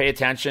got to pay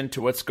attention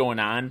to what's going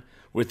on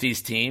with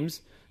these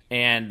teams.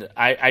 And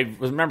I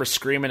remember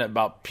screaming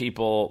about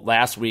people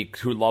last week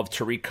who loved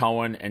Tariq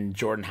Cohen and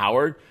Jordan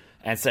Howard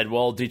and said,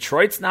 well,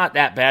 Detroit's not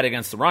that bad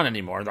against the run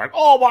anymore. They're like,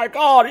 oh, my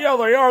God, yeah,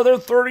 they are. They're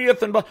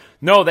 30th.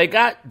 No, they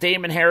got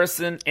Damon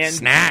Harrison. And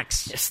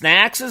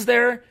Snacks is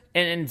there,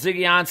 and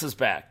Ziggy Ansah's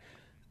back.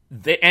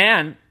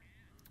 The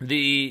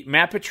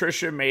Matt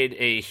Patricia made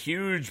a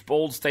huge,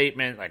 bold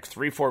statement like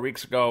 3-4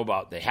 weeks ago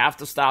about they have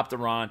to stop the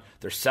run.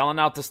 They're selling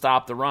out to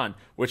stop the run,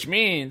 which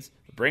means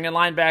bringing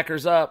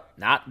linebackers up,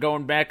 not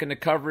going back into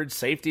coverage,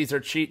 safeties are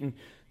cheating.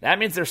 That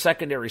means their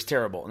secondary is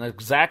terrible. And that's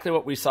exactly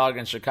what we saw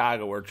against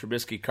Chicago where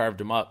Trubisky carved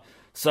them up.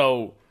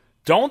 So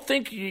don't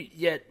think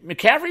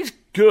McCaffrey's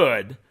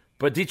good,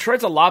 but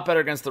Detroit's a lot better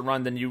against the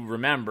run than you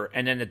remember.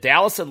 And in the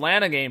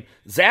Dallas-Atlanta game,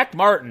 Zach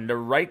Martin, the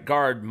right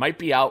guard, might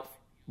be out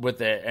with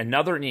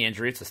another knee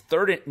injury. It's his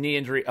third knee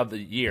injury of the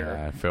year.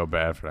 Yeah, I feel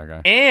bad for that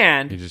guy.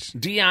 And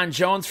Deion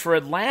Jones for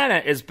Atlanta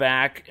is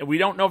back. We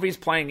don't know if he's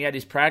playing yet.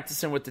 He's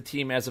practicing with the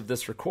team as of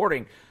this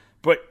recording.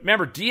 But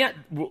remember,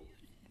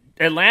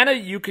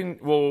 Atlanta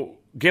will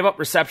give up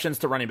receptions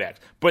to running backs,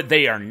 but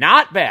they are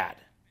not bad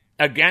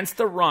against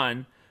the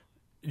run,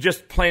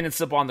 just plain and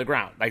simple on the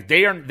ground. Like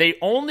they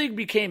only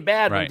became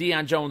bad when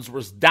Deion Jones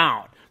was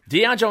down.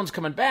 Deion Jones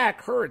coming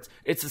back hurts.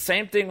 It's the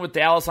same thing with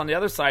Dallas on the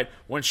other side.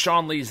 When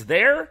Sean Lee's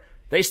there,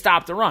 they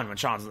stop the run. When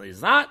Sean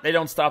Lee's not, they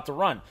don't stop the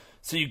run.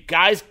 So you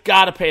guys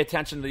got to pay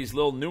attention to these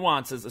little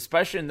nuances,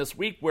 especially in this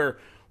week where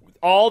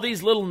all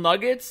these little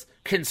nuggets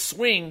can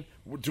swing.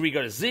 Do we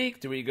go to Zeke?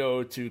 Do we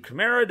go to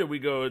Kamara? Do we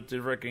go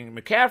to freaking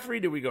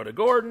McCaffrey? Do we go to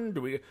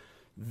Gordon?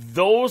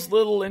 Those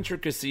little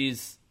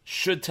intricacies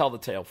should tell the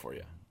tale for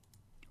you.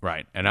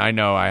 Right. And I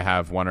know I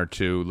have one or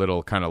two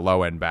little kind of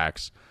low-end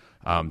backs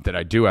that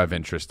I do have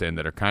interest in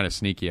that are kind of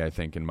sneaky, I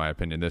think, in my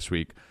opinion, this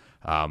week.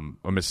 I'm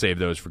going to save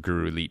those for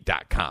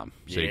GuruElite.com.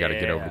 So you got to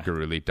get over to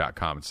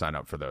GuruElite.com and sign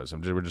up for those.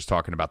 We're just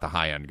talking about the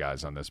high-end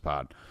guys on this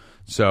pod.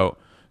 So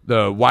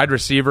the wide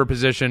receiver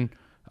position,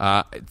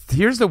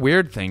 here's the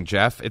weird thing,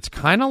 Jeff. It's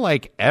kind of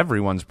like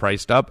everyone's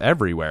priced up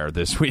everywhere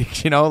this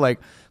week. Like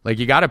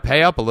you got to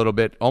pay up a little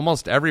bit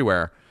almost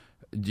everywhere.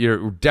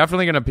 You're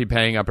definitely going to be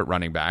paying up at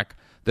running back.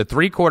 The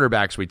three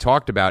quarterbacks we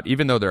talked about,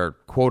 even though they're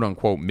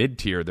quote-unquote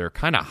mid-tier, they're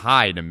kind of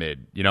high to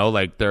mid.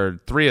 Like they're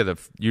three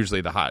of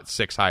usually the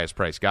six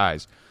highest-priced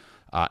guys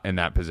in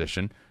that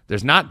position.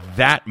 There's not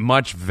that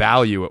much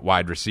value at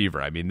wide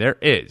receiver. I mean, there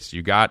is.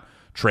 You got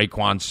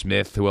Traquan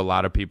Smith, who a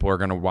lot of people are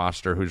going to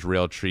roster, who's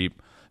real cheap.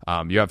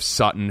 You have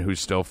Sutton, who's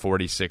still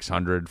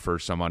 $4,600 for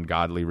some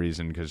ungodly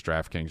reason because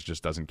DraftKings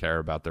just doesn't care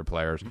about their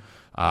players.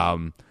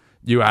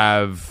 You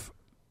have...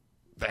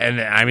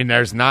 And, I mean,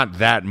 there's not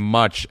that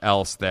much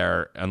else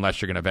there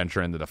unless you're going to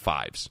venture into the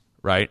fives,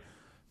 right?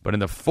 But in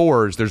the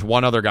fours, there's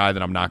one other guy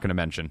that I'm not going to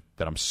mention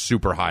that I'm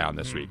super high on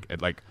this week.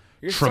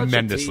 You're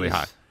tremendously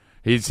high.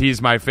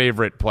 He's my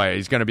favorite play.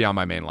 He's going to be on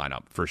my main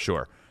lineup for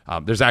sure.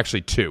 There's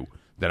actually two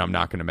that I'm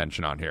not going to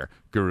mention on here.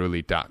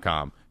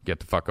 GuruElite.com. Get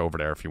the fuck over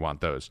there if you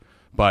want those.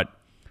 But,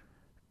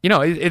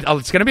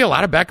 it's going to be a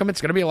lot of Beckham.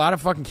 It's going to be a lot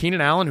of fucking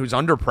Keenan Allen, who's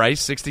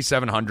underpriced,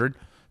 $6,700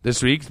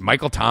 this week.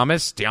 Michael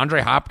Thomas,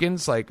 DeAndre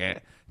Hopkins,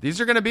 these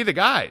are going to be the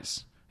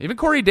guys. Even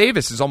Corey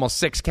Davis is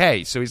almost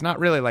 $6K, so he's not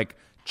really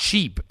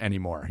cheap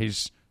anymore.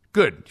 He's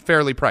good,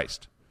 fairly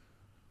priced.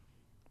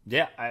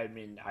 Yeah, I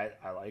mean,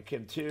 I like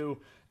him too.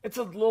 It's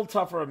a little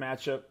tougher a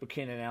matchup with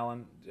Keenan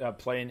Allen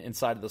playing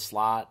inside of the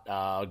slot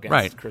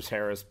against Chris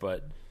Harris,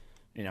 but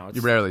you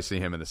rarely see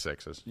him in the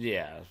sixes.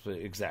 Yeah,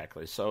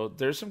 exactly. So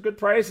there's some good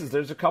prices.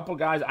 There's a couple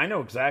guys. I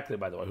know exactly,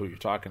 by the way, who you're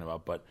talking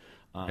about, but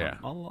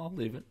I'll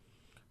leave it.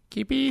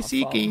 Keepy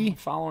Seeky. I'm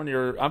following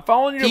your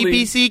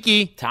Keepy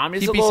Seeky.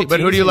 Tommy's a little but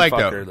who do you like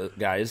though,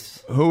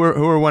 guys? Who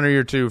are one of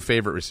your two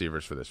favorite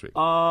receivers for this week?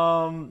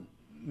 Man,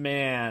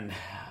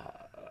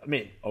 I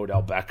mean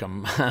Odell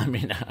Beckham. I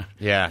mean,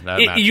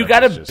 you got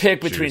to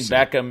pick between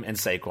Beckham and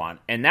Saquon,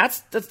 and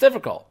that's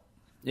difficult.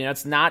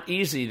 It's not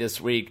easy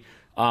this week.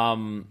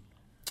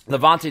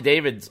 Levante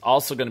David's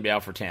also going to be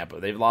out for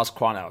Tampa. They've lost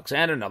Quan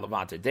Alexander, now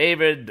Levante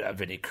David,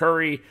 Vinny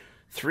Curry.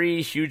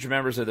 Three huge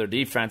members of their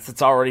defense.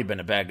 It's already been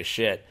a bag of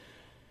shit.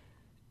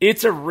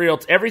 It's a real...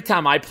 Every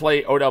time I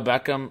play Odell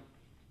Beckham,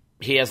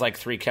 he has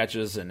 3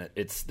 catches, and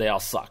they all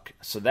suck.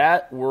 So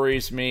that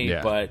worries me,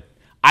 but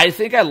I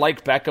think I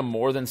like Beckham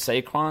more than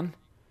Saquon,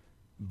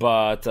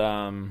 but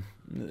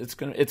it's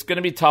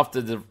gonna be tough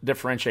to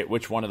differentiate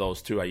which one of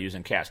those two I use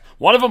in cash.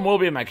 One of them will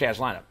be in my cash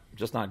lineup.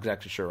 Just not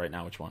exactly sure right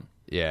now which one.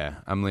 Yeah,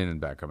 I'm leaning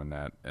Beckham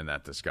in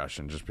that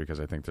discussion just because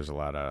I think there's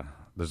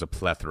a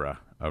plethora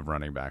of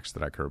running backs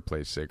that I could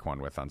replace Saquon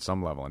with on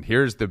some level. And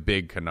here's the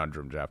big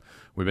conundrum, Jeff.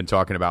 We've been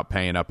talking about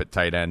paying up at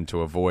tight end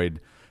to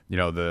avoid,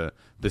 the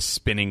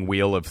spinning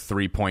wheel of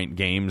 3-point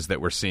games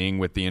that we're seeing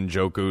with the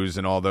Njokus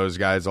and all those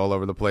guys all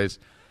over the place.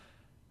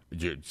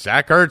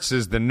 Zach Ertz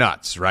is the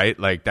nuts, right?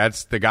 Like,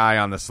 that's the guy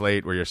on the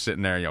slate where you're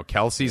sitting there.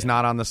 Kelsey's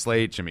not on the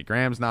slate. Jimmy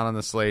Graham's not on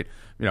the slate.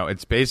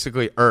 It's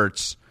basically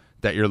Ertz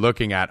that you're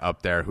looking at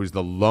up there, who's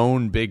the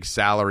lone big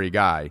salary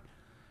guy.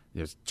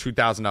 It's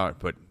 $2,000,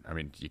 but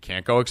you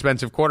can't go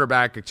expensive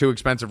quarterback, too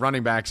expensive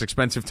running backs,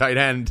 expensive tight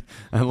end,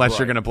 unless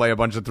you're going to play a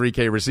bunch of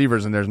 3K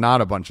receivers, and there's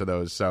not a bunch of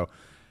those. So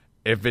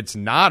if it's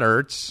not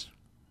Ertz,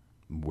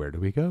 where do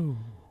we go?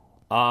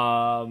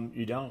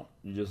 You don't.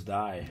 You just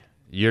die.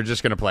 You're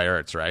just going to play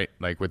Ertz, right?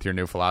 Like with your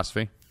new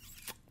philosophy?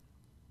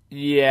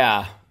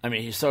 Yeah.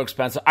 He's so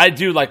expensive. I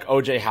do like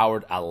O.J.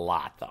 Howard a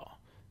lot, though.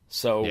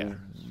 So yeah,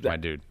 my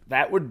dude.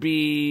 That would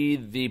be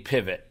the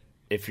pivot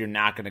if you're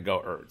not going to go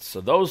Ertz.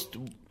 So those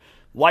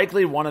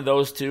likely one of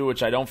those two,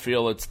 which I don't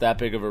feel it's that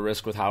big of a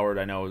risk with Howard.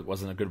 I know it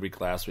wasn't a good week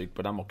last week,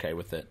 but I'm okay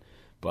with it.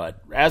 But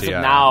as of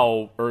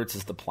now, Ertz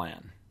is the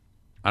plan.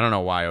 I don't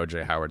know why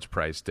O.J. Howard's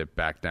price dipped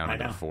back down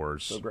into the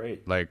fours. So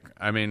great. Like,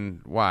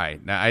 why?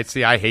 Now, I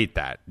hate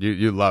that.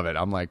 You love it.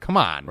 I'm like, come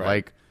on. Right.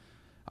 Like,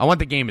 I want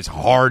the game as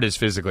hard as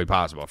physically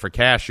possible. For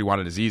cash, you want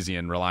it as easy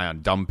and rely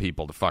on dumb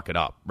people to fuck it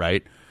up,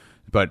 right?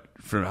 But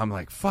I'm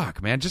like,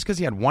 fuck, man. Just because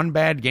he had one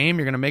bad game,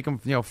 you're going to make him,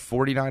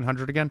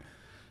 4,900 again?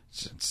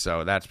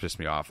 So that's pissed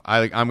me off.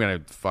 I'm going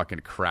to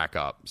fucking crack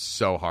up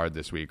so hard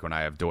this week when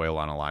I have Doyle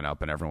on a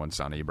lineup and everyone's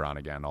on Ebron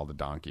again, all the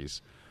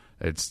donkeys.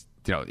 It's...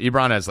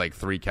 Ebron has like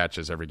 3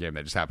 catches every game.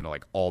 They just happen to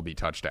like all be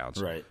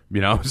touchdowns. Right.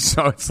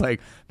 So it's like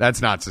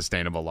that's not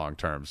sustainable long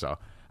term. So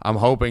I'm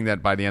hoping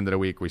that by the end of the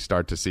week we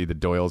start to see the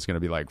Doyle's going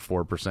to be like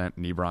 4%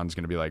 and Ebron's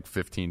going to be like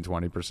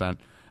 15-20%.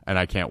 And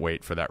I can't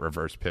wait for that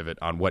reverse pivot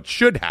on what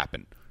should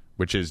happen,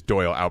 which is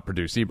Doyle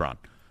outproduce Ebron.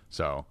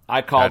 So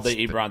I called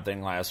the Ebron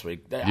thing last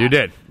week. You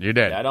did.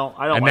 Yeah, I don't.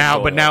 And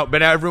like now,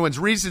 but everyone's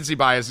recency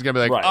bias is gonna be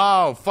like, right.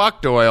 Oh,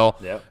 fuck Doyle.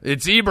 Yep.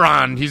 It's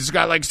Ebron. He's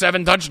got like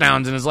 7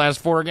 touchdowns in his last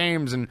 4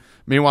 games, and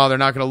meanwhile, they're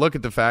not going to look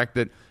at the fact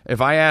that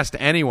if I asked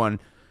anyone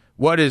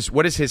what is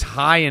his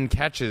high in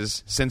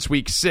catches since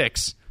week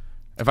 6,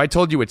 if I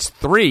told you it's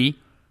 3,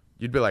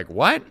 you'd be like,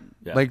 what?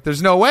 Yeah. Like,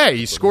 there's no way.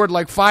 He scored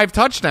like 5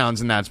 touchdowns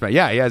in that span.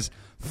 Yeah, he has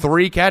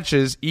 3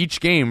 catches each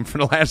game for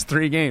the last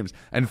 3 games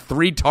and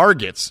 3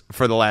 targets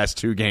for the last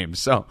 2 games.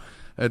 So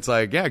it's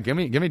like, yeah, give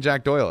me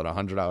Jack Doyle at a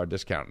 $100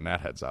 discount, and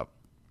that heads up.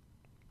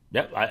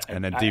 Yep.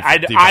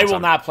 I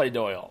will not play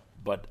Doyle,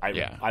 but I'm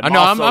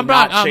I'm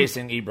not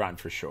chasing Ebron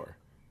for sure.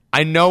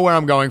 I know where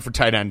I'm going for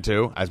tight end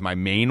too as my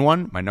main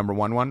one, my number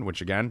 1 one,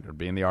 which again would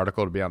be in the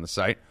article to be on the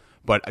site.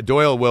 But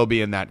Doyle will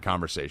be in that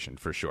conversation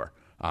for sure.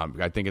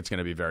 I think it's going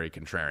to be very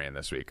contrarian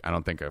this week. I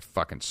don't think a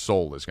fucking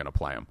soul is going to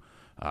play him.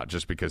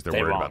 Just because they're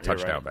worried about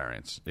touchdown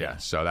variance. Yeah,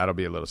 so that'll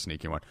be a little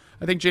sneaky one.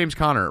 I think James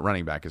Conner at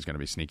running back is going to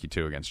be sneaky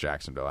too against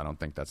Jacksonville. I don't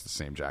think that's the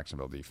same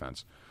Jacksonville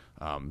defense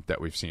that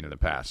we've seen in the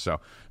past.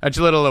 So that's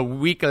a little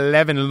Week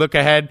 11 look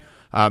ahead.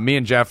 Me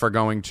and Jeff are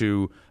going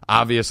to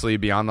obviously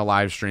be on the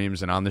live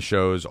streams and on the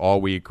shows all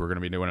week. We're going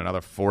to be doing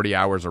another 40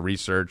 hours of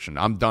research, and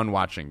I'm done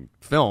watching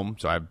film,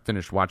 so I've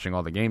finished watching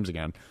all the games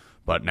again.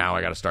 But now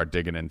I got to start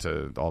digging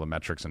into all the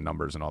metrics and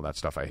numbers and all that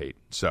stuff I hate.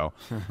 So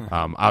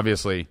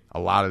obviously a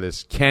lot of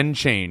this can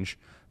change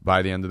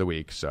by the end of the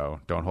week. So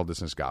don't hold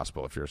this as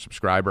gospel. If you're a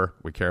subscriber,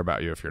 we care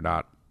about you. If you're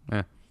not,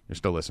 you're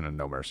still listening to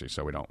No Mercy.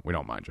 So we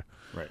don't mind you.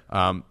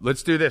 Right.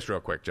 Let's do this real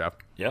quick, Jeff.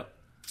 Yep.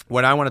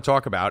 What I want to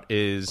talk about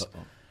is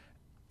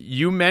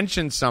you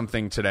mentioned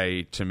something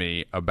today to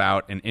me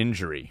about an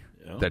injury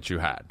that you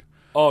had.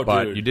 Oh,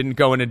 but dude. you didn't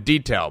go into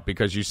detail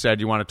because you said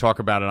you want to talk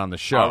about it on the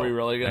show. Are we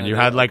really going to? And you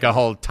had like a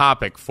whole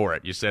topic for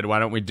it. You said, "Why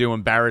don't we do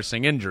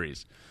embarrassing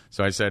injuries?"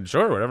 So I said,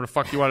 "Sure, whatever the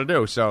fuck you want to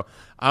do." So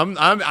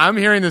I'm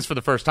hearing this for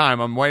the first time.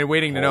 I'm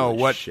waiting to know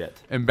what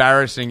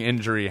embarrassing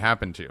injury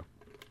happened to you.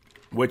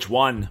 Which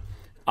one?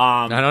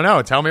 I don't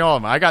know. Tell me all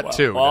of them. I got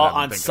 2. Well,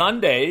 on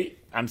Sunday,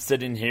 I'm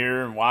sitting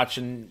here and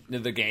watching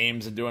the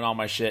games and doing all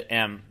my shit,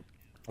 and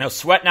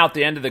sweating out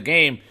the end of the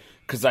game.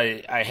 Because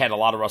I had a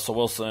lot of Russell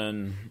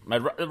Wilson.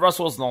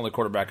 Russell Wilson's the only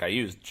quarterback I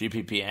used,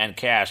 GPP and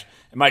cash.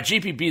 And my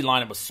GPP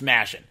lineup was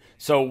smashing.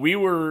 So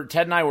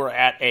Ted and I were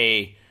at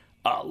a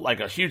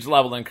huge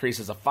level increase.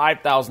 It's a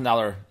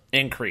 $5,000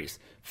 increase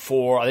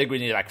I think we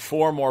needed like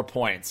 4 more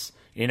points.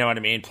 You know what I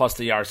mean? Plus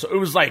the yards. So it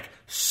was like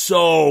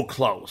so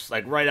close,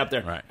 like right up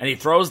there. Right. And he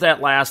throws that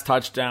last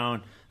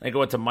touchdown. I think it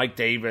went to Mike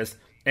Davis.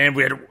 And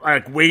we had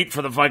to wait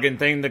for the fucking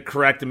thing to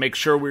correct and make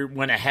sure we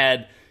went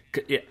ahead.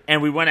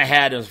 And we went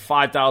ahead. It was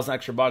 $5,000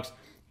 extra bucks,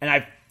 and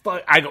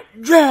I go,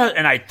 yeah,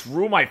 and I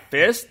threw my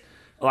fist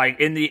like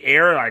in the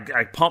air.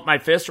 I pumped my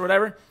fist or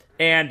whatever,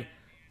 and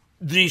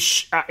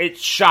it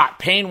shot.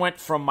 Pain went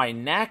from my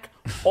neck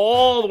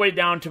all the way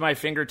down to my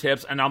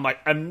fingertips, and I'm like,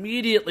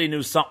 immediately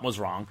knew something was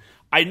wrong.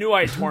 I knew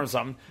I had torn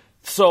something.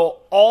 So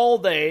all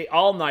day,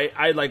 all night,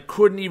 I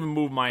couldn't even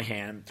move my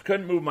hand,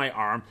 couldn't move my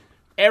arm.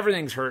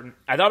 Everything's hurting.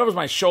 I thought it was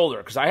my shoulder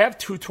because I have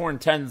 2 torn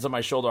tendons in my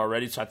shoulder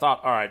already. So I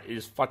thought, all right, he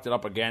just fucked it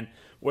up again.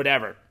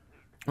 Whatever.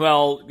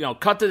 Well,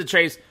 cut to the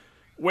chase.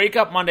 Wake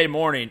up Monday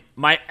morning.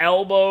 My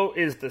elbow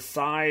is the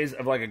size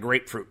of like a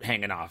grapefruit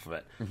hanging off of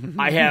it.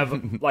 I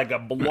have like a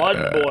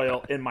blood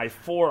boil in my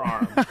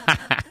forearm.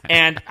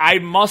 And I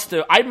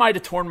might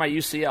have torn my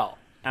UCL.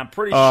 I'm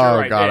pretty sure Oh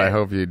I God, did. I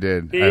hope you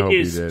did. It I hope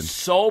you is did.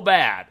 so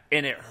bad,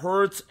 and it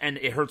hurts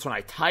when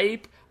I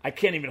type. I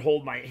can't even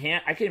hold my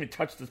hand. I can't even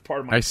touch this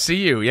part of my I see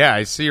you. Yeah,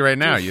 I see you right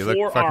now. You look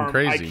forearm. fucking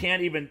crazy. I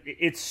can't even.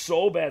 It's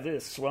so bad.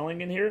 There's swelling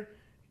in here.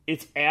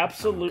 It's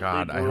absolutely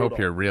God, brutal. I hope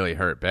you're really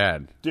hurt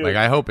bad. Dude. Like,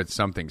 I hope it's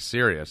something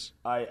serious.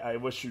 I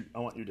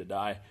want you to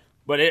die.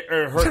 But it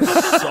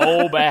hurts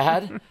so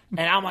bad, and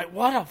I'm like,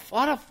 what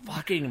a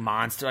fucking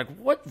monster! Like,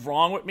 what's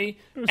wrong with me?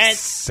 And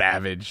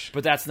Savage.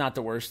 but that's not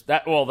the worst.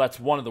 That's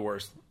one of the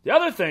worst. The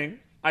other thing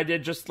I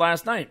did just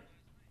last night,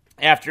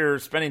 after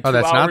spending 2 hours.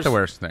 Oh, that's not the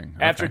worst thing.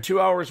 After Okay. 2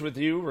 hours with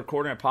you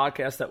recording a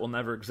podcast that will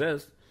never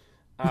exist,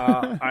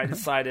 I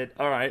decided,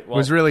 all right, well, It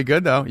was really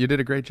good though. You did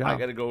a great job. I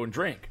got to go and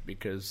drink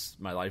because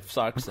my life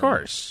sucks. Of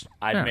course.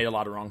 I've Yeah. made a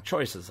lot of wrong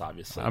choices,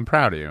 obviously. I'm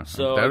proud of you.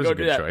 So that was go a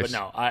good do that. choice.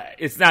 But no,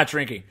 it's not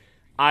drinking.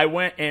 I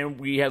went and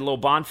we had a little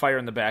bonfire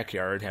in the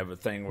backyard, have a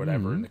thing,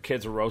 whatever, Mm-hmm. and the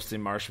kids were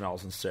roasting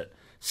marshmallows and shit.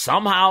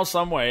 Somehow,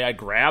 some way, I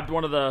grabbed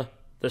one of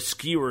the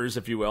skewers,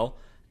 if you will.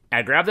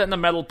 I grabbed that in the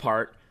metal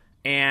part,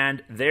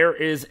 and there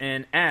is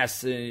an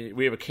S.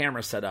 We have a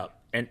camera set up.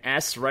 An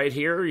S right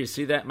here. You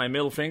see that in my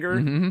middle finger?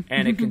 Mm-hmm.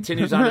 And it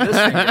continues onto this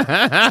finger.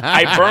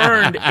 I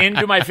burned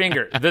into my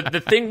finger. The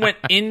thing went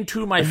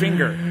into my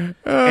finger. And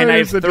I you're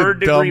have such a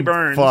third-degree dumb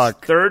burns.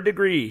 fuck. Third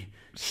degree.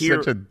 Here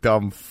Such a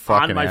dumb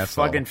fucking on my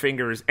asshole. fucking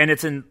fingers, and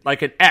it's in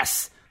like an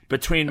S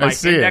between my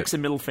see index it.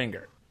 and middle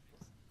finger.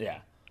 Yeah,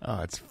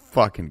 Oh, it's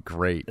fucking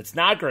great. it's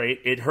not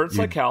great. It hurts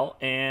like hell,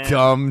 and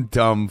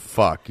Dumb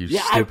fuck. You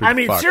yeah, stupid I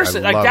mean fuck.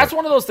 seriously, I like love that's it.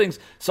 one of those things.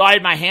 So I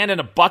had my hand in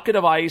a bucket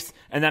of ice,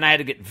 and then I had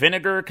to get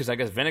vinegar because I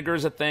guess vinegar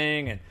is a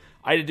thing, and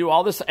I had to do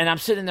all this. And I'm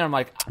sitting there, I'm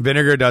like,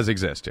 Vinegar does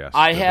exist, yes.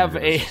 I have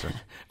Vinegar a, does exist.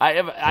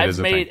 I've is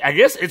a made. thing. I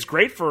guess it's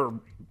great for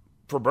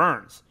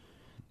burns,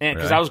 and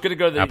because Really? I was going to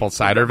go to the Apple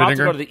cider about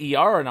vinegar? to go to the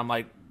ER, and I'm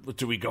like,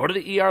 do we go to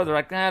the ER? They're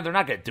like, nah, they're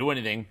not going to do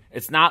anything.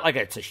 It's not like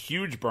it's a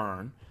huge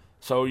burn,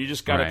 so you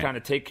just got to Right. kind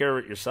of take care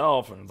of it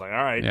yourself. And it's like, all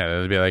right, Yeah,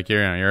 it'd be like,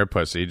 you're a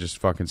pussy. Just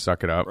fucking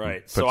suck it up. and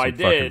right. Put So some I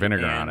fucking did,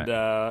 vinegar and, on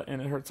it.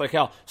 And it hurts like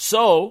hell.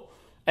 So,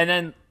 and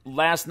then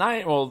last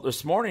night, well,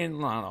 this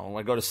morning, I don't know,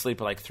 I go to sleep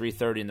at like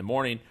 3:30 in the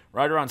morning.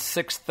 Right around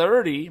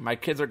 6:30, my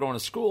kids are going to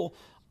school.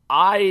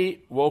 I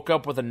woke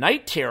up with a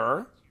night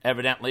terror,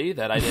 evidently,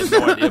 that I didn't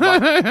no idea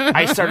about.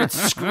 I started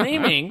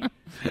screaming.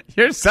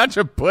 You're such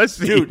a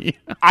pussy. Dude,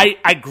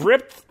 I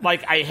gripped,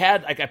 like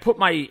I put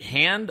my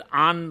hand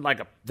on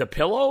like the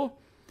pillow,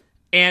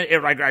 and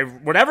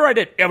whatever I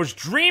did, I was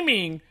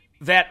dreaming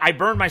that I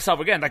burned myself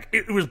again. Like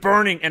it was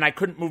burning, and I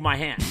couldn't move my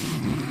hand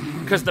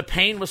because the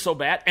pain was so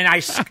bad. And I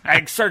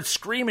started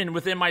screaming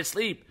within my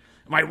sleep.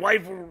 My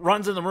wife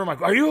runs in the room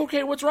like, "Are you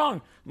okay? What's wrong?"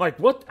 I'm like,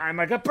 "What?" I'm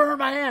like, "I burned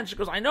my hand." She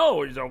goes, "I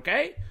know. Is it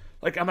okay?"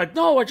 Like I'm like,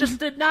 "No, I just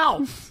did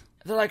now."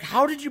 They're like,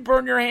 "How did you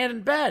burn your hand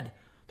in bed?"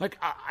 Like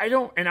I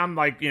don't. And I'm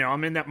like,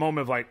 I'm in that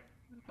moment of like,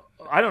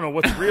 I don't know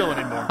what's real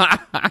anymore.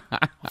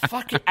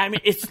 Fuck it. I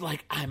mean, it's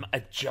like I'm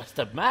just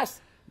a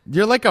mess.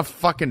 You're like a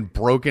fucking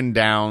broken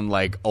down,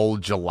 like,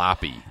 old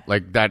jalopy.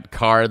 Like that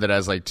car that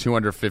has like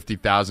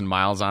 250,000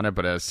 miles on it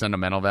but has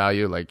sentimental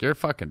value. Like, you're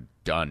fucking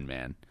done,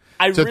 man.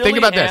 So really think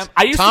about am. this.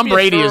 I used Tom to be a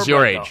Brady is your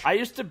thoroughbred, age. though. I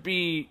used to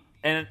be,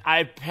 and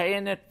I'm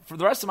paying it for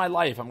the rest of my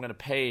life. I'm going to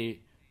pay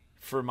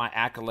for my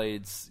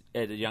accolades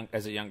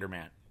as a younger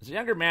man. As a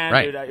younger man,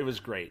 Right. dude, it was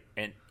great.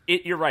 And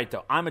you're right,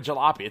 though. I'm a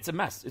jalopy. It's a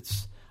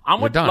mess. I'm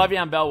what done.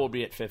 Le'Veon Bell will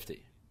be at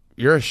 50.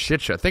 You're a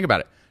shit show. Think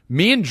about it.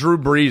 Me and Drew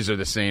Brees are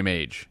the same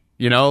age.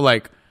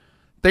 Like,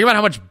 think about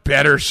how much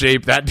better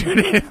shape that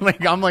dude is.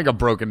 Like, I'm like a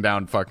broken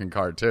down fucking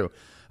car, too.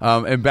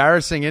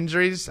 Embarrassing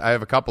injuries, I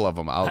have a couple of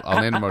them.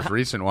 I'll name the most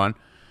recent one.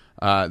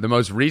 The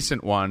most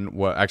recent one,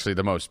 actually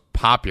the most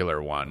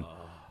popular one,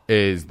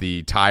 is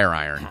the tire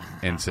iron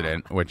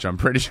incident, which I'm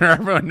pretty sure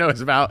everyone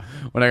knows about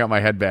when I got my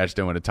head bashed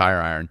in with a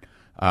tire iron.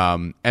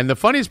 And the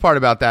funniest part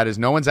about that is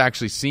no one's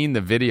actually seen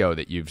the video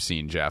that you've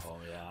seen, Jeff,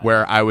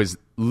 where I was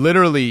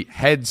literally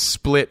head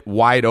split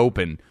wide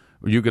open.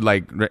 You could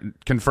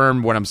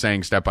confirm what I'm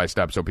saying step by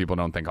step so people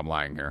don't think I'm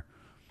lying here.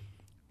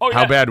 Oh, yeah.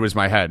 How bad was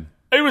my head?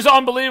 It was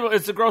unbelievable.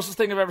 It's the grossest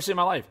thing I've ever seen in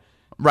my life.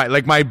 Right,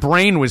 like my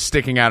brain was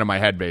sticking out of my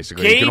head,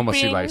 basically. You can almost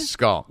see Gaping my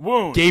skull.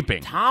 wound.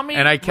 Gaping. Tommy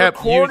and I kept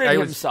recorded I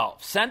was,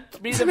 himself,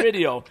 sent me the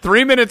video.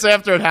 3 minutes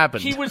after it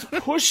happened. He was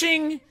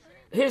pushing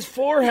his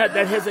forehead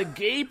that has a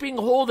gaping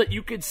hole that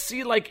you could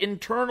see like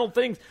internal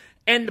things,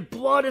 and the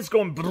blood is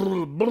going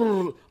brr,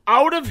 brr,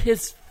 out of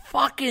his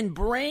fucking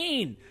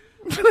brain.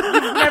 You've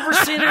never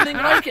seen anything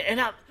like it,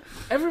 and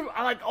I'm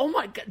like, oh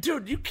my god,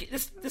 dude,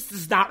 this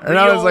is not real. And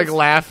I was like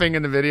laughing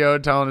in the video,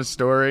 telling a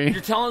story.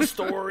 You're telling a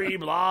story,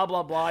 blah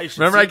blah blah. You should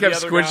Remember, see I kept the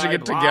other squishing guy,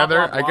 it blah, together.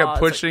 blah, blah. I kept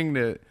It's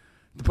like,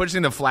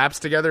 pushing the flaps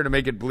together to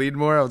make it bleed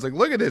more. I was like,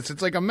 look at this.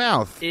 It's like a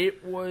mouth.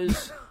 it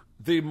was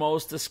the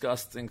most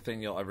disgusting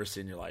thing you'll ever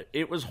see in your life.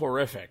 It was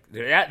horrific.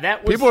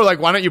 That was People were like,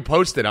 why don't you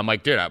post it? I'm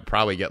like, dude, I'd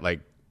probably get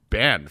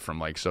banned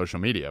from social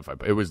media if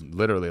it was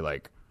literally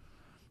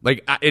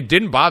it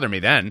didn't bother me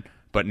then,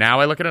 but now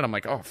I look at it, I'm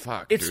like, oh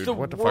fuck, It's dude, the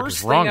what the fuck worst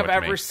is wrong thing I've with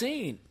ever me?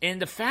 seen.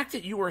 And the fact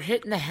that you were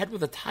hit in the head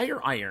with a tire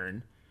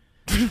iron,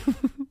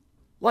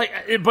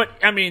 But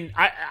I mean,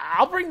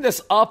 I'll bring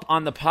this up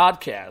on the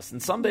podcast,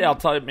 and someday I'll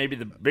tell you maybe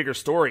the bigger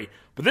story.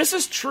 But this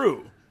is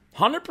true,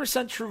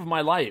 100% true of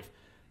my life.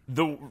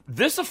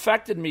 This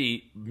affected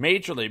me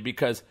majorly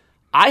because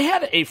I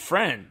had a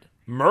friend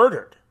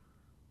murdered,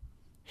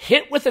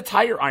 hit with a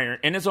tire iron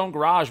in his own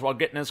garage while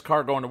getting his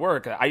car going to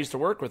work. I used to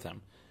work with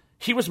him.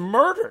 He was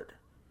murdered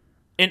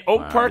in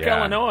Oak Park,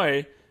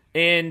 Illinois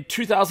in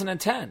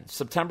 2010,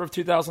 September of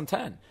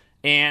 2010.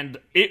 And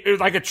it was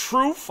like a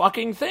true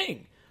fucking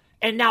thing.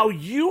 And now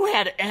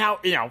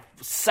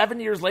 7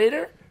 years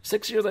later,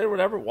 6 years later,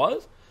 whatever it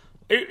was,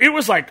 it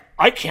was like,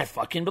 I can't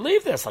fucking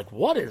believe this. Like,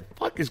 what the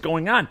fuck is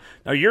going on?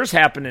 Now, yours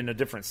happened in a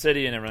different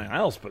city and everything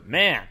else, but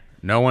man.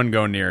 No one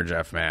go near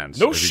Jeff Mans.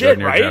 No if shit, you go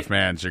near right? Jeff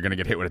Mans, you're going to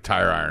get hit with a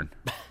tire iron.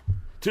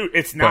 Dude,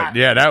 it's not. But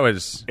yeah, that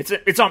was...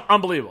 It's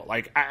unbelievable.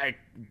 Like, I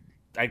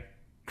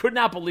could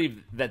not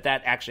believe that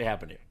actually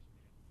happened to you.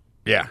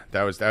 Yeah,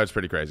 that was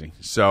pretty crazy.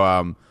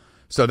 So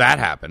that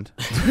happened.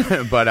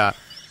 But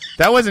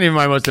that wasn't even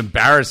my most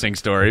embarrassing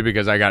story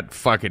because I got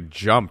fucking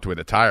jumped with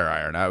a tire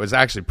iron. It was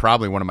actually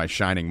probably one of my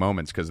shining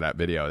moments because of that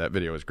video. That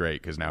video was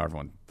great because now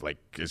everyone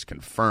is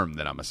confirmed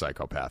that I'm a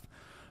psychopath.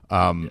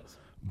 Yes.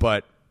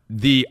 But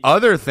the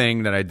other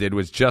thing that I did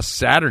was just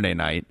Saturday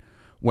night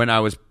when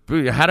I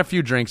had a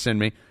few drinks in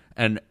me,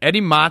 and Eddie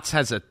Motz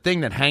has a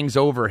thing that hangs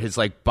over his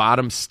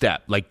bottom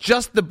step,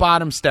 just the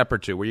bottom step or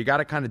two, where you got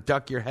to kind of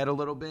duck your head a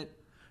little bit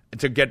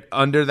to get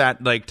under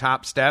that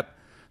top step.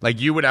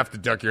 You would have to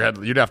duck your head,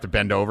 you'd have to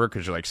bend over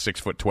because you're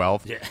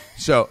 6'12". Yeah.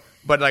 So,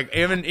 but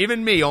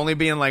even me only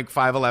being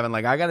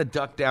 5'11", I got to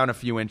duck down a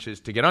few inches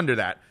to get under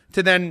that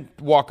to then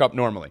walk up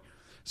normally.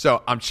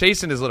 So I'm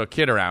chasing his little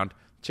kid around,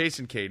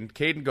 chasing Caden.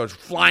 Caden goes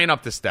flying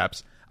up the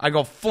steps. I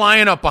go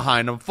flying up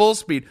behind him, full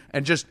speed,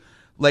 and just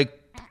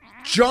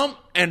jump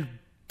and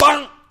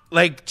bang,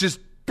 just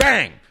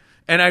bang.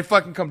 And I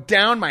fucking come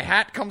down, my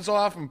hat comes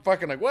off, I'm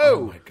fucking whoa.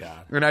 Oh my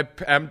God.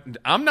 And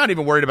I'm not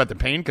even worried about the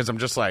pain because I'm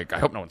just I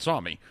hope no one saw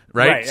me,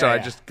 right? So I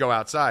just go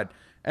outside.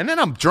 And then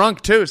I'm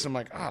drunk too, so I'm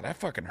oh, that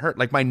fucking hurt.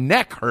 My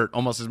neck hurt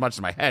almost as much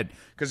as my head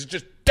because it's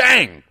just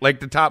dang, the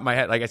top of my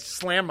head. I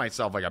slammed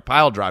myself, I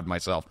pile drived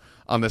myself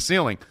on the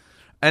ceiling.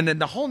 And then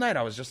the whole night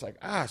I was just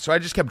so I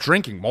just kept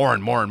drinking more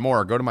and more and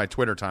more. Go to my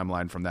Twitter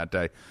timeline from that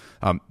day.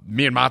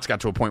 Me and Motz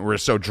got to a point where we were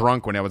so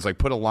drunk when I was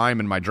put a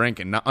lime in my drink,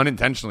 and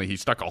unintentionally he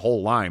stuck a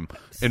whole lime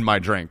in my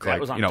drink. That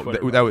was on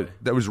Twitter,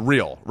 that was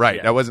real, right?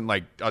 Yeah. That wasn't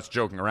us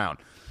joking around.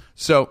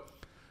 So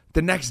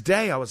the next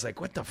day I was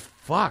what the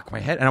fuck, my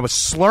head, and I was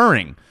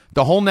slurring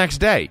the whole next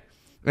day.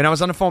 And I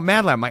was on the phone,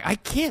 Mad Lab. I'm I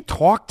can't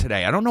talk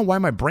today. I don't know why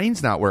my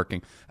brain's not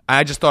working.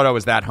 I just thought I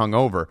was that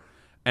hungover.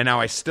 And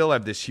now I still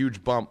have this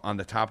huge bump on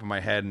the top of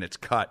my head, and it's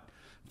cut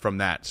from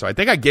that. So I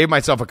think I gave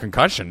myself a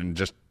concussion and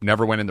just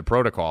never went into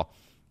protocol.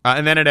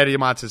 And then at Eddie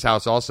Motz's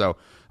house also,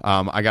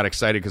 I got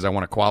excited because I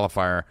won a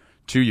qualifier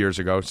 2 years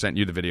ago. Sent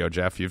you the video,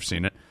 Jeff. You've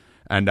seen it.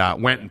 And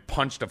went and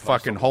punched a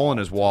fucking hole in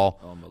his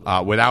wall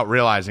without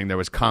realizing there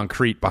was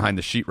concrete behind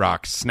the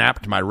sheetrock.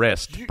 Snapped my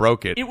wrist,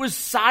 broke it. It was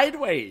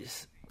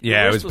sideways.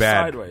 Yeah, it was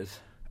bad. Sideways.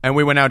 And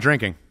we went out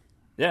drinking.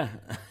 Yeah.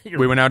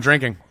 We went out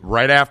drinking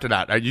right after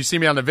that. You see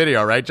me on the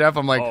video, right, Jeff?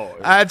 I'm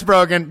it's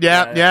broken.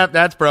 Yep,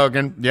 that's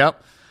broken.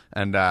 Yep.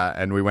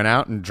 And we went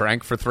out and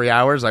drank for 3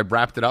 hours. I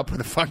wrapped it up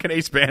with a fucking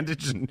ace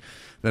bandage, and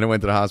then I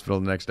went to the hospital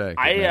the next day.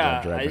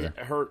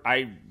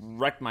 I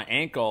wrecked my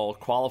ankle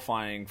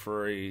qualifying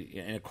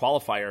in a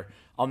qualifier.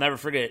 I'll never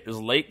forget. It was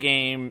a late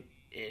game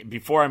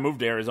before I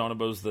moved to Arizona,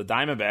 but it was the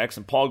Diamondbacks,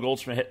 and Paul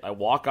Goldschmidt hit a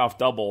walk-off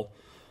double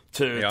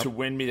to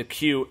win me the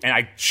Q, and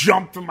I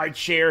jumped from my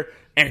chair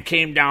and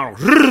came down.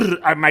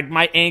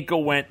 My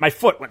ankle my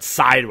foot went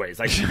sideways,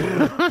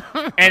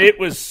 and it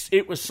was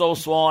so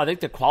swollen. I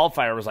think the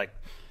qualifier was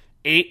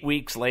 8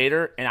 weeks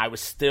later, and I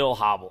was still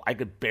hobbled. I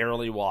could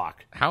barely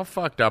walk. How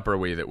fucked up are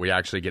we that we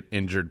actually get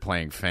injured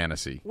playing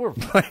fantasy? We're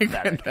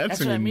that's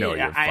what I mean.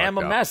 I am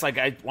a up. mess.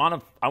 I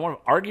want to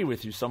argue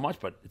with you so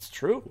much, but it's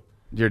true.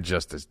 You're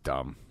just as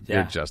dumb. Yeah.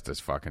 You're just as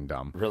fucking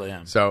dumb. Really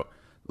am. So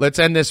let's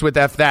end this with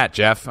F That,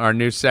 Jeff, our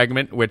new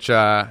segment, which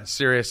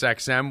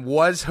SiriusXM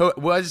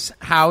was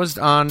housed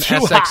on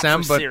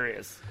SXM, but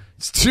Sirius.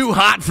 It's too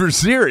hot for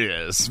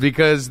Sirius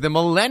because the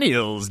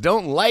millennials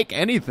don't like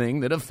anything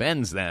that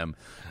offends them.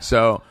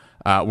 So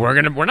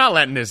we're not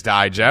letting this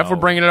die, Jeff. No. We're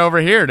bringing it over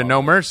here to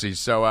No Mercy.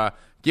 So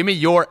give me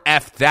your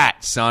F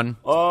That, son.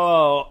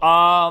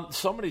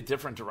 So many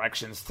different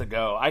directions to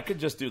go. I could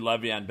just do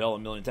Le'Veon Bell a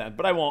million times,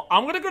 but I won't.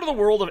 I'm going to go to the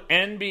world of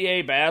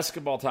NBA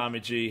basketball, Tommy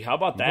G. How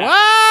about that?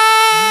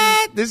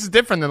 What? This is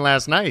different than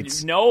last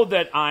night's. You know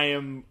that I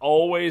am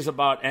always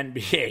about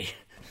NBA.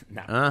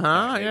 No,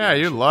 yeah,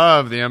 you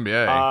love the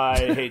NBA.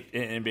 I hate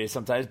NBA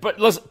sometimes. But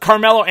listen,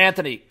 Carmelo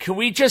Anthony, can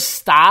we just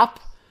stop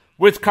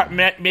with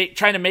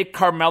trying to make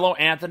Carmelo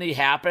Anthony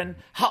happen?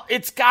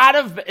 It's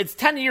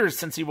 10 years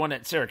since he won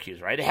at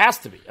Syracuse, right? It has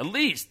to be, at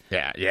least.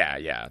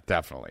 Yeah,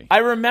 definitely. I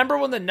remember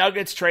when the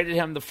Nuggets traded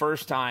him the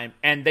first time,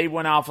 and they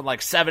went off on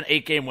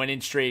 7-8 game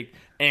winning streak,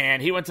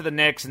 And he went to the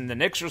Knicks, and the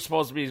Knicks were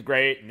supposed to be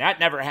great, and that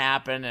never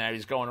happened. And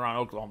he's going around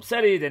Oklahoma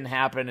City. It didn't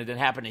happen. It didn't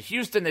happen in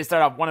Houston. They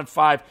started off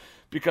 1-5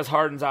 because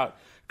Harden's out.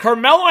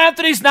 Carmelo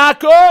Anthony's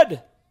not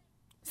good.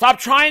 Stop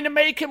trying to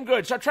make him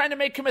good. Stop trying to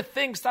make him a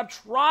thing. Stop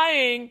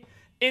trying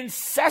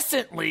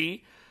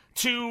incessantly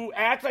to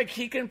act like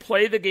he can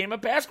play the game of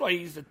basketball.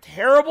 He's a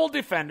terrible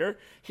defender.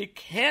 He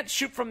can't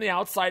shoot from the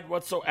outside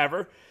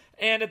whatsoever.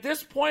 And at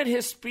this point,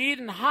 his speed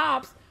and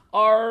hops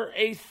are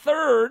a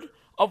third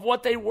of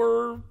what they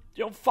were,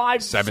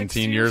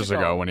 17 years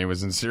ago when he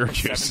was in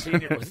Syracuse.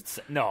 17 years.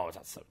 No, it's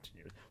not 17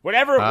 years.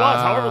 Whatever it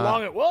was, however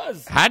long it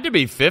was. Had to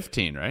be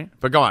 15, right?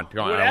 But go on.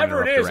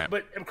 Whatever it is.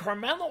 But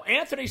Carmelo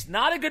Anthony's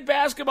not a good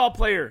basketball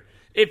player.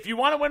 If you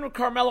want to win with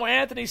Carmelo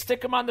Anthony,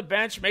 stick him on the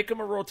bench, make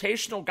him a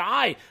rotational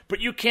guy.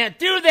 But you can't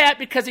do that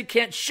because he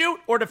can't shoot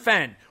or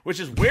defend, which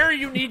is where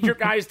you need your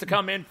guys to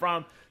come in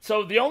from.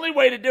 So the only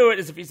way to do it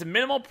is if he's a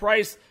minimal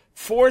price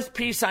fourth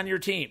piece on your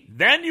team.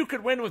 Then you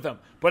could win with him.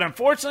 But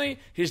unfortunately,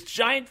 his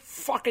giant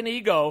fucking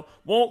ego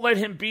won't let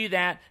him be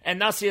that, and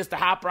thus he has to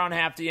hop around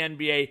half the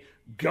NBA.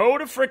 Go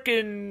to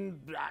freaking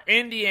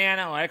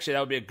Indiana. Well, actually, that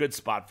would be a good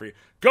spot for you.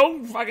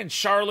 Go fucking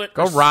Charlotte.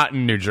 Go rot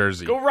in New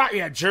Jersey. Go rot,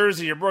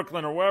 Jersey or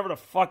Brooklyn or wherever the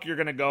fuck you're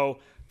going to go.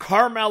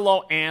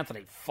 Carmelo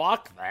Anthony.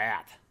 Fuck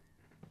that.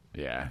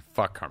 Yeah,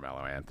 fuck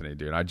Carmelo Anthony,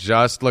 dude. I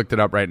just looked it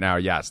up right now.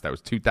 Yes, that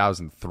was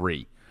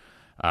 2003.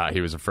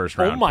 He was a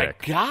first-round pick. Oh, my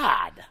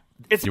God.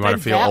 It's you been want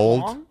to feel that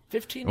old? Long?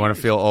 15 years. You want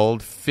to feel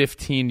old?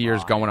 15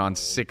 years going on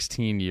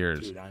 16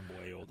 years. Dude, I'm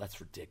way old.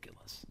 That's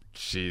ridiculous.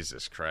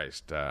 Jesus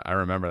Christ. I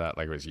remember that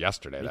like it was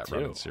yesterday, that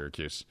run too. in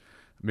Syracuse.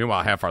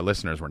 Meanwhile, half our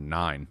listeners were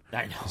 9.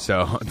 I know.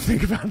 So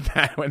think about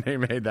that when they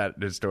made that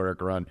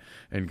historic run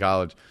in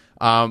college.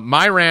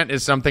 My rant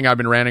is something I've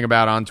been ranting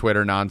about on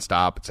Twitter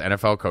nonstop. It's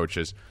NFL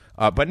coaches.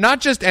 But not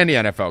just any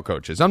NFL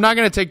coaches. I'm not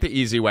going to take the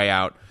easy way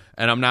out,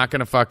 and I'm not going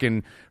to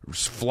fucking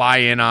fly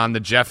in on the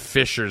Jeff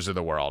Fishers of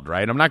the world,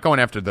 right? I'm not going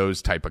after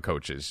those type of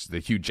coaches, the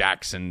Hugh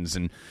Jacksons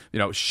and,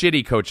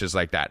 shitty coaches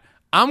like that.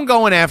 I'm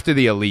going after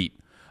the elite.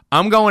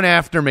 I'm going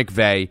after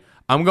McVay.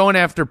 I'm going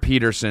after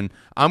Peterson.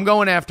 I'm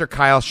going after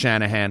Kyle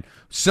Shanahan.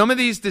 Some of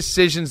these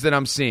decisions that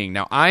I'm seeing.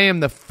 Now, I am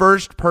the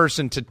first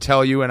person to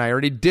tell you, and I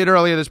already did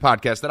earlier this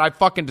podcast, that I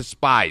fucking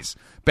despise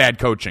bad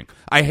coaching.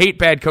 I hate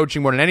bad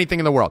coaching more than anything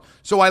in the world.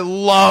 So I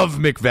love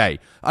McVay.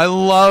 I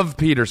love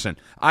Peterson.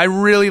 I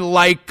really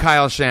like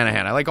Kyle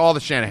Shanahan. I like all the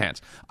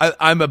Shanahans.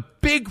 I'm a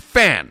big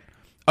fan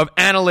of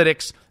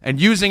analytics and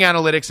using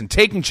analytics and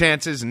taking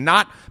chances and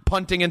not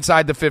punting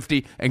inside the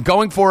 50 and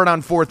going for it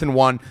on 4th and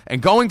 1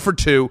 and going for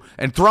 2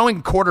 and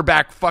throwing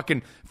quarterback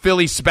fucking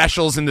Philly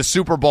specials in the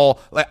Super Bowl.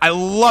 I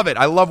love it.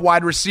 I love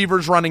wide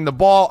receivers running the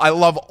ball. I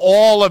love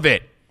all of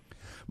it.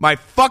 My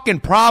fucking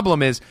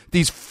problem is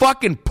these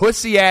fucking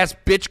pussy-ass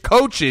bitch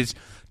coaches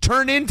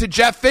turn into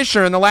Jeff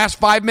Fisher in the last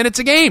 5 minutes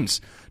of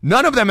games.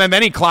 None of them have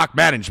any clock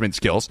management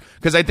skills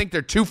because I think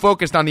they're too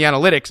focused on the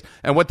analytics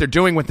and what they're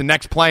doing with the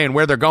next play and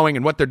where they're going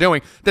and what they're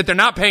doing that they're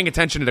not paying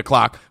attention to the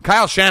clock.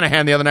 Kyle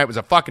Shanahan the other night was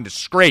a fucking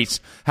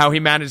disgrace how he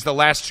managed the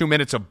last 2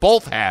 minutes of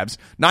both halves.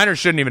 Niners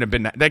shouldn't even have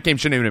been, that game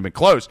shouldn't even have been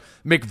close.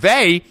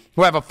 McVay,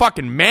 who I have a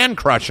fucking man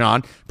crush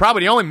on,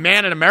 probably the only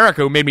man in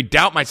America who made me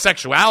doubt my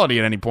sexuality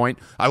at any point.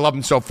 I love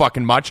him so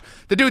fucking much.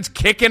 The dude's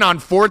kicking on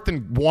 4th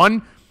and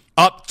 1,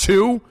 up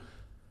 2.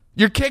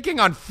 You're kicking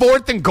on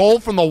 4th and goal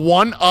from the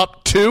 1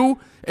 up 2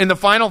 in the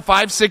final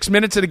 5-6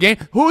 minutes of the game.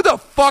 Who the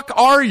fuck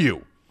are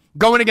you?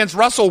 Going against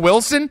Russell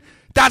Wilson?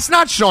 That's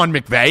not Sean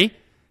McVay.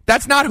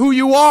 That's not who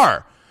you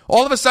are.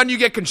 All of a sudden you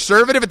get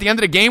conservative at the end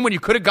of the game when you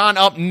could have gone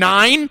up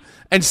 9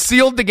 and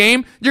sealed the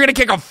game. You're going to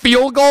kick a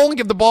field goal and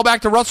give the ball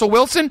back to Russell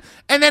Wilson,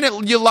 and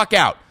then you luck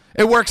out.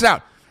 It works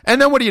out.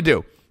 And then what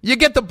do? You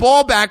get the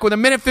ball back with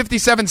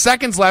 1:57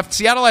 seconds left.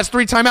 Seattle has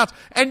 3 timeouts,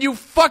 and you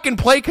fucking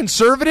play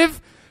conservative?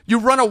 You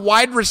run a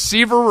wide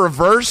receiver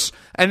reverse,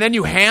 and then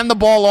you hand the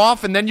ball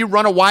off, and then you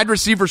run a wide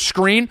receiver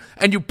screen,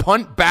 and you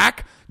punt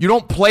back. You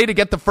don't play to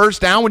get the first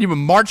down when you've been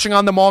marching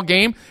on them all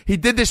game. He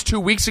did this 2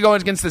 weeks ago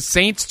against the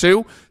Saints,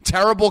 too.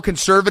 Terrible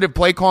conservative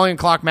play calling and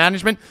clock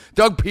management.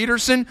 Doug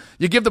Peterson,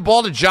 you give the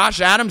ball to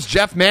Josh Adams,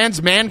 Jeff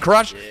Mann's man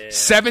crush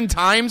 7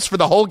 times for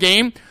the whole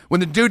game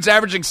when the dude's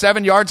averaging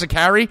 7 yards a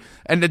carry.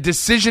 And the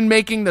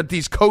decision-making that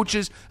these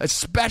coaches,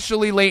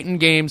 especially late in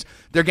games,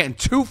 they're getting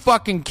too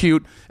fucking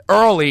cute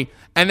early,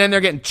 and then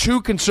they're getting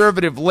too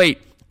conservative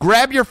late.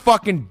 Grab your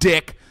fucking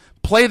dick,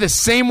 play the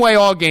same way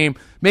all game,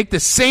 make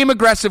the same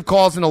aggressive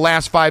calls in the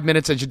last 5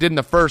 minutes as you did in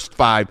the first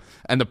 5.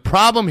 And the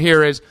problem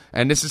here is,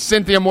 and this is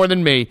Cynthia more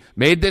than me,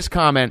 made this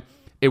comment,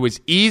 it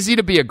was easy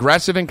to be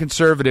aggressive and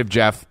conservative,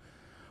 Jeff,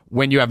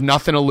 when you have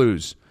nothing to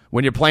lose.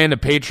 When you're playing the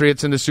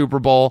Patriots in the Super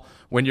Bowl,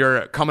 when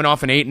you're coming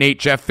off an 8-8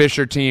 Jeff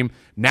Fisher team.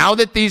 Now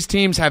that these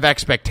teams have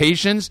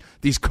expectations,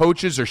 these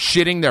coaches are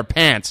shitting their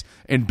pants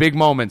in big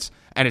moments,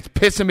 and it's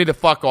pissing me the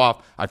fuck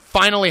off. I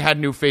finally had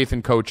new faith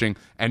in coaching,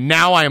 and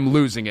now I am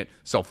losing it.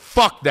 So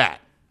fuck that.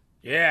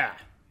 Yeah.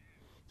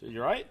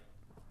 You're right.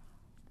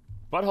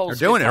 Buttholes.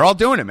 They're doing it. They're all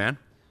doing it, man.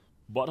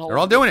 Buttholes. They're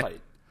all doing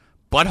it.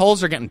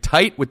 Buttholes are getting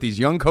tight with these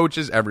young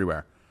coaches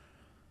everywhere.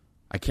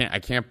 I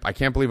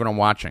can't believe what I'm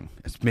watching.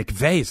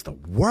 McVay's the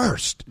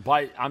worst.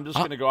 I'm just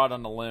going to go out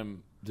on a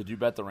limb. Did you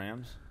bet the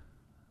Rams?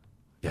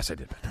 Yes, I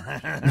did.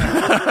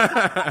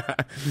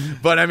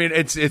 But I mean,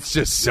 it's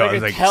just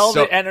so tell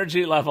the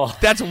energy level.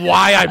 That's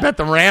why I bet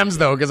the Rams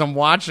though, because I'm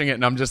watching it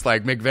and I'm just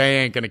like,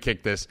 McVay ain't gonna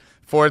kick this.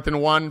 4th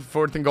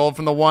and goal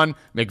from the 1.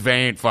 McVay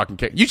ain't fucking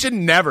kick. You should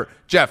never,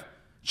 Jeff.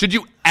 Should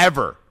you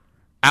ever,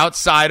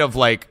 outside of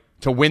like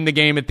to win the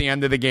game at the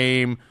end of the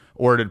game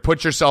or to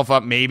put yourself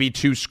up maybe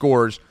 2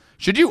 scores,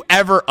 should you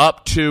ever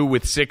up 2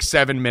 with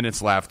 6-7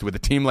 minutes left with a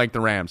team like the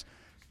Rams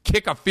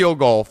kick a field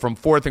goal from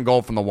 4th and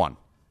goal from the 1?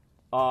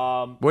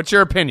 What's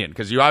your opinion?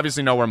 Because you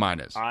obviously know where mine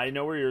is. I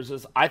know where yours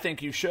is. I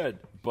think you should,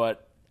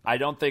 but I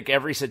don't think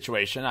every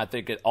situation. I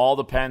think it all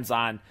depends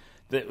on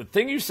the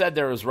thing you said.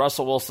 There was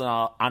Russell Wilson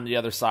on the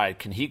other side.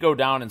 Can he go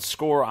down and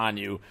score on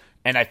you?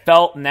 And I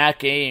felt in that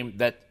game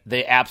that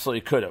they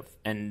absolutely could have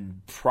and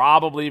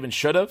probably even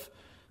should have.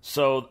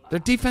 So their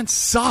defense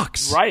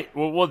sucks. Right.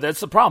 Well,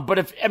 that's the problem. But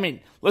if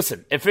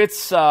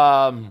it's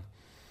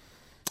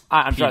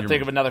I'm trying to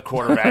think of another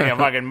quarterback.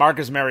 Fucking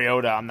Marcus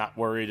Mariota, I'm not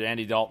worried.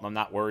 Andy Dalton, I'm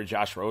not worried.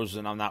 Josh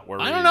Rosen, I'm not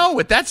worried. I don't know.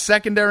 With that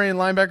secondary and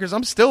linebackers,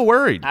 I'm still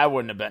worried. I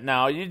wouldn't have been.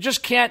 No, you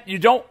just can't. You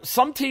don't.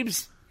 Some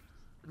teams,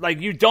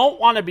 you don't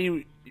want to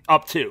be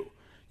up 2.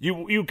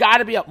 You got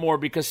to be up more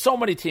because so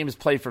many teams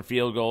play for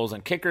field goals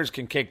and kickers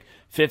can kick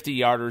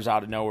 50-yarders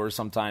out of nowhere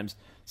sometimes.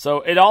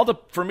 So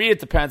for me, it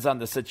depends on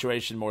the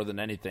situation more than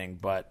anything.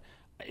 But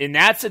in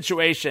that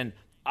situation,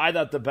 I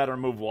thought the better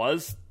move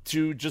was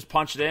to just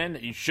punch it in.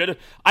 You should have.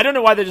 I don't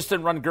know why they just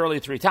didn't run Gurley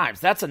 3 times.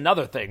 That's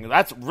another thing.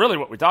 That's really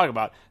what we talk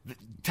about.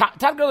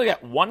 Todd Gurley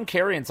got 1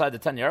 carry inside the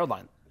 10-yard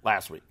line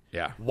last week.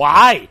 Yeah.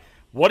 Why?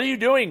 What are you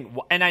doing?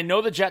 And I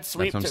know the jet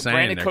sweep to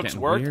Brandon Cooks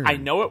worked. Weird. I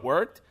know it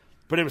worked,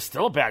 but it was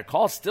still a bad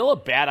call. Still a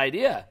bad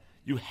idea.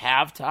 You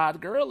have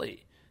Todd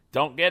Gurley.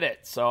 Don't get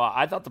it. So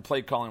I thought the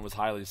play calling was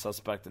highly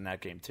suspect in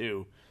that game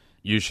too.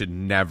 You should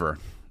never,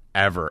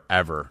 ever,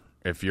 ever,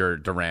 if you're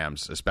the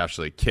Rams,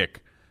 especially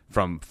kick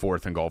from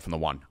 4th and goal from the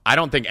 1. I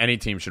don't think any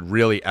team should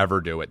really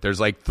ever do it. There's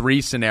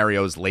 3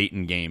 scenarios late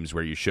in games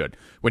where you should.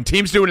 When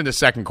teams do it in the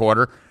second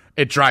quarter,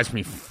 it drives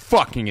me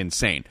fucking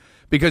insane.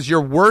 Because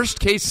your worst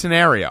case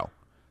scenario,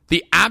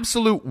 the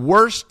absolute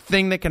worst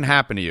thing that can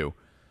happen to you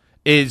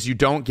is you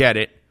don't get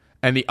it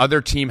and the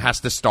other team has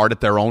to start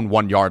at their own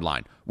 1-yard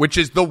line, which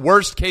is the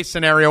worst case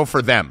scenario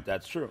for them.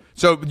 That's true.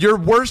 So your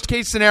worst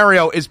case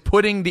scenario is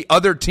putting the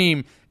other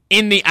team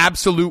in the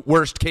absolute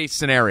worst case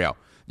scenario.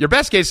 Your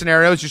best case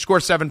scenario is you score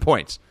 7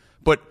 points.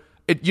 But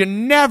you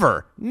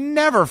never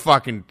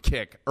fucking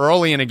kick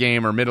early in a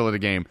game or middle of the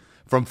game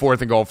from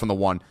 4th and goal from the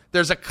 1.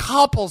 There's a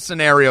couple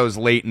scenarios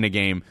late in the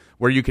game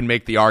where you can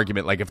make the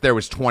argument, like if there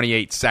was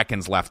 28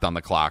 seconds left on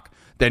the clock,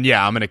 then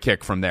yeah, I'm going to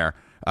kick from there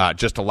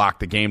just to lock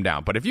the game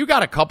down. But if you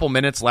got a couple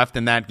minutes left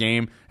in that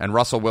game and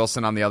Russell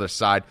Wilson on the other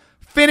side,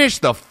 finish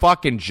the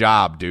fucking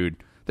job, dude.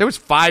 There was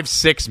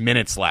 5-6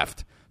 minutes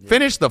left.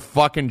 Finish the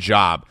fucking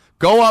job.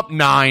 Go up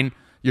 9.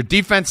 Your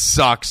defense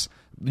sucks.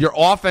 Your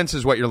offense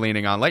is what you're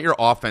leaning on. Let your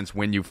offense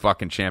win you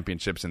fucking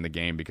championships in the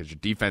game because your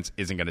defense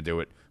isn't going to do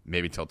it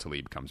maybe till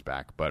Talib comes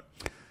back. But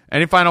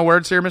any final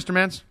words here, Mr.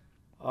 Mans?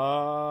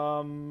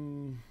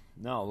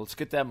 No. Let's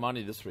get that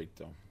money this week,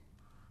 though.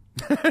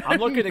 I'm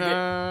looking to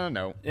get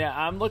no. Yeah,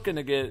 I'm looking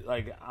to get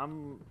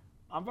I'm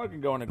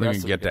fucking going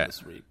aggressive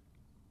this week.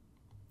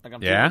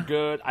 I'm feeling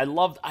good. I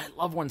love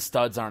when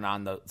studs aren't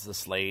on the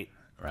slate.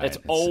 Right. It's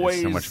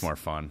always so much more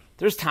fun.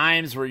 There's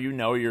times where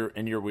you're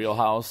in your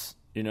wheelhouse.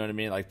 You know what I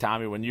mean? Like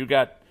Tommy, when you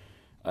got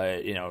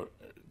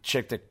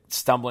chick that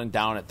stumbling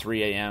down at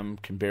 3 a.m.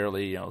 can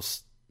barely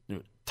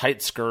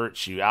tight skirt.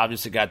 She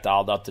obviously got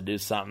dolled up to do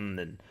something,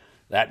 and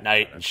that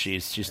night and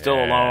she's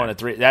still alone at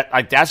 3.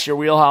 That's your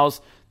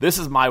wheelhouse. This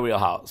is my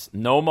wheelhouse.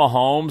 No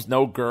Mahomes,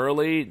 no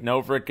Gurley,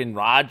 no freaking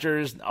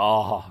Rodgers.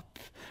 Oh,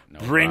 no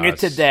bring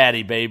Russ. It to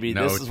daddy, baby.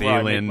 No this is Thielen, where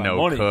I make my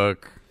money.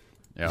 Cook.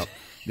 Yep.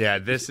 Yeah,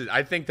 this is.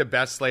 I think the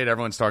best slate.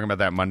 Everyone's talking about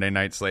that Monday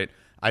night slate.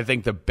 I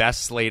think the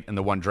best slate and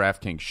the one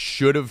DraftKings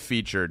should have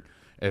featured,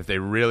 if they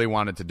really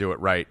wanted to do it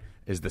right,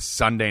 is the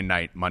Sunday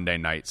night, Monday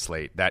night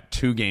slate. That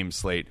 2-game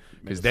slate,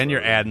 because then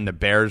you're adding the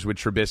Bears with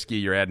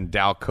Trubisky, you're adding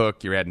Dal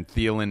Cook, you're adding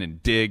Thielen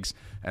and Diggs,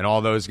 and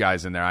all those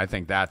guys in there. I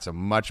think that's a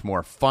much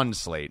more fun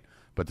slate,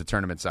 but the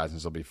tournament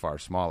sizes will be far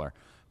smaller.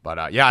 But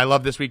I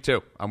love this week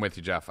too. I'm with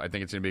you, Jeff. I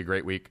think it's going to be a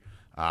great week.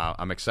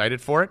 I'm excited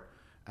for it.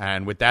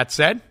 And with that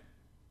said,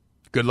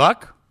 good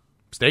luck.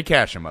 Stay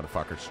cashing,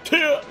 motherfuckers.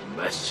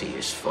 Mercy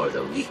is for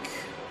the weak.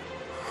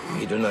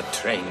 We do not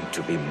train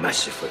to be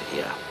merciful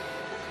here.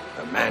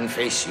 A man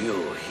face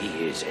you,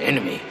 he is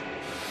enemy.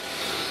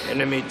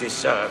 Enemy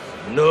deserve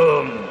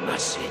no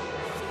mercy.